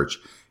the church,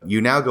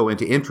 you now go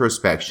into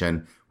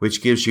introspection,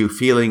 which gives you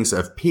feelings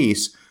of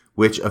peace,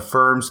 which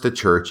affirms the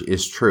church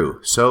is true.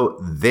 So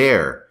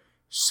there,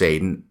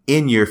 Satan,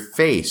 in your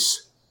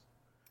face.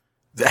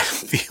 That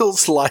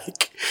feels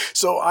like,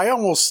 so I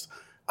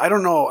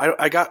don't know,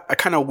 I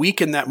kind of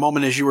weak in that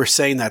moment as you were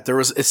saying that.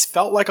 It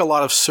felt like a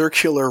lot of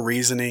circular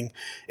reasoning.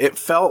 It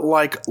felt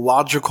like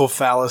logical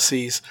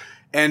fallacies.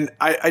 And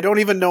I don't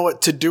even know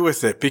what to do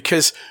with it,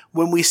 because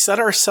when we set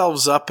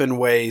ourselves up in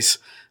ways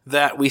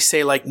that we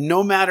say, like,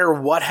 no matter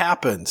what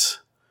happens,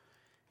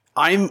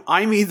 I'm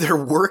either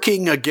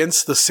working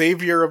against the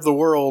Savior of the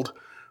world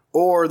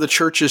or the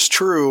church is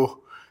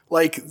true.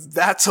 Like,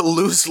 that's a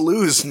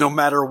lose-lose no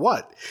matter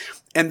what.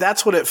 And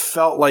that's what it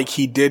felt like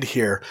he did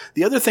here.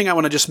 The other thing I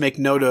want to just make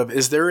note of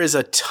is there is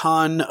a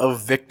ton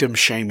of victim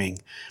shaming.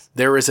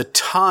 There is a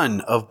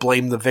ton of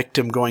blame the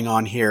victim going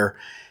on here.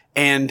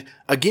 And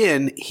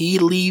again, he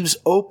leaves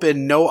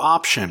open no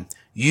option.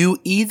 You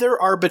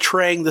either are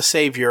betraying the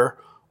Savior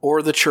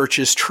or the church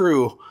is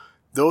true.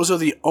 Those are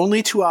the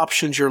only two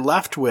options you're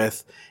left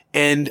with.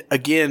 And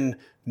again,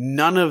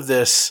 none of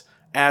this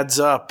adds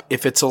up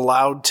if it's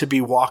allowed to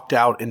be walked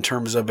out in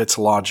terms of its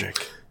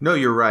logic. No,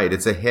 you're right.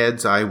 It's a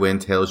heads, I win,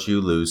 tails,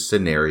 you lose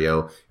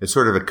scenario. It's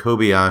sort of a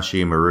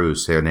Kobayashi Maru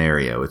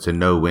scenario. It's a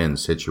no-win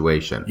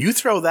situation. You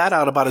throw that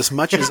out about as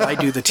much as I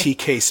do the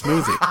TK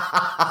smoothie.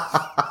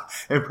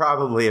 And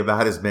probably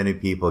about as many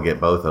people get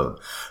both of them.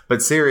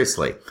 But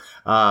seriously,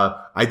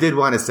 I did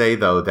want to say,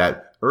 though,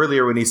 that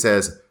earlier when he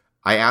says,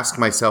 I ask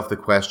myself the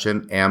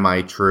question, am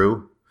I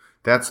true?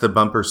 That's the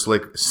bumper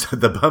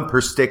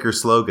sticker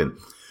slogan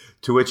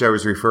to which I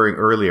was referring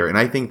earlier. And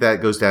I think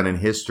that goes down in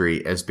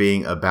history as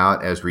being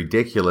about as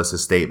ridiculous a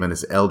statement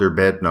as Elder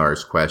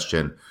Bednar's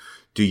question,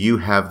 do you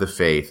have the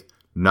faith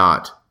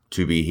not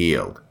to be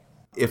healed?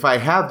 If I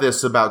have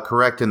this about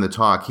correct in the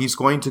talk, he's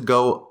going to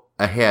go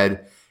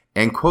ahead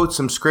and quote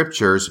some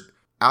scriptures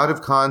out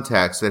of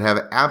context that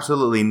have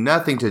absolutely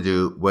nothing to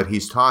do with what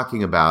he's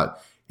talking about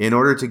in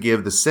order to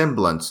give the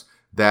semblance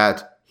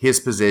that his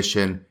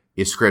position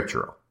is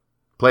scriptural.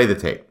 Play the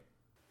tape.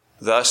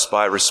 Thus,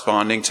 by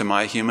responding to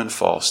my human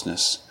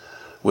falseness,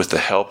 with the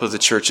help of the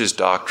church's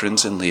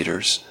doctrines and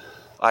leaders,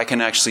 I can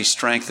actually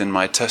strengthen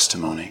my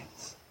testimony.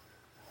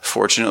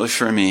 Fortunately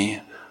for me,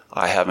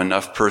 I have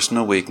enough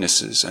personal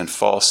weaknesses and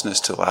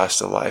falseness to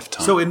last a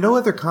lifetime. So in no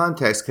other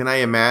context can I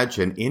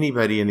imagine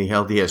anybody in the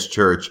LDS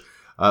Church,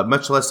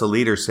 much less a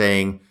leader,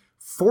 saying,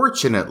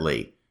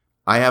 fortunately,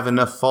 I have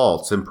enough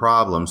faults and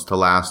problems to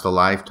last a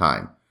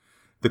lifetime.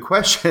 The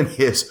question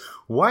is,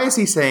 why is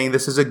he saying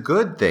this is a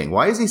good thing?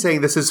 Why is he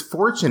saying this is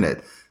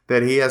fortunate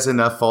that he has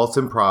enough faults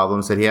and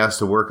problems that he has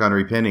to work on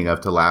repenting of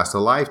to last a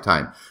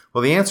lifetime?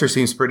 Well, the answer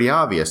seems pretty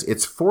obvious.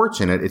 It's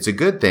fortunate. It's a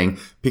good thing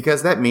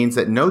because that means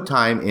that no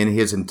time in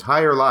his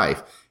entire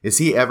life is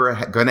he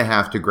ever going to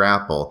have to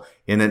grapple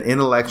in an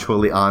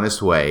intellectually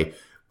honest way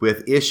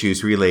with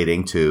issues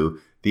relating to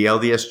the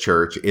LDS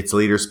Church, its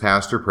leaders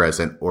past or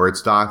present, or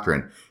its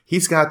doctrine.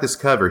 He's got this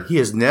covered. He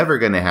is never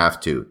going to have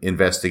to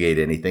investigate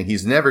anything.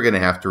 He's never going to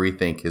have to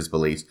rethink his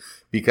beliefs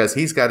because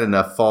he's got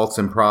enough faults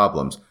and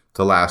problems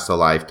to last a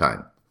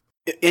lifetime.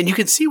 And you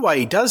can see why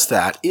he does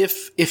that.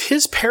 If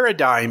his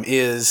paradigm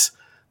is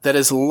that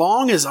as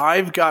long as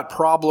I've got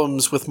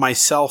problems with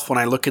myself when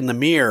I look in the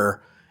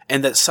mirror,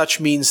 and that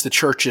such means the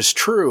church is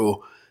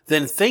true,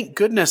 then thank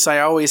goodness I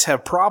always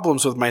have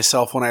problems with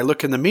myself when I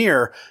look in the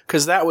mirror,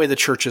 because that way the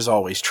church is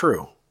always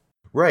true.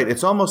 Right.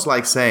 It's almost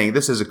like saying,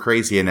 this is a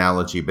crazy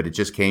analogy, but it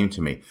just came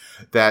to me,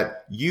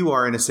 that you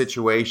are in a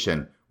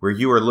situation where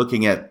you are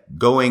looking at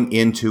going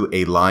into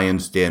a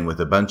lion's den with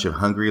a bunch of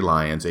hungry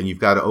lions, and you've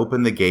got to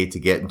open the gate to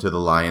get into the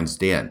lion's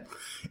den.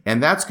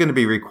 And that's going to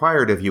be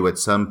required of you at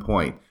some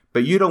point,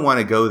 but you don't want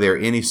to go there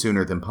any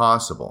sooner than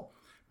possible.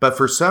 But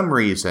for some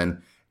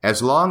reason,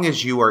 as long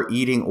as you are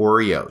eating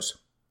Oreos,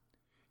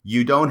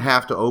 you don't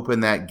have to open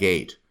that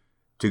gate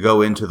to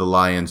go into the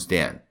lion's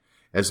den.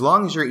 As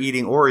long as you're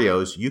eating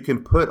Oreos, you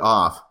can put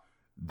off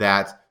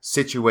that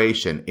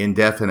situation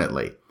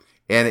indefinitely.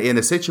 And in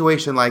a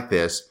situation like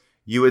this,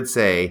 you would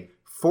say,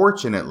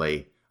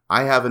 fortunately,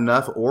 I have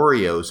enough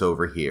Oreos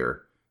over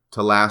here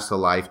to last a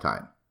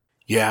lifetime.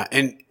 Yeah,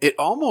 and it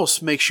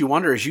almost makes you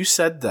wonder, as you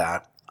said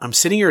that, I'm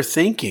sitting here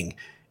thinking,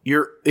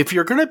 if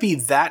you're going to be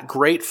that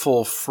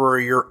grateful for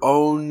your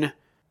own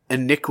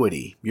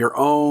iniquity, your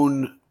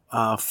own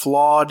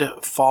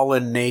flawed,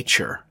 fallen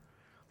nature,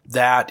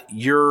 that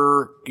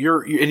you're,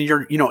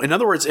 in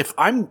other words, if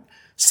I'm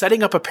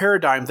setting up a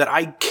paradigm that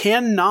I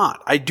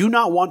do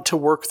not want to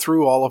work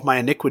through all of my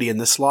iniquity in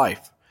this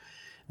life,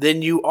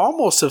 then you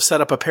almost have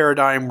set up a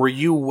paradigm where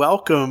you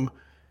welcome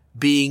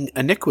being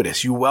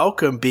iniquitous. You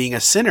welcome being a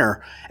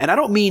sinner. And I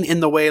don't mean in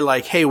the way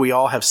like, hey, we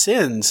all have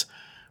sins,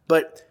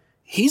 but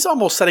he's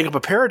almost setting up a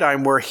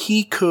paradigm where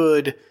he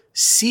could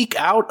seek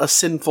out a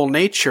sinful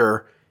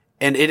nature,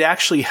 and it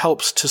actually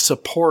helps to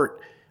support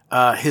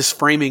his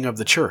framing of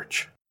the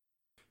church.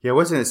 Yeah,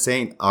 wasn't it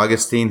St.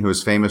 Augustine who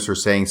was famous for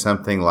saying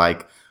something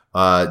like,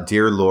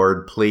 Dear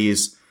Lord,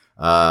 please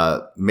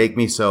make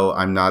me so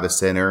I'm not a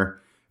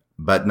sinner,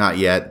 but not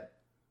yet.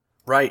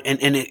 Right.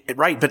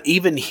 Right. But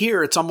even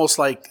here, it's almost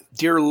like,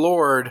 Dear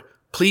Lord,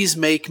 please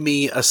make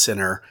me a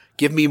sinner.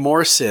 Give me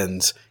more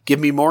sins. Give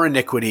me more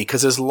iniquity.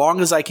 Because as long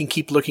as I can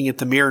keep looking at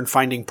the mirror and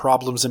finding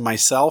problems in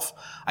myself,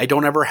 I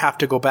don't ever have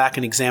to go back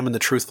and examine the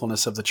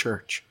truthfulness of the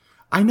church.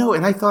 I know,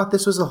 and I thought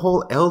this was the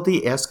whole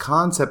LDS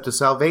concept of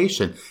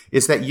salvation,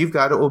 is that you've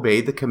got to obey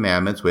the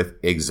commandments with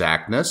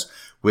exactness,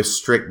 with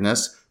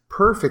strictness,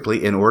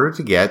 perfectly in order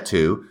to get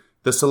to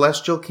the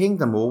celestial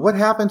kingdom. Well, what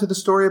happened to the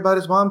story about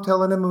his mom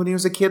telling him when he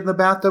was a kid in the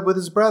bathtub with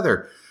his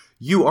brother?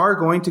 You are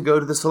going to go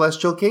to the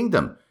celestial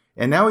kingdom.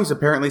 And now he's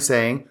apparently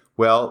saying,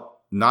 well,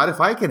 not if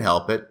I can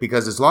help it,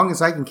 because as long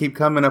as I can keep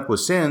coming up with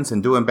sins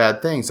and doing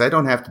bad things, I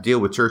don't have to deal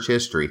with church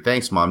history.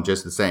 Thanks, Mom,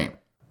 just the same.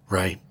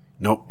 Right.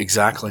 Nope,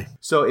 exactly.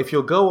 So if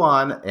you'll go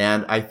on,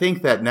 and I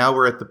think that now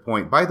we're at the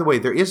point, by the way,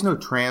 there is no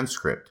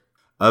transcript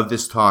of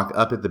this talk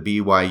up at the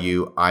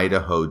BYU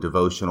Idaho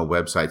devotional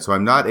website. So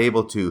I'm not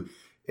able to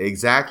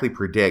exactly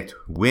predict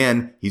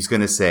when he's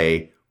going to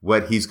say,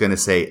 what he's going to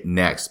say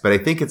next. But I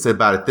think it's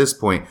about at this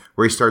point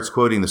where he starts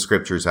quoting the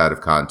scriptures out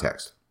of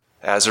context.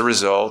 As a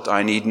result,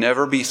 I need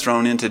never be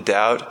thrown into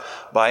doubt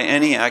by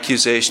any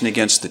accusation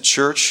against the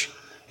church,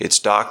 its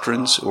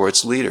doctrines, or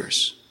its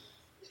leaders.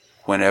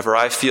 Whenever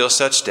I feel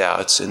such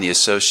doubts and the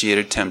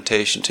associated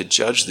temptation to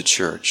judge the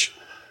church,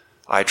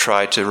 I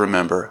try to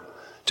remember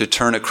to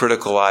turn a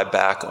critical eye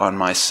back on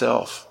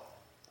myself.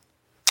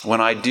 When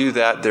I do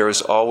that, there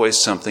is always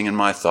something in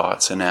my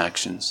thoughts and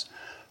actions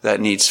that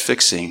needs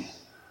fixing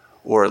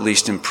or at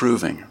least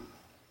improving.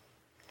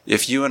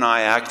 If you and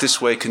I act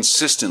this way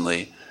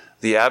consistently,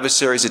 the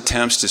adversary's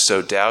attempts to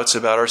sow doubts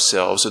about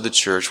ourselves or the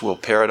church will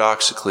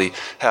paradoxically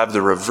have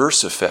the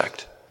reverse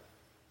effect.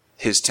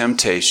 His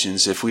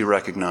temptations, if we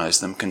recognize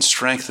them, can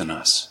strengthen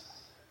us.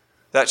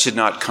 That should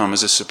not come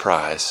as a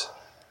surprise.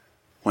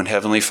 When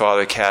Heavenly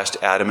Father cast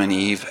Adam and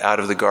Eve out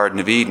of the Garden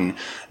of Eden,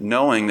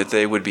 knowing that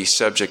they would be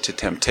subject to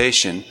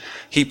temptation,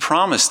 he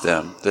promised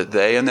them that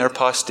they and their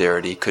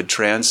posterity could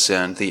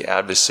transcend the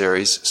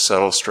adversary's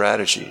subtle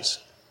strategies.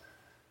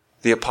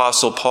 The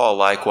Apostle Paul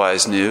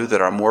likewise knew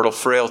that our mortal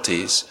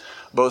frailties,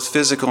 both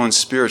physical and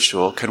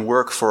spiritual, can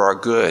work for our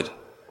good.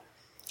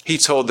 He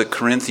told the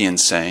Corinthian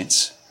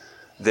saints,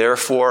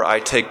 "Therefore I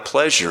take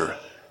pleasure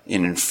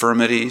in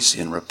infirmities,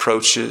 in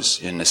reproaches,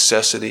 in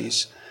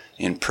necessities,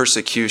 in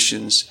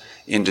persecutions,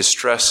 in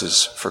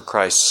distresses for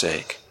Christ's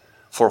sake.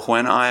 For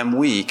when I am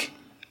weak,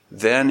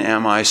 then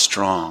am I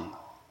strong."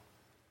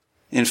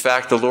 In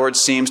fact, the Lord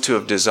seems to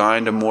have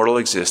designed a mortal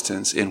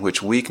existence in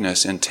which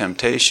weakness and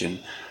temptation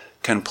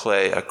can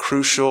play a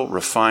crucial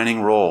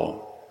refining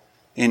role.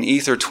 In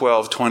Ether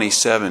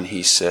 12:27,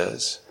 he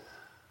says,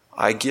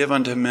 "I give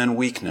unto men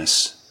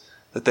weakness,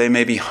 that they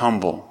may be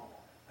humble,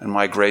 and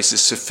my grace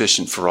is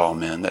sufficient for all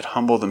men that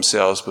humble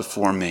themselves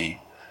before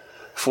me.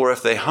 For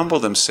if they humble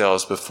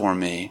themselves before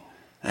me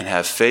and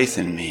have faith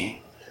in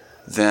me,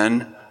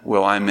 then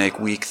will I make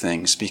weak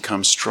things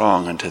become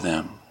strong unto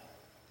them."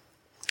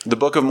 The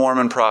Book of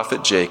Mormon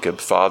prophet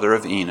Jacob, father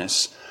of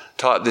Enos,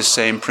 taught this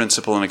same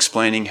principle in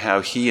explaining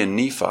how he and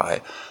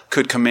Nephi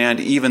could command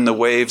even the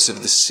waves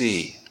of the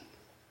sea.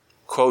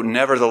 Quote,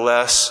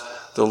 "Nevertheless,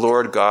 the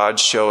Lord God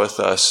showeth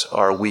us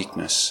our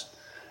weakness,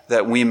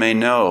 that we may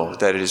know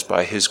that it is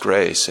by his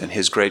grace and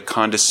his great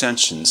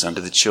condescensions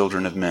unto the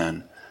children of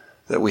men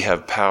that we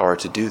have power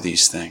to do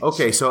these things."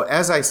 Okay, so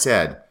as I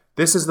said,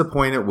 this is the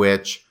point at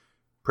which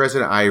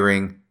President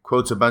Eyring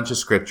quotes a bunch of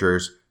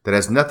scriptures that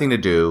has nothing to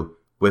do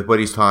with what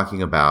he's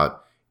talking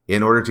about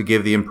in order to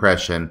give the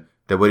impression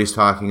that what he's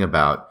talking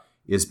about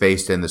is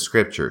based in the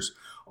scriptures.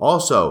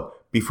 Also,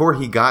 before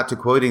he got to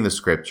quoting the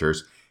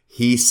scriptures,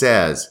 he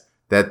says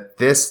that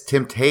this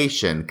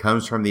temptation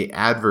comes from the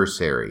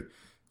adversary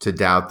to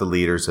doubt the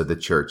leaders of the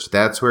church.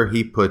 That's where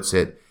he puts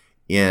it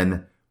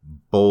in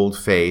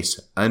boldface,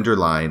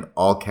 underline,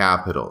 all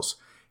capitals.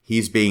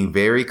 He's being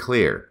very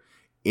clear.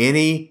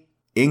 Any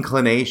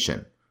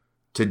inclination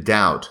to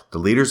doubt the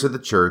leaders of the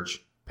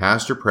church,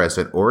 past or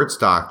present, or its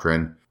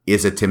doctrine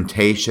is a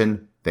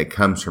temptation that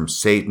comes from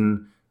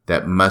Satan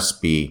that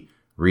must be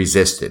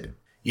resisted.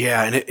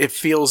 Yeah, and it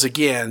feels,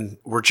 again,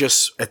 we're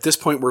just, at this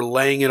point, we're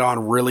laying it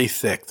on really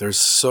thick. There's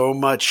so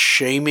much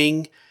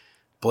shaming,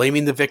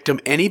 blaming the victim.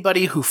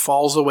 Anybody who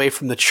falls away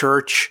from the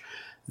church,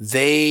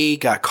 they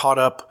got caught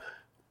up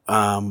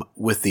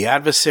with the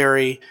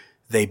adversary.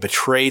 They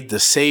betrayed the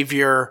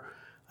Savior.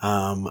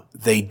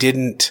 They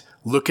didn't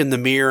look in the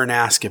mirror and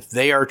ask if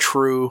they are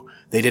true.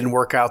 They didn't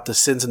work out the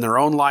sins in their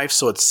own life,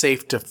 so it's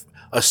safe to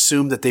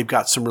assume that they've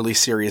got some really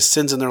serious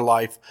sins in their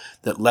life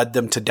that led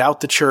them to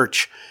doubt the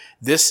church.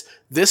 This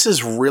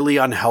is really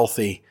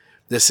unhealthy.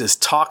 This is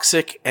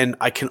toxic, and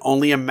I can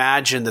only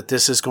imagine that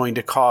this is going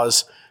to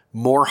cause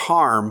more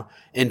harm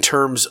in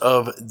terms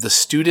of the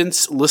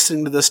students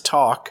listening to this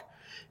talk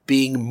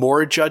being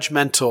more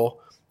judgmental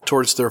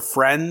towards their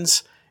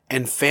friends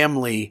and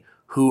family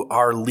who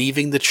are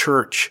leaving the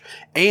church.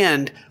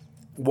 And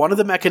one of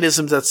the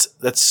mechanisms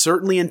that's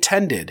certainly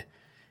intended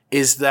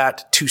is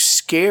that to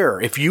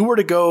scare, if you were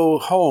to go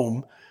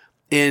home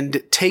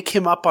and take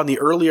him up on the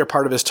earlier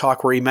part of his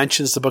talk where he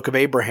mentions the Book of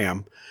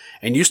Abraham,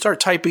 and you start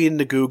typing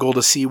into Google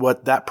to see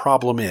what that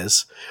problem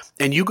is,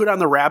 and you go down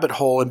the rabbit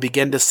hole and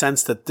begin to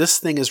sense that this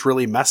thing is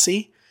really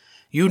messy,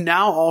 you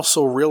now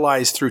also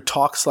realize through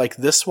talks like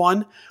this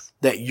one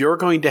that you're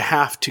going to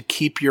have to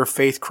keep your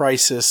faith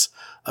crisis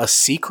a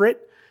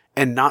secret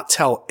and not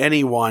tell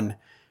anyone,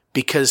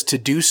 because to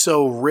do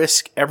so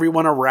risk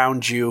everyone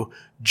around you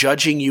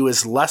judging you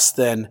as less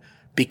than,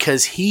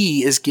 because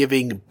he is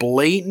giving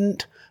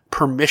blatant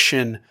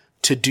permission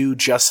to do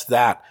just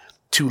that,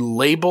 to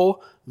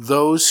label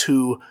those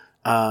who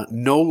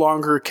no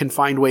longer can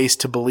find ways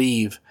to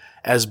believe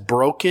as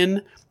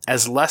broken,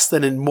 as less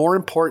than, and more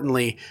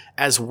importantly,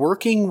 as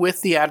working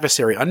with the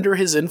adversary under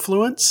his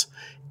influence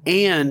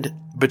and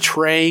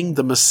betraying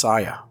the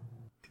Messiah.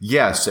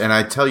 Yes, and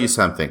I tell you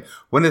something.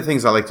 One of the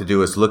things I like to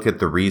do is look at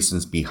the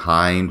reasons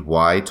behind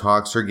why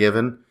talks are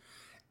given.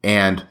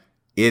 And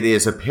it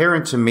is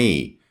apparent to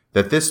me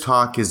that this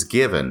talk is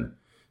given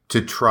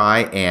to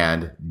try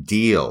and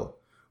deal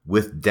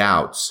with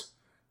doubts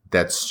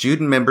that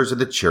student members of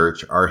the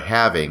church are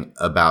having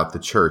about the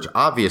church.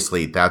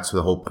 Obviously, that's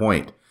the whole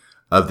point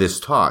of this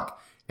talk.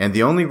 And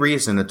the only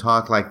reason a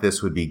talk like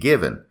this would be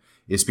given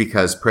is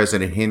because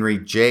President Henry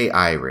J.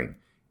 Eyring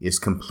is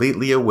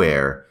completely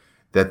aware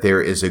that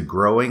there is a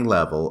growing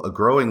level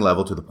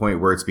to the point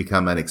where it's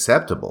become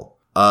unacceptable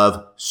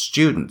of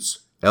students,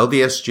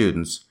 LDS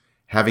students,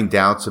 having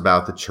doubts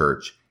about the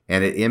church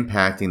and it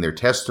impacting their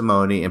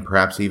testimony and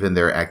perhaps even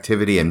their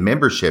activity and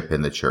membership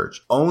in the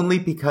church. Only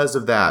because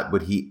of that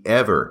would he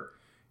ever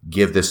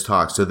give this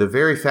talk. So the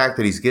very fact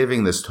that he's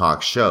giving this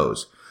talk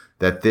shows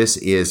that this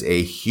is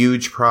a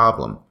huge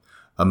problem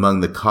among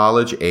the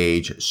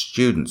college-age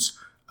students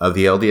of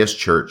the LDS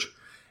Church,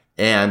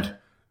 and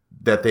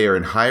that they are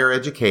in higher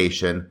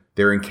education.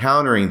 They're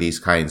encountering these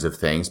kinds of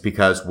things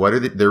because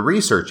they're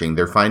researching,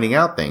 they're finding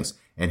out things,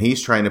 and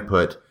he's trying to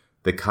put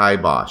the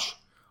kibosh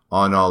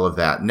on all of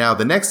that. Now,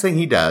 the next thing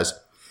he does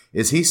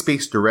is he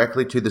speaks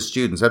directly to the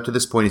students. Up to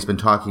this point, he's been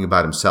talking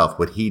about himself,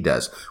 what he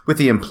does, with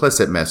the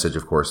implicit message,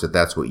 of course, that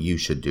that's what you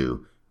should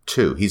do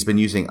too. He's been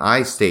using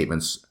I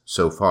statements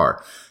so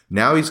far.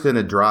 Now he's going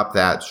to drop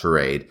that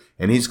charade,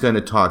 and he's going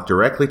to talk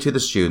directly to the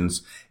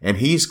students, and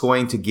he's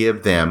going to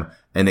give them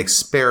an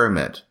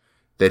experiment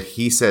that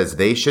he says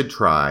they should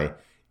try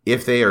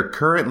if they are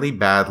currently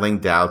battling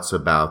doubts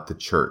about the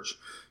church.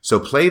 So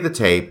play the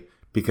tape,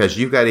 because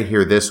you've got to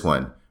hear this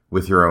one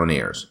with your own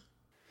ears.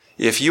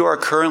 If you are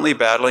currently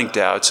battling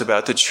doubts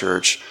about the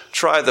church,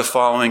 try the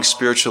following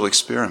spiritual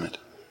experiment.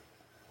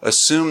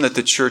 Assume that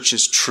the church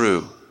is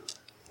true,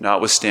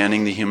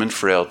 notwithstanding the human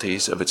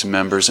frailties of its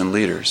members and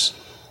leaders.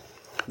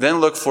 Then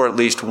look for at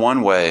least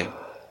one way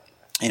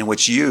in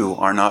which you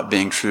are not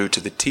being true to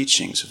the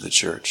teachings of the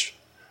church.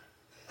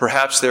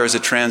 Perhaps there is a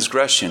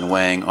transgression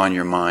weighing on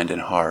your mind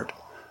and heart.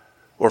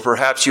 Or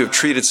perhaps you have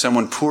treated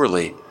someone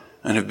poorly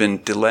and have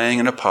been delaying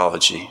an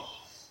apology.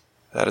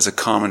 That is a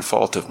common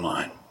fault of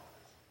mine.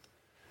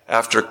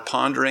 After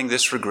pondering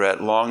this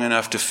regret long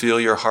enough to feel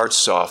your heart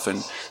soften,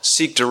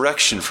 seek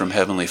direction from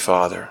Heavenly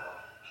Father.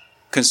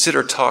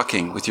 Consider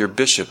talking with your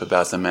bishop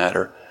about the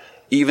matter,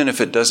 even if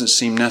it doesn't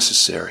seem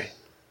necessary.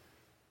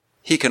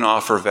 He can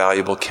offer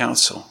valuable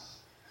counsel.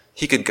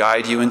 He could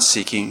guide you in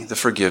seeking the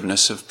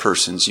forgiveness of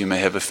persons you may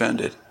have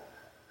offended.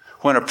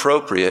 When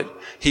appropriate,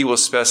 he will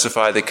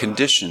specify the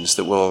conditions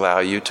that will allow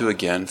you to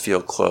again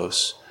feel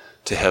close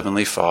to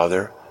Heavenly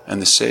Father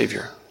and the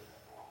Savior.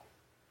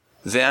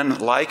 Then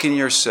liken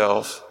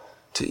yourself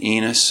to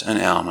Enos and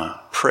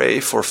Alma. Pray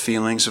for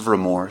feelings of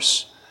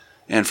remorse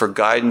and for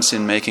guidance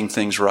in making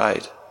things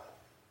right.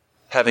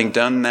 Having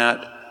done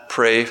that,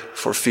 pray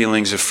for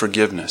feelings of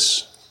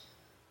forgiveness.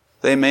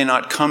 They may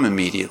not come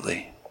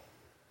immediately.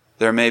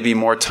 There may be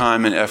more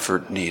time and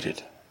effort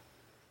needed.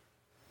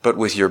 But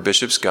with your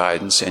bishop's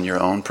guidance and your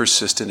own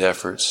persistent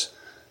efforts,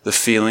 the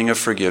feeling of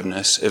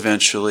forgiveness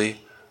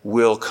eventually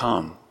will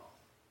come.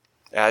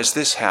 As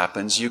this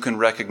happens, you can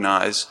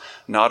recognize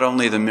not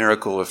only the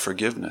miracle of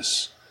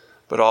forgiveness,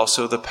 but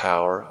also the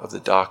power of the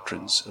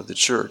doctrines of the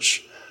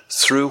church,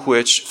 through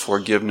which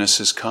forgiveness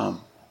has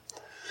come.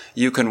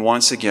 You can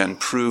once again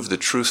prove the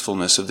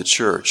truthfulness of the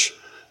church,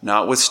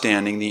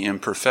 notwithstanding the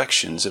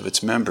imperfections of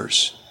its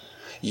members.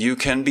 You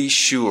can be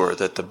sure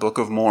that the Book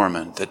of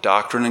Mormon, the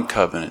Doctrine and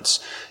Covenants,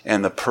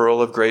 and the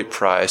Pearl of Great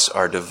Price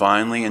are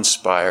divinely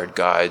inspired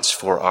guides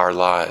for our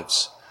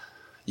lives.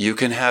 You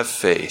can have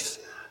faith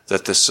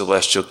that the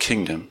celestial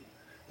kingdom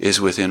is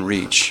within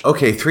reach.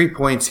 Okay, 3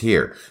 points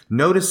here.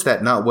 Notice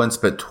that not once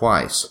but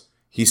twice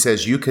he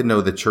says you can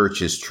know the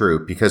church is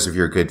true because of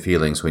your good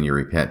feelings when you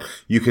repent.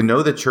 You can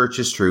know the church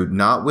is true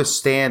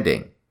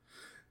notwithstanding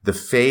the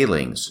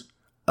failings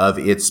of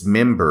its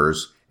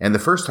members. And the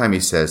first time he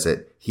says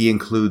it, he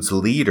includes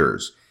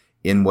leaders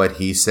in what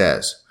he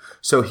says.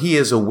 So he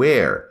is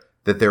aware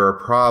that there are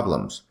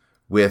problems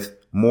with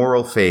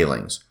moral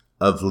failings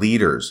of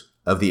leaders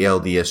of the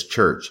LDS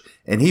Church.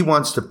 And he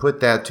wants to put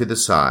that to the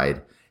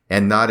side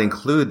and not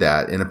include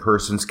that in a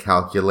person's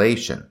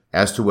calculation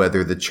as to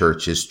whether the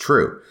church is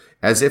true.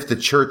 As if the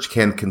church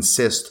can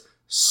consist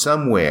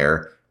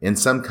somewhere in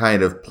some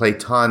kind of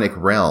Platonic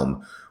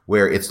realm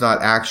where it's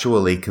not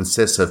actually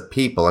consists of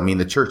people. I mean,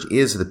 the church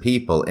is the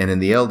people, and in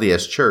the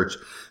LDS Church,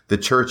 the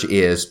church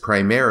is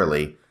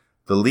primarily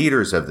the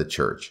leaders of the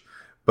church.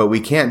 But we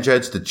can't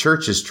judge the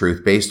church's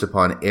truth based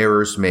upon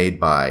errors made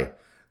by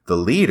the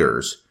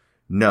leaders.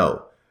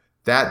 No,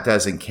 that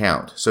doesn't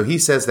count. So he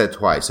says that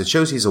twice. It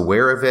shows he's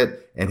aware of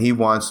it, and he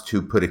wants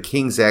to put a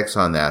King's X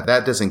on that.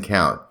 That doesn't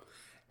count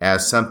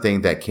as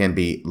something that can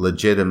be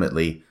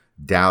legitimately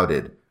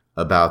doubted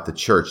about the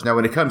church. Now,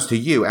 when it comes to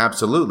you,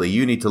 absolutely,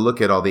 you need to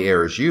look at all the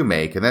errors you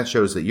make, and that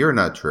shows that you're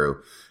not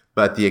true.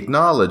 But the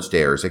acknowledged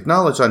errors,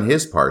 acknowledged on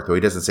his part, though he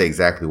doesn't say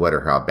exactly what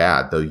or how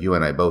bad, though you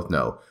and I both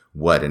know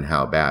what and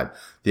how bad.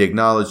 The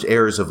acknowledged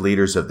errors of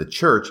leaders of the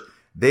church,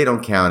 they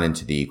don't count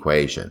into the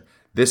equation.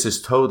 This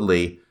is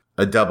totally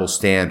a double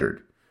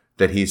standard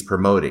that he's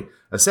promoting.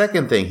 A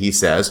second thing he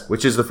says,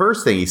 which is the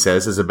first thing he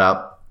says, is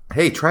about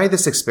hey, try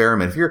this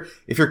experiment.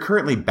 If you're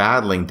currently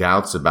battling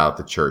doubts about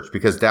the church,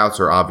 because doubts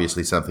are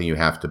obviously something you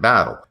have to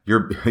battle.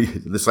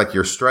 It's like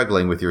you're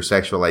struggling with your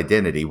sexual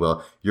identity.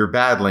 Well, you're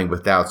battling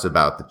with doubts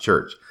about the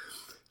church.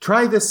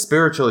 Try this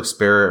spiritual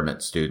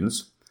experiment,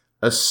 students.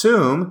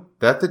 Assume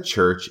that the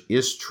church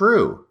is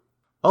true.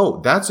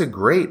 Oh, that's a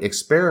great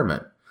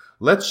experiment.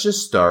 Let's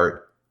just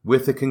start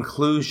with the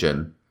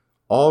conclusion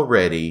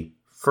already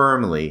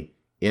firmly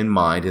in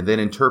mind, and then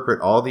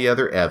interpret all the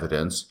other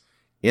evidence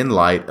in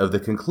light of the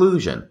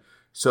conclusion,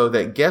 so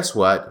that guess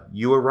what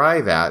you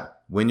arrive at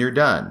when you're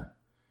done?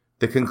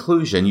 The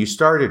conclusion you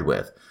started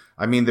with.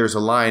 I mean, there's a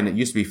line that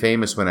used to be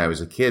famous when I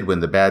was a kid when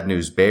the Bad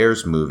News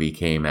Bears movie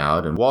came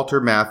out, and Walter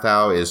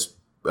Matthau is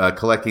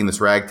collecting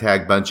this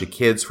ragtag bunch of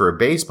kids for a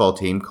baseball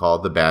team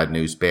called the Bad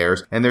News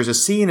Bears. And there's a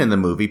scene in the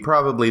movie,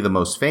 probably the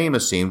most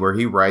famous scene, where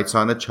he writes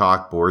on a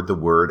chalkboard the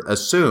word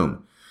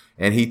assume.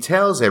 And he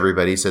tells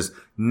everybody, he says,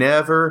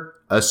 never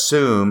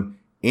assume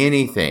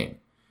anything.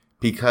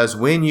 Because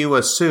when you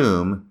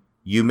assume,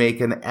 you make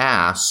an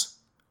ass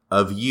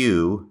of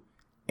you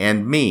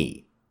and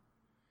me.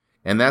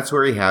 And that's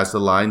where he has the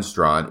lines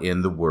drawn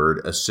in the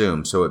word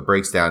assume. So it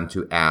breaks down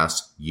to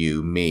ass,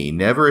 you, me.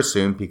 Never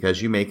assume,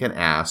 because you make an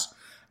ass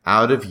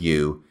out of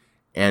you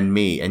and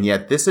me. And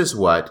yet this is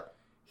what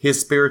his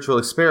spiritual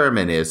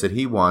experiment is that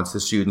he wants the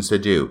students to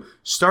do.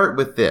 Start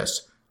with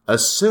this.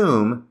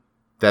 Assume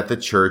that the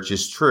church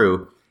is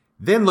true.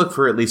 Then look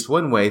for at least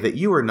one way that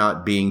you are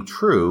not being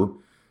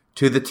true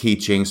to the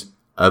teachings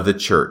of the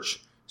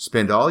church.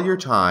 Spend all your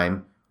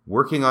time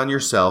working on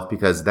yourself,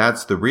 because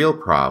that's the real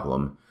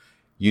problem.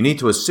 You need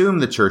to assume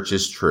the church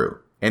is true.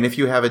 And if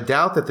you have a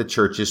doubt that the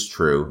church is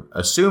true,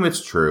 assume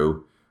it's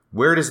true.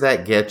 Where does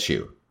that get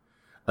you?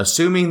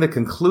 Assuming the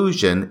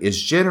conclusion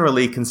is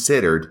generally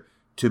considered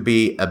to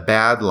be a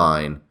bad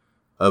line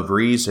of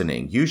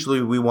reasoning.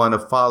 Usually we want to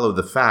follow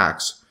the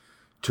facts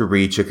to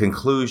reach a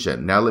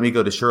conclusion. Now let me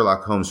go to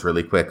Sherlock Holmes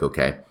really quick,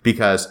 okay?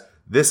 Because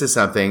this is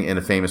something in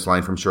a famous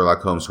line from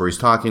Sherlock Holmes where he's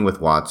talking with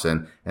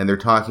Watson, and they're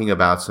talking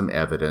about some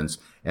evidence,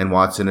 and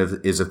Watson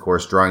is of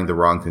course drawing the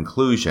wrong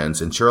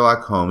conclusions, and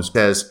Sherlock Holmes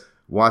says,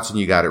 Watson,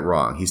 you got it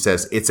wrong. He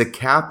says, it's a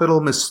capital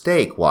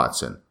mistake,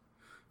 Watson,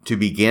 to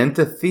begin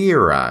to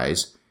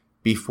theorize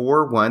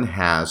before one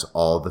has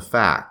all the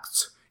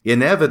facts.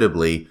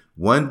 Inevitably,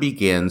 one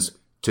begins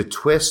to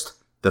twist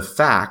the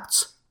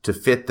facts to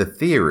fit the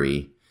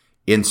theory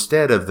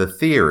instead of the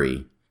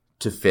theory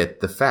to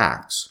fit the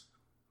facts.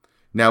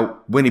 Now,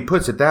 when he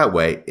puts it that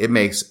way, it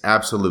makes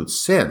absolute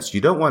sense. You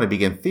don't want to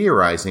begin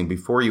theorizing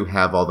before you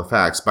have all the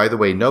facts. By the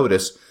way,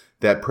 notice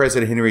that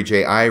President Henry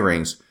J.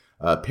 Eyring's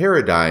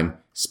paradigm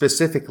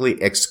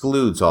specifically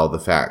excludes all the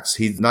facts.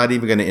 He's not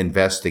even going to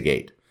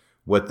investigate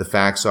what the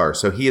facts are.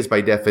 So he is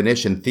by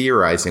definition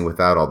theorizing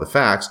without all the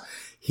facts.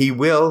 He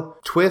will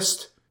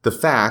twist the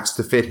facts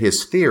to fit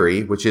his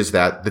theory, which is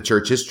that the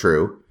church is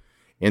true,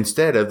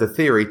 instead of the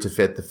theory to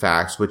fit the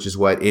facts, which is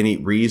what any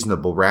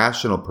reasonable,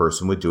 rational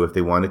person would do if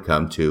they want to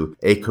come to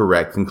a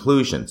correct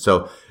conclusion.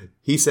 So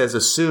he says,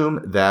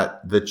 assume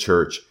that the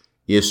church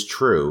is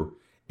true.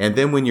 And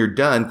then when you're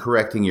done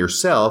correcting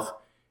yourself,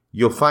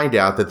 you'll find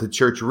out that the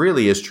church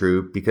really is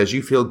true because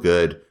you feel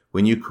good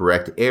when you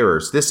correct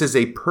errors. This is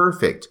a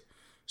perfect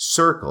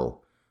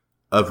circle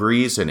of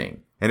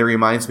reasoning. And it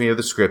reminds me of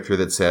the scripture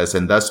that says,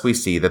 and thus we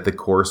see that the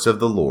course of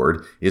the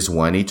Lord is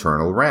one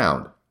eternal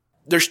round.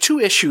 There's two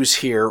issues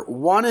here.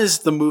 One is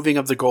the moving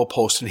of the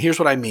goalpost, and here's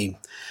what I mean.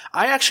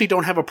 I actually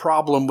don't have a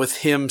problem with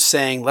him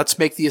saying, let's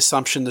make the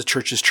assumption the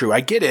church is true.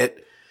 I get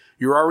it.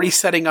 You're already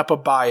setting up a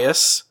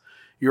bias.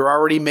 You're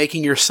already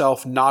making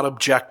yourself not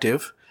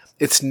objective.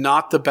 It's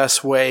not the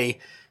best way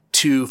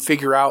to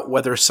figure out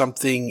whether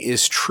something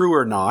is true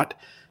or not,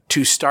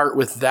 to start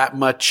with that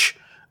much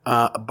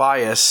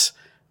bias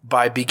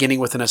by beginning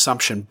with an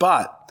assumption.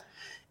 But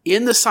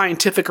in the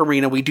scientific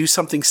arena, we do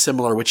something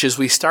similar, which is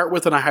we start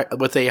with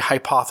a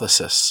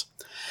hypothesis.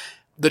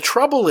 The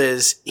trouble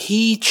is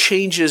he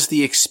changes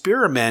the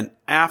experiment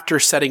after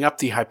setting up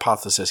the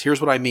hypothesis.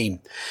 Here's what I mean.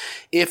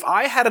 If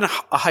I had a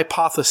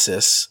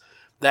hypothesis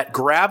that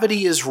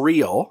gravity is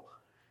real,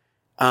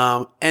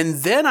 and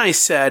then I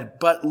said,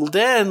 but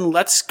then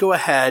let's go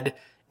ahead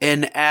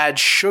and add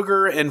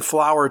sugar and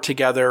flour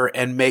together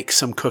and make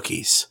some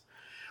cookies.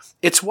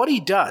 It's what he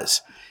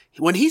does.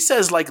 When he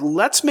says, like,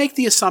 let's make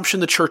the assumption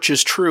the church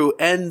is true,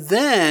 and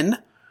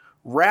then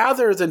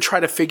rather than try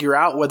to figure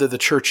out whether the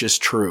church is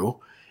true,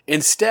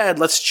 instead,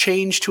 let's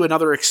change to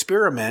another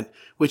experiment,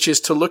 which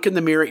is to look in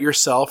the mirror at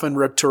yourself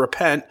and to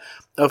repent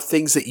of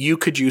things that you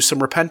could use some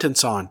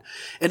repentance on.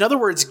 In other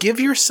words, give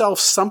yourself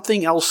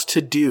something else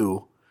to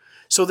do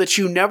so that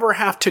you never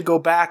have to go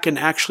back and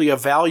actually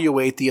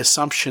evaluate the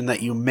assumption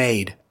that you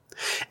made.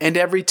 And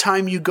every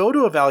time you go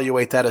to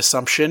evaluate that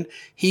assumption,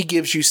 he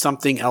gives you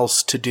something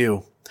else to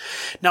do.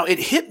 Now, it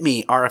hit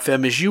me,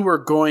 RFM, as you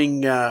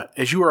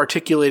were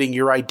articulating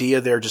your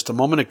idea there just a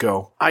moment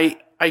ago. I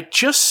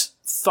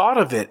just thought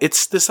of it.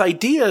 It's this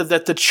idea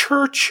that the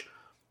church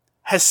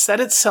has set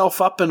itself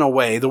up in a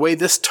way, the way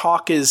this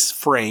talk is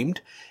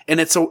framed,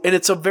 and it's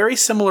a very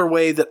similar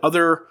way that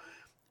other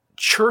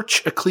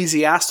church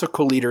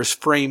ecclesiastical leaders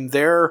frame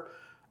their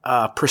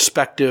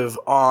perspective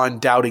on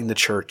doubting the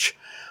church.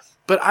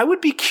 But I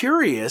would be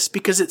curious,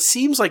 because it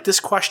seems like this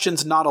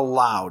question's not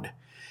allowed.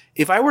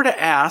 If I were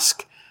to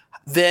ask,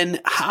 then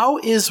how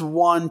is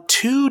one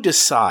to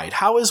decide?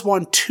 How is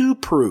one to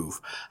prove?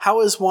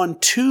 How is one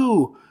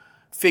to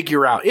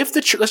figure out? If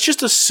the let's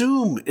just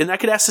assume, and I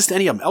could ask this to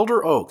any of them,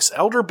 Elder Oaks,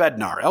 Elder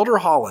Bednar, Elder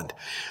Holland,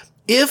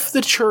 if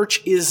the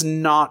church is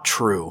not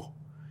true,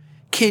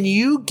 can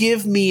you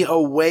give me a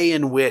way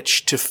in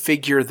which to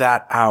figure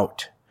that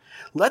out?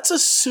 Let's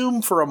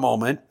assume for a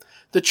moment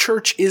the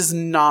church is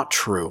not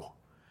true.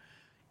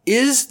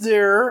 Is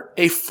there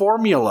a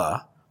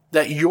formula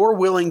that you're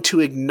willing to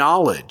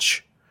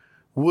acknowledge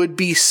would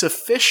be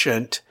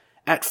sufficient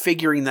at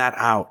figuring that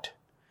out?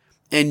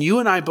 And you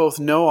and I both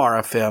know,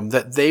 RFM,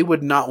 that they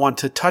would not want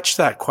to touch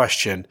that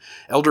question.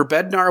 Elder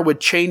Bednar would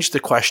change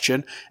the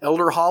question.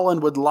 Elder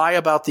Holland would lie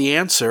about the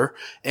answer.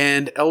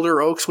 And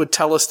Elder Oaks would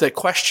tell us that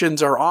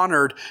questions are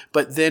honored,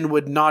 but then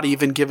would not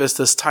even give us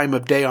this time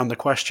of day on the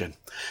question.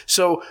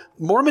 So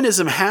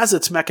Mormonism has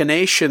its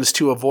machinations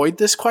to avoid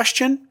this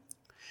question.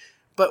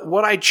 But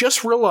what I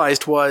just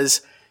realized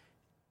was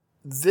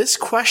this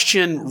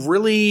question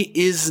really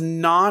is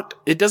not,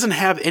 it doesn't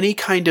have any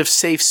kind of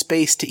safe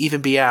space to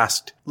even be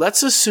asked.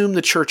 Let's assume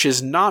the church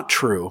is not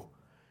true.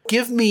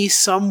 Give me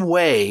some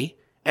way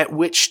at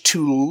which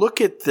to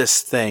look at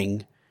this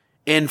thing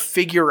and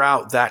figure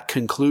out that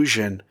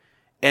conclusion.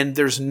 And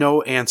there's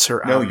no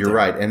answer out there. No, you're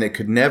right. And it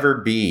could never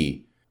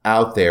be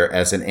out there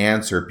as an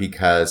answer,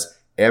 because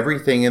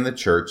everything in the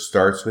church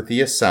starts with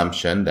the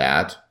assumption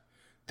that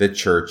the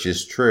church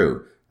is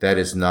true. That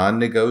is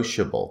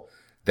non-negotiable.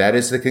 That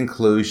is the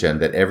conclusion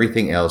that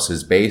everything else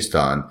is based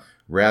on,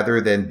 rather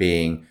than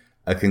being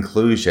a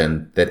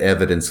conclusion that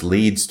evidence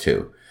leads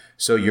to.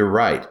 So you're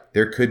right.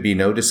 There could be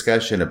no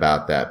discussion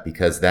about that,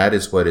 because that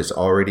is what is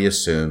already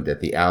assumed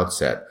at the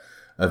outset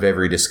of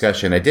every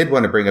discussion. I did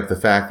want to bring up the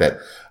fact that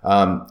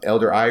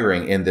Elder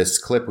Eyring, in this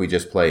clip we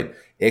just played,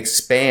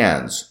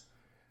 expands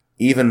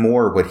even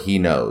more what he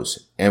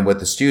knows and what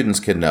the students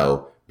can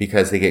know,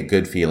 because they get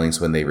good feelings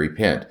when they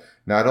repent.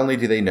 Not only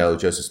do they know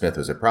Joseph Smith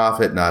was a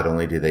prophet, not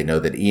only do they know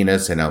that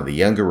Enos and all the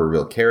younger were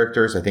real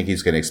characters, I think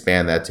he's going to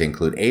expand that to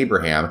include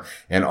Abraham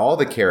and all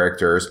the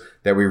characters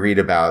that we read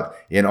about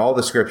in all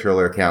the scriptural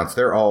accounts.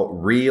 They're all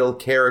real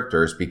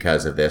characters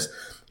because of this.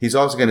 He's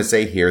also going to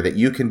say here that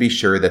you can be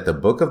sure that the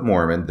Book of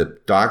Mormon, the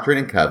Doctrine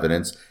and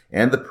Covenants,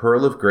 and the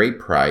Pearl of Great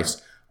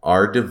Price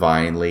are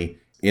divinely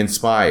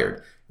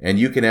inspired. And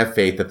you can have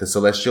faith that the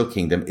celestial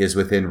kingdom is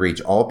within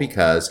reach, all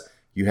because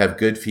you have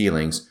good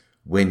feelings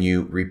when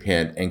you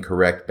repent and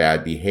correct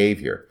bad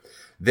behavior.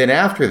 Then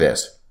after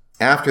this,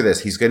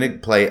 he's going to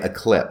play a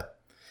clip.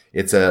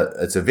 It's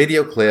a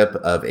video clip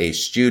of a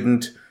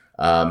student.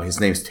 His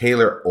name's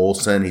Taylor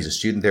Olson. He's a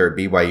student there at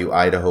BYU,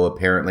 Idaho.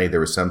 Apparently there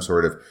was some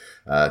sort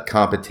of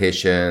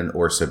competition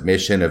or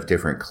submission of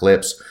different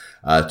clips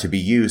to be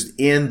used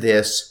in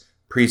this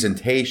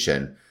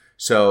presentation.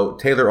 So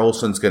Taylor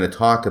Olson's going to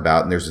talk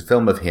about, and there's a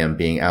film of him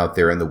being out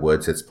there in the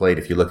woods that's played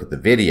if you look at the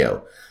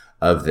video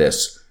of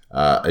this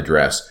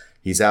address.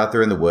 He's out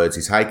there in the woods.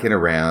 He's hiking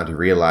around. He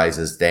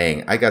realizes,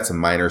 dang, I got some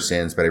minor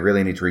sins, but I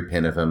really need to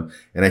repent of them.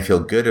 And I feel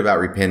good about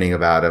repenting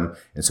about them.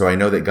 And so I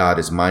know that God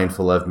is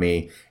mindful of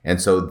me.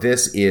 And so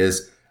this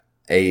is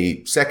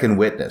a second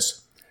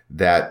witness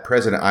that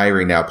President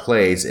Eyring now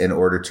plays in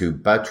order to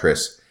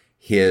buttress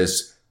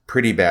his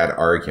pretty bad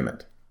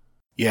argument.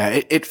 Yeah,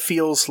 it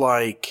feels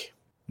like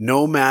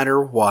no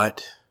matter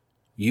what,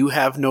 you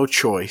have no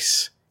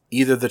choice.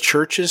 Either the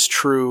church is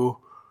true,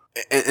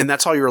 and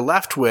that's all you're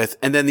left with.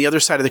 And then the other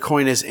side of the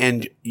coin is,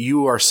 and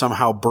you are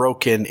somehow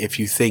broken if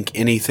you think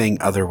anything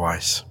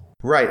otherwise.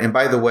 Right. And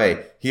by the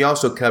way, he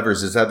also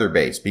covers his other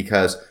base,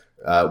 because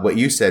what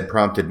you said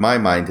prompted my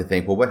mind to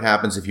think, well, what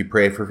happens if you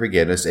pray for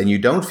forgiveness and you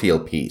don't feel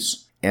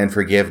peace and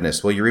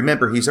forgiveness? Well, you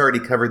remember he's already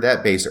covered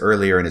that base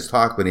earlier in his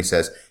talk when he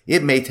says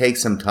it may take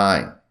some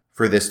time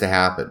for this to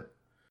happen.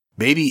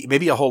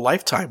 Maybe a whole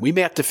lifetime. We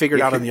may have to figure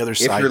it out on the other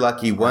side. If you're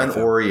lucky, one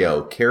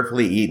Oreo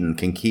carefully eaten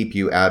can keep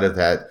you out of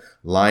that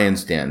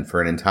lion's den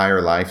for an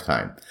entire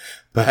lifetime.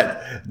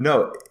 But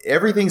no,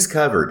 everything's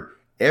covered.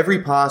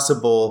 Every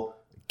possible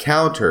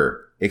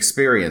counter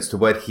experience to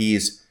what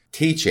he's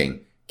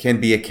teaching can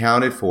be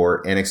accounted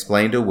for and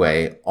explained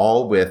away,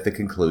 all with the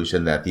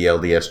conclusion that the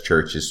LDS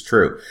Church is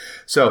true.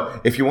 So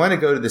if you want to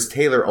go to this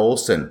Taylor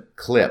Olson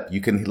clip,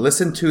 you can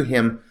listen to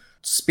him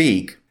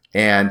speak.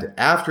 And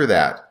after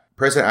that,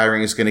 President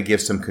Eyring is going to give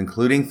some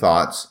concluding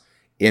thoughts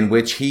in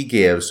which he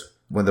gives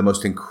one of the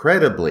most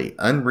incredibly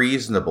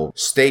unreasonable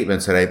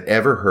statements that I've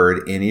ever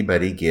heard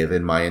anybody give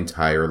in my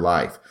entire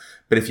life.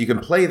 But if you can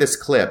play this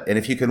clip, and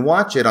if you can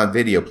watch it on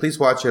video, please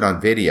watch it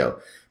on video,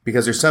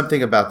 because there's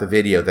something about the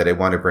video that I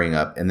want to bring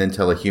up, and then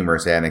tell a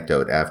humorous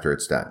anecdote after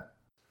it's done.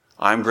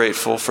 I'm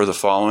grateful for the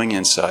following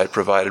insight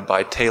provided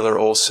by Taylor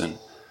Olson,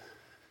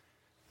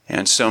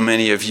 and so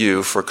many of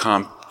you for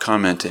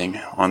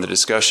commenting on the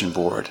discussion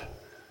board.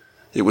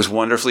 It was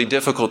wonderfully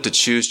difficult to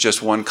choose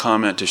just one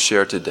comment to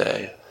share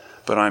today,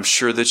 but I'm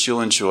sure that you'll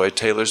enjoy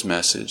Taylor's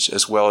message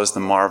as well as the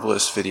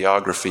marvelous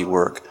videography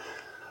work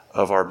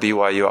of our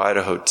BYU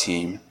Idaho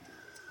team,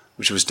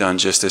 which was done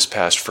just this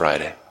past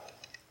Friday.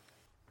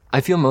 I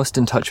feel most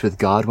in touch with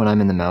God when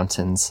I'm in the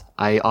mountains.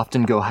 I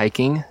often go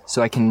hiking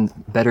so I can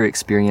better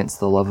experience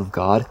the love of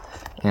God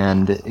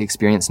and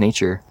experience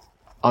nature.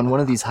 On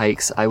one of these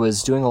hikes, I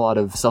was doing a lot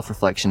of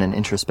self-reflection and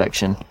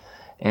introspection,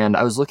 and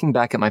I was looking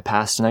back at my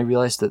past, and I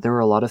realized that there were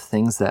a lot of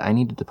things that I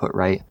needed to put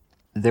right.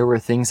 There were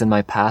things in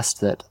my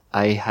past that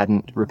I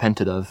hadn't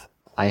repented of.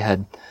 I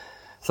had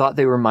thought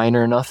they were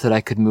minor enough that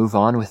I could move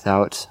on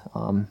without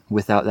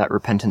that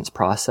repentance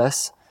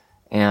process,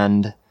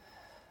 and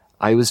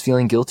I was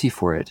feeling guilty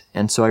for it.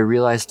 And so I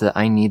realized that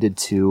I needed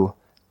to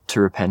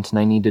repent, and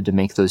I needed to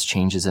make those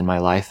changes in my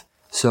life.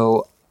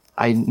 So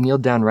I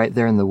kneeled down right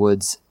there in the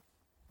woods,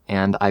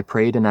 and I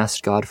prayed and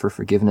asked God for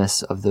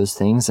forgiveness of those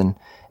things and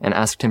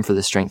asked him for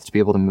the strength to be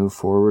able to move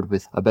forward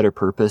with a better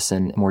purpose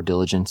and more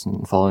diligence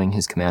in following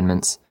his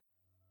commandments.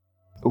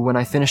 When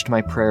I finished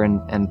my prayer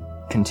and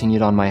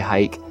continued on my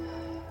hike,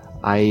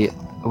 I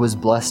was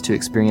blessed to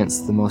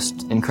experience the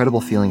most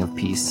incredible feeling of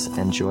peace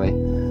and joy.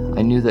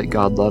 I knew that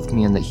God loved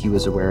me and that he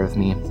was aware of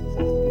me.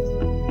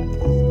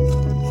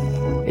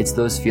 It's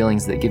those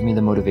feelings that give me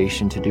the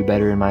motivation to do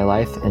better in my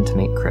life and to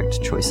make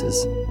correct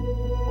choices.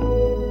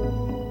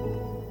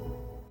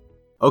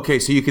 Okay,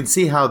 so you can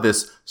see how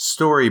this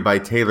story by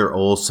Taylor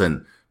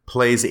Olson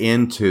plays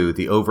into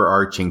the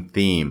overarching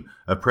theme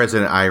of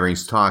President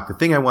Eyring's talk. The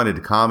thing I wanted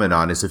to comment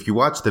on is if you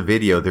watch the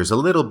video, there's a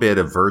little bit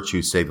of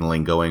virtue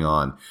signaling going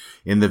on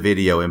in the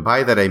video. And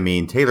by that I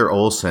mean Taylor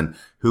Olson,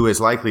 who is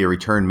likely a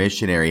returned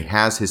missionary,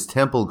 has his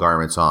temple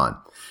garments on.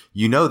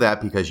 You know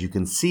that because you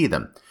can see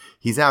them.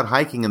 He's out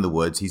hiking in the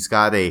woods. He's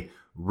got a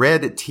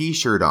red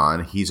t-shirt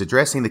on. He's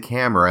addressing the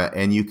camera,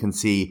 and you can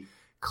see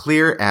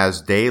clear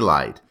as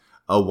daylight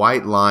a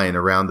white line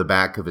around the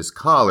back of his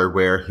collar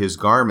where his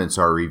garments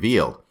are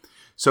revealed.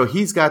 So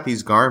he's got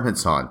these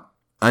garments on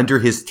under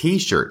his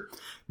t-shirt.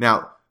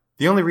 Now,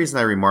 the only reason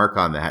I remark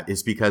on that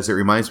is because it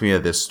reminds me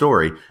of this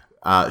story.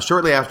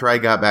 Shortly after I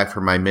got back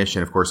from my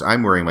mission, of course,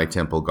 I'm wearing my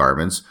temple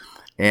garments,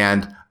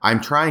 and I'm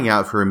trying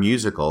out for a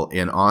musical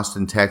in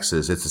Austin,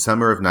 Texas. It's the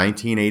summer of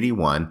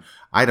 1981.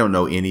 I don't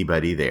know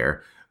anybody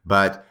there,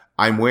 but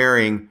I'm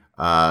wearing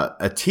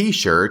a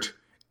t-shirt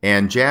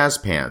and jazz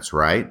pants,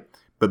 right?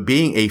 But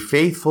being a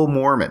faithful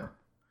Mormon,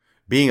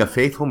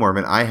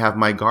 I have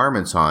my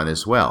garments on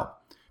as well,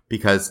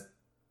 because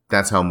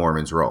that's how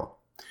Mormons roll.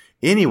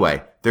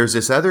 Anyway, there's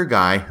this other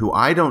guy who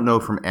I don't know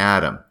from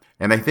Adam,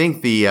 and I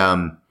think the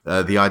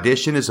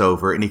audition is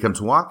over, and he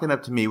comes walking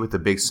up to me with a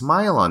big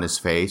smile on his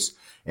face,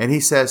 and he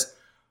says,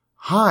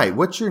 "Hi,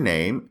 what's your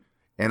name?"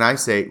 And I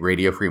say,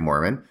 "Radio Free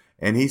Mormon."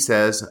 And he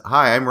says,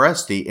 "Hi, I'm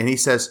Rusty." And he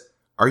says,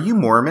 "Are you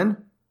Mormon?"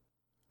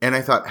 And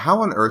I thought,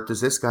 how on earth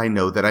does this guy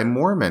know that I'm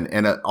Mormon?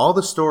 And all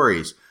the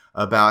stories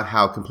about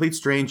how complete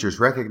strangers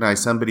recognize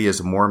somebody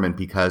as a Mormon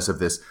because of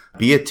this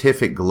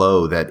beatific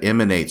glow that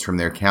emanates from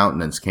their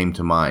countenance came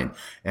to mind.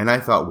 And I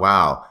thought,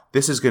 wow,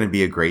 this is going to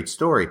be a great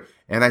story.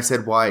 And I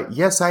said, "Why,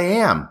 yes, I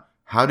am.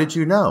 How did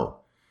you know?"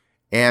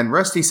 And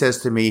Rusty says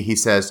to me, he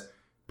says,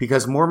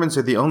 "Because Mormons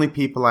are the only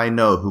people I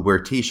know who wear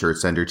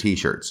t-shirts under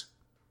t-shirts."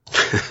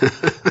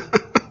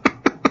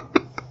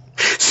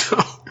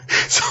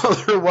 So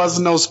there was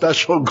no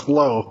special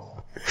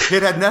glow.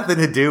 It had nothing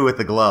to do with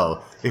the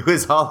glow. It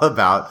was all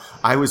about,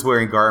 I was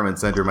wearing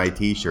garments under my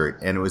t-shirt,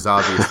 and it was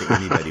obvious to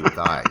anybody with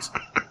eyes.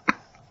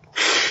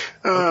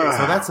 Okay,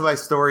 so that's my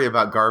story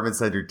about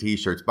garments under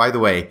t-shirts. By the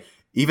way,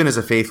 even as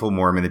a faithful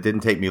Mormon, it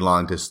didn't take me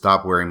long to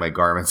stop wearing my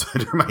garments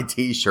under my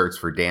t-shirts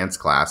for dance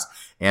class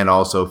and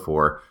also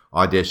for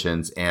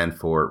auditions and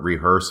for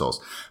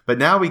rehearsals. But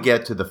now we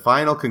get to the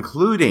final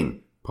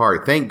concluding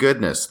part. Thank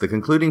goodness, the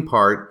concluding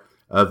part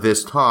of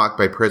this talk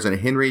by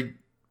President Henry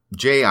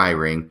J.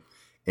 Eyring,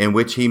 in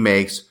which he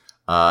makes,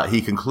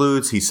 he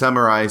concludes, he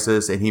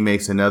summarizes, and he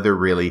makes another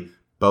really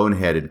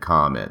boneheaded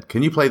comment.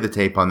 Can you play the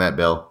tape on that,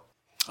 Bill?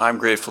 I'm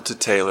grateful to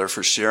Taylor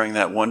for sharing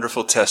that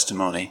wonderful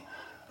testimony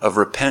of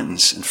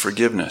repentance and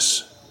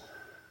forgiveness.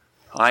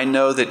 I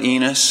know that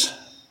Enos,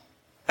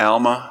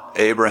 Alma,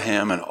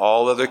 Abraham, and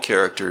all other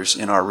characters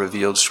in our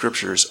revealed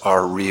scriptures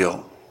are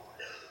real.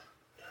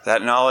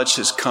 That knowledge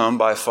has come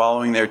by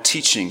following their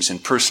teachings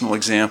and personal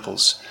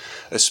examples,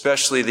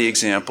 especially the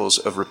examples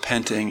of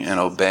repenting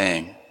and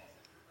obeying.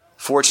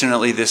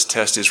 Fortunately, this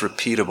test is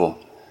repeatable.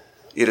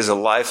 It is a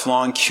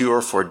lifelong cure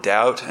for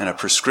doubt and a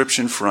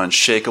prescription for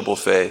unshakable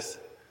faith.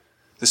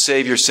 The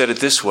Savior said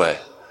it this way,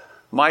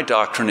 "My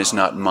doctrine is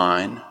not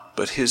mine,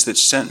 but his that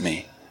sent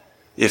me.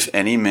 If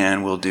any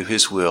man will do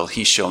his will,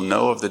 he shall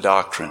know of the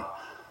doctrine,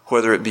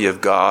 whether it be of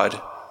God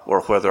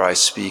or whether I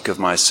speak of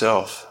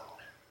myself."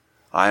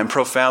 I am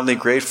profoundly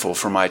grateful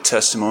for my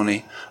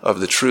testimony of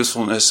the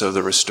truthfulness of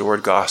the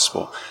restored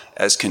gospel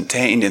as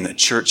contained in the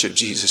Church of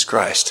Jesus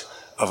Christ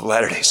of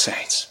Latter-day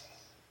Saints.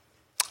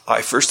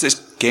 I first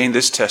gained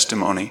this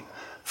testimony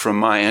from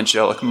my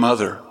angelic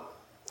mother.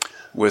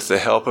 With the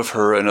help of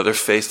her and other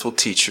faithful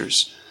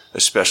teachers,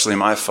 especially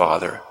my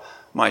father,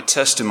 My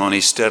testimony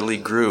steadily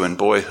grew in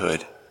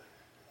boyhood.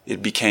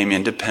 It became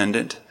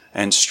independent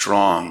and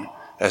strong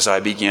as I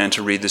began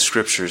to read the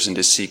Scriptures and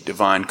to seek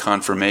divine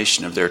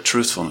confirmation of their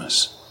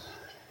truthfulness.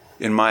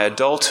 In my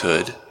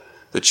adulthood,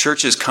 the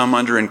church has come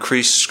under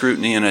increased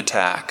scrutiny and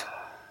attack,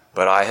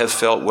 but I have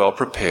felt well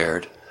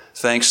prepared,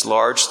 thanks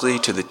largely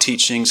to the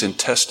teachings and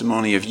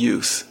testimony of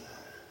youth.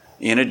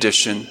 In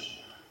addition,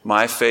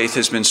 my faith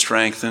has been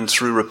strengthened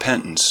through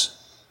repentance.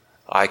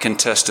 I can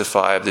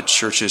testify of the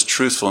church's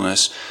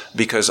truthfulness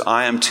because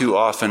I am too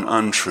often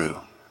untrue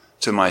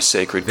to my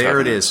sacred covenants. There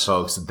it is,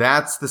 folks.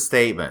 That's the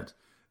statement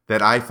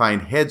that I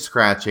find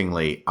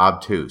head-scratchingly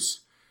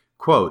obtuse.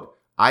 Quote,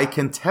 I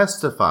can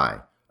testify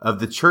of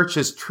the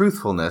church's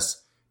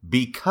truthfulness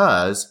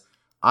because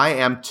I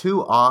am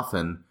too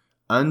often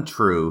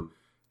untrue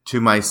to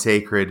my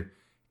sacred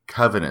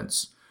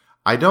covenants.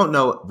 I don't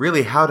know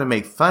really how to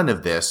make fun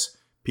of this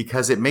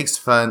because it makes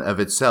fun of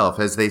itself.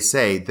 As they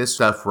say, this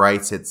stuff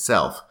writes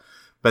itself.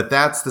 But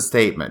that's the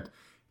statement.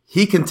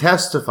 He can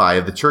testify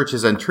of the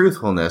church's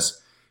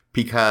untruthfulness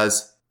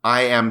because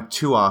I am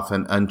too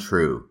often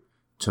untrue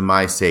to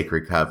my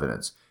sacred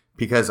covenants.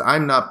 Because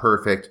I'm not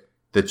perfect,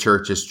 the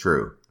church is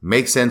true.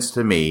 Makes sense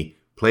to me.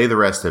 Play the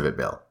rest of it,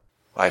 Bill.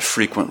 I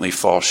frequently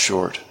fall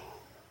short.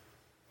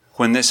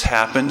 When this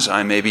happens,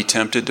 I may be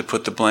tempted to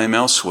put the blame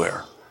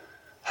elsewhere.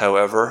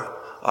 However,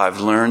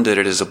 I've learned that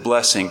it is a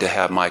blessing to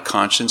have my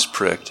conscience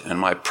pricked and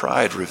my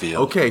pride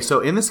revealed. Okay, so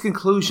in this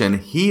conclusion,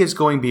 he is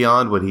going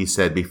beyond what he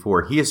said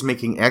before. He is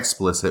making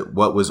explicit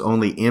what was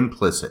only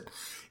implicit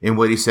in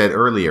what he said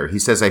earlier. He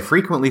says, I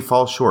frequently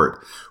fall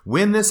short.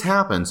 When this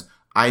happens,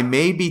 I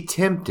may be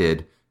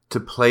tempted to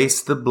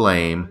place the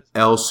blame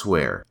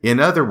elsewhere. In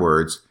other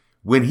words,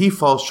 when he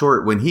falls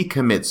short, when he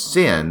commits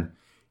sin,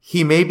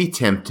 he may be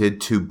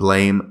tempted to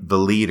blame the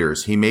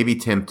leaders. He may be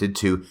tempted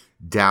to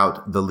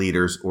doubt the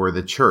leaders or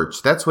the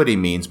church. That's what he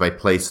means by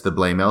place the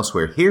blame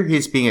elsewhere. Here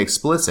he's being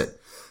explicit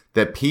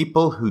that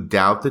people who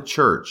doubt the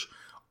church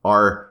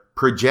are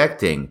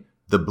projecting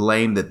the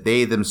blame that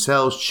they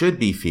themselves should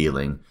be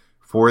feeling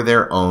for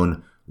their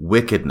own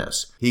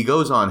wickedness. He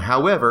goes on,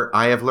 however,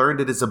 I have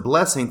learned it is a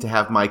blessing to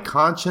have my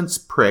conscience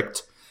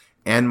pricked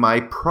and my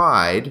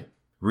pride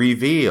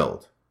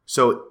revealed.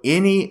 So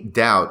any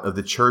doubt of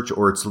the church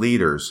or its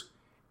leaders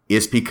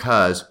is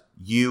because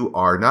you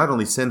are not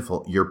only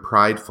sinful, you're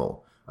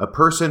prideful. A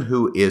person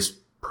who is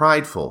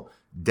prideful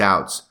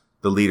doubts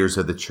the leaders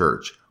of the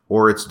church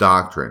or its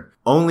doctrine.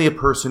 Only a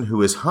person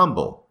who is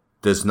humble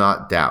does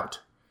not doubt.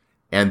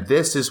 And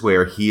this is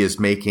where he is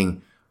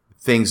making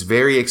things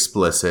very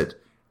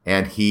explicit,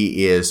 and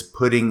he is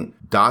putting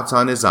dots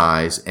on his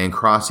I's and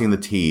crossing the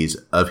T's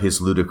of his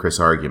ludicrous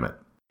argument.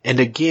 And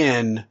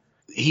again,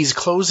 he's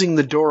closing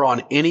the door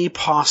on any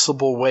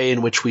possible way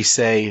in which we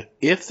say,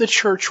 if the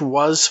church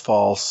was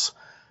false,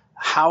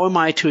 how am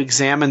I to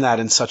examine that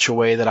in such a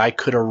way that I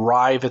could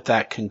arrive at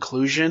that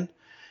conclusion?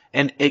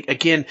 And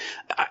again,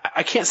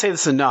 I can't say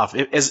this enough.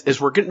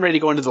 As we're getting ready to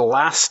go into the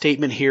last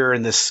statement here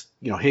in this,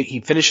 he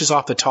finishes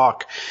off the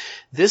talk.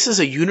 This is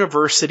a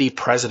university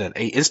president,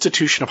 a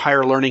institution of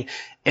higher learning,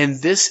 and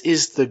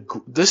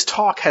this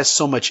talk has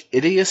so much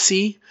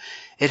idiocy.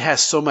 It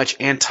has so much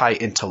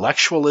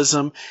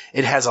anti-intellectualism.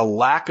 It has a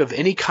lack of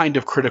any kind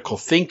of critical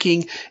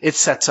thinking. It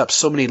sets up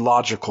so many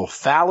logical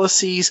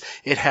fallacies.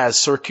 It has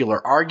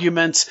circular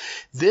arguments.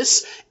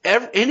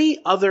 Any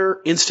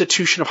other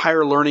institution of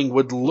higher learning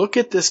would look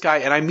at this guy,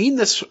 and I mean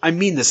this, and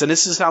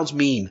this sounds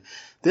mean.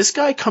 This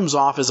guy comes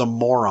off as a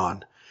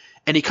moron.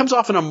 And he comes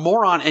off as a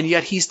moron, and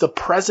yet he's the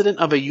president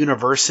of a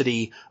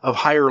university of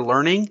higher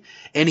learning.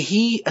 And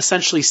he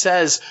essentially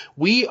says,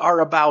 we are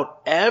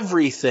about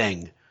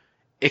everything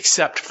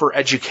except for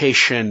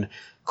education,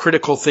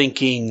 critical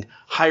thinking,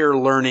 higher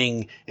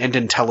learning, and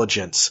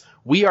intelligence.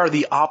 We are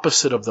the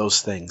opposite of those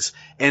things.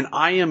 And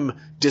I am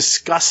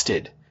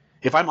disgusted.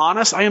 If I'm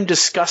honest, I am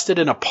disgusted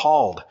and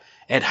appalled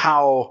at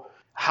how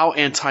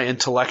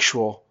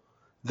anti-intellectual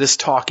this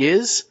talk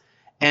is.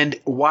 And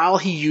while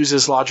he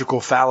uses logical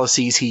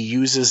fallacies, he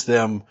uses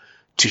them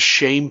to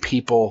shame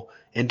people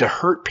and to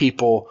hurt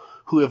people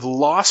who have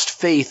lost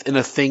faith in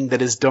a thing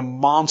that is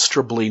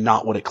demonstrably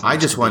not what it claims to be.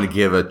 I just want to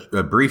give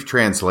a brief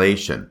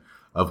translation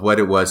of what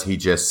it was he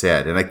just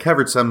said. And I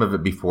covered some of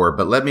it before,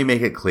 but let me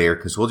make it clear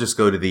because we'll just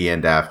go to the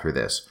end after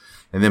this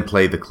and then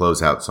play the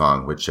closeout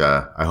song, which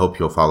I hope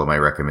you'll follow my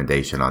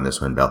recommendation on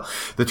this one, Bill.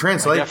 The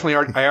translation...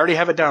 I already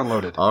have it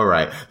downloaded. All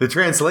right. The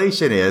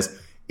translation is,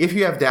 if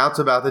you have doubts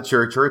about the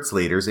church or its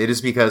leaders, it is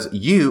because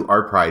you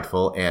are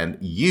prideful and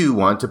you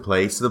want to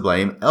place the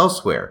blame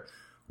elsewhere.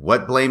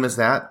 What blame is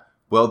that?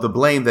 Well, the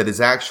blame that is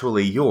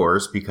actually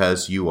yours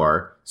because you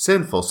are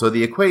sinful. So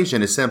the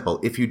equation is simple.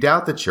 If you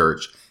doubt the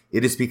church,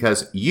 it is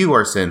because you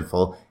are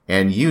sinful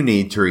and you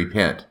need to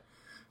repent.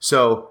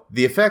 So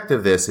the effect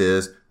of this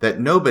is that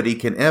nobody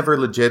can ever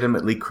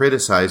legitimately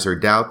criticize or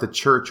doubt the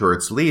church or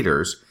its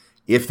leaders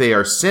if they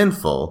are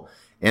sinful.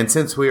 And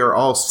since we are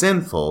all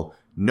sinful,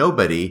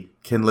 nobody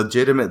can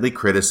legitimately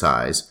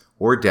criticize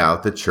or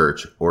doubt the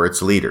church or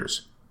its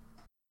leaders.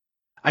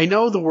 I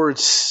know the word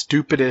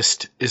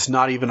stupidest is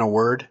not even a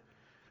word,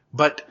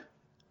 but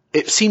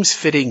it seems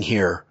fitting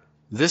here.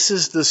 This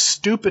is the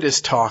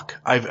stupidest talk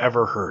I've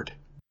ever heard.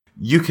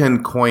 You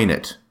can coin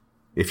it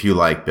if you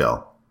like,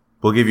 Bill.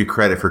 We'll give you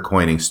credit for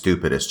coining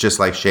stupidest, just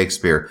like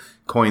Shakespeare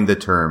coined the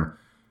term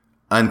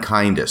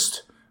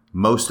unkindest,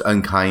 most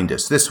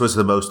unkindest. This was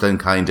the most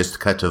unkindest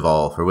cut of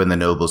all, for when the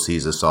noble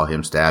Caesar saw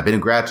him stab, in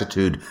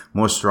ingratitude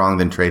more strong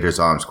than traitor's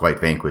arms quite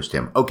vanquished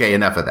him. Okay,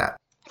 enough of that.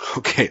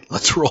 Okay,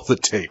 let's roll the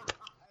tape.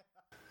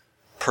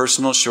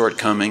 Personal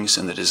shortcomings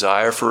and the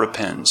desire for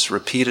repentance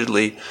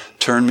repeatedly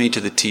turn me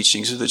to the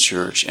teachings of the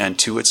church and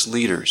to its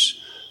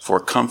leaders for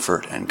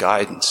comfort and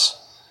guidance.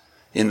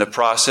 In the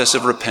process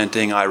of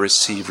repenting, I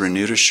receive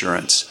renewed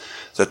assurance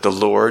that the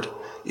Lord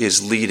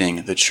is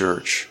leading the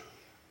church.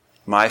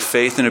 My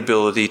faith and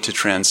ability to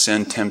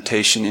transcend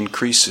temptation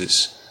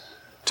increases.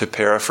 To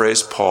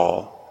paraphrase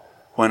Paul,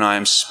 when I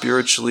am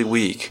spiritually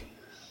weak,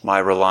 my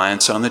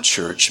reliance on the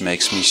church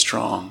makes me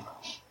strong.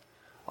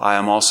 I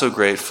am also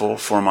grateful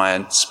for my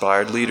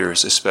inspired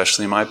leaders,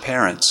 especially my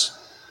parents.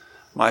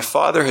 My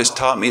father has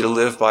taught me to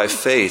live by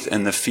faith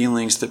and the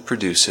feelings that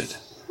produce it.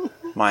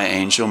 My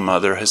angel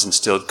mother has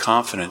instilled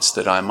confidence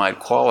that I might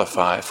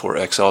qualify for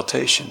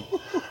exaltation.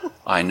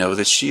 I know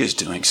that she is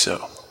doing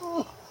so.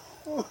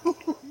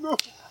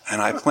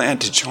 And I plan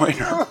to join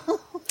her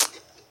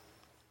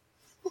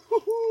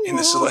in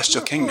the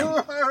celestial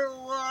kingdom.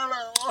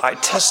 I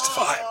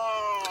testify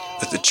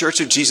that the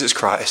Church of Jesus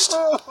Christ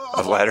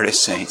of Latter-day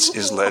Saints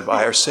is led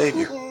by our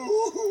Savior.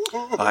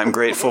 I am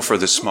grateful for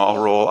the small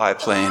role I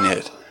play in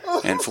it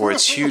and for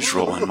its huge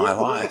role in my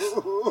life.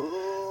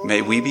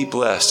 May we be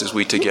blessed as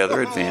we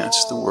together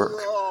advance the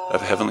work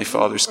of Heavenly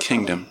Father's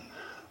kingdom,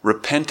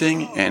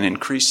 repenting and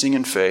increasing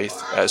in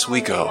faith as we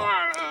go.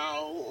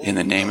 In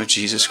the name of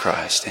Jesus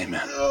Christ,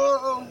 amen.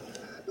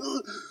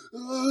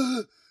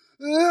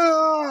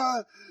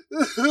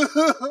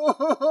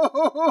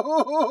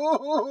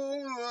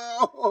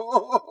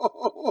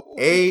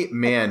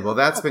 Amen. Well,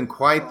 that's been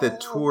quite the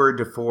tour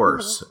de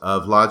force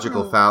of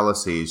logical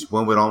fallacies.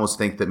 One would almost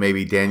think that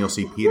maybe Daniel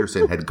C.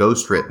 Peterson had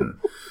ghostwritten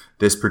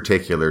this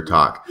particular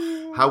talk.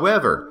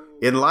 However,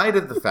 in light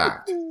of the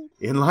fact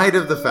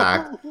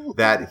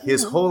that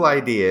his whole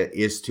idea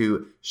is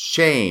to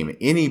shame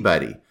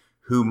anybody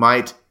who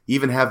might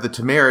even have the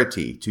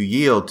temerity to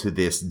yield to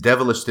this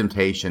devilish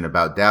temptation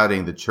about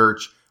doubting the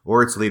church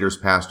or its leaders,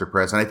 past or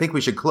present, I think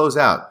we should close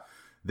out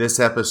this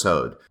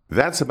episode.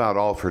 That's about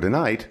all for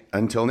tonight.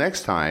 Until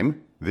next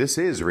time, this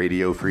is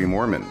Radio Free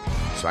Mormon,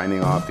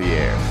 signing off the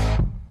air.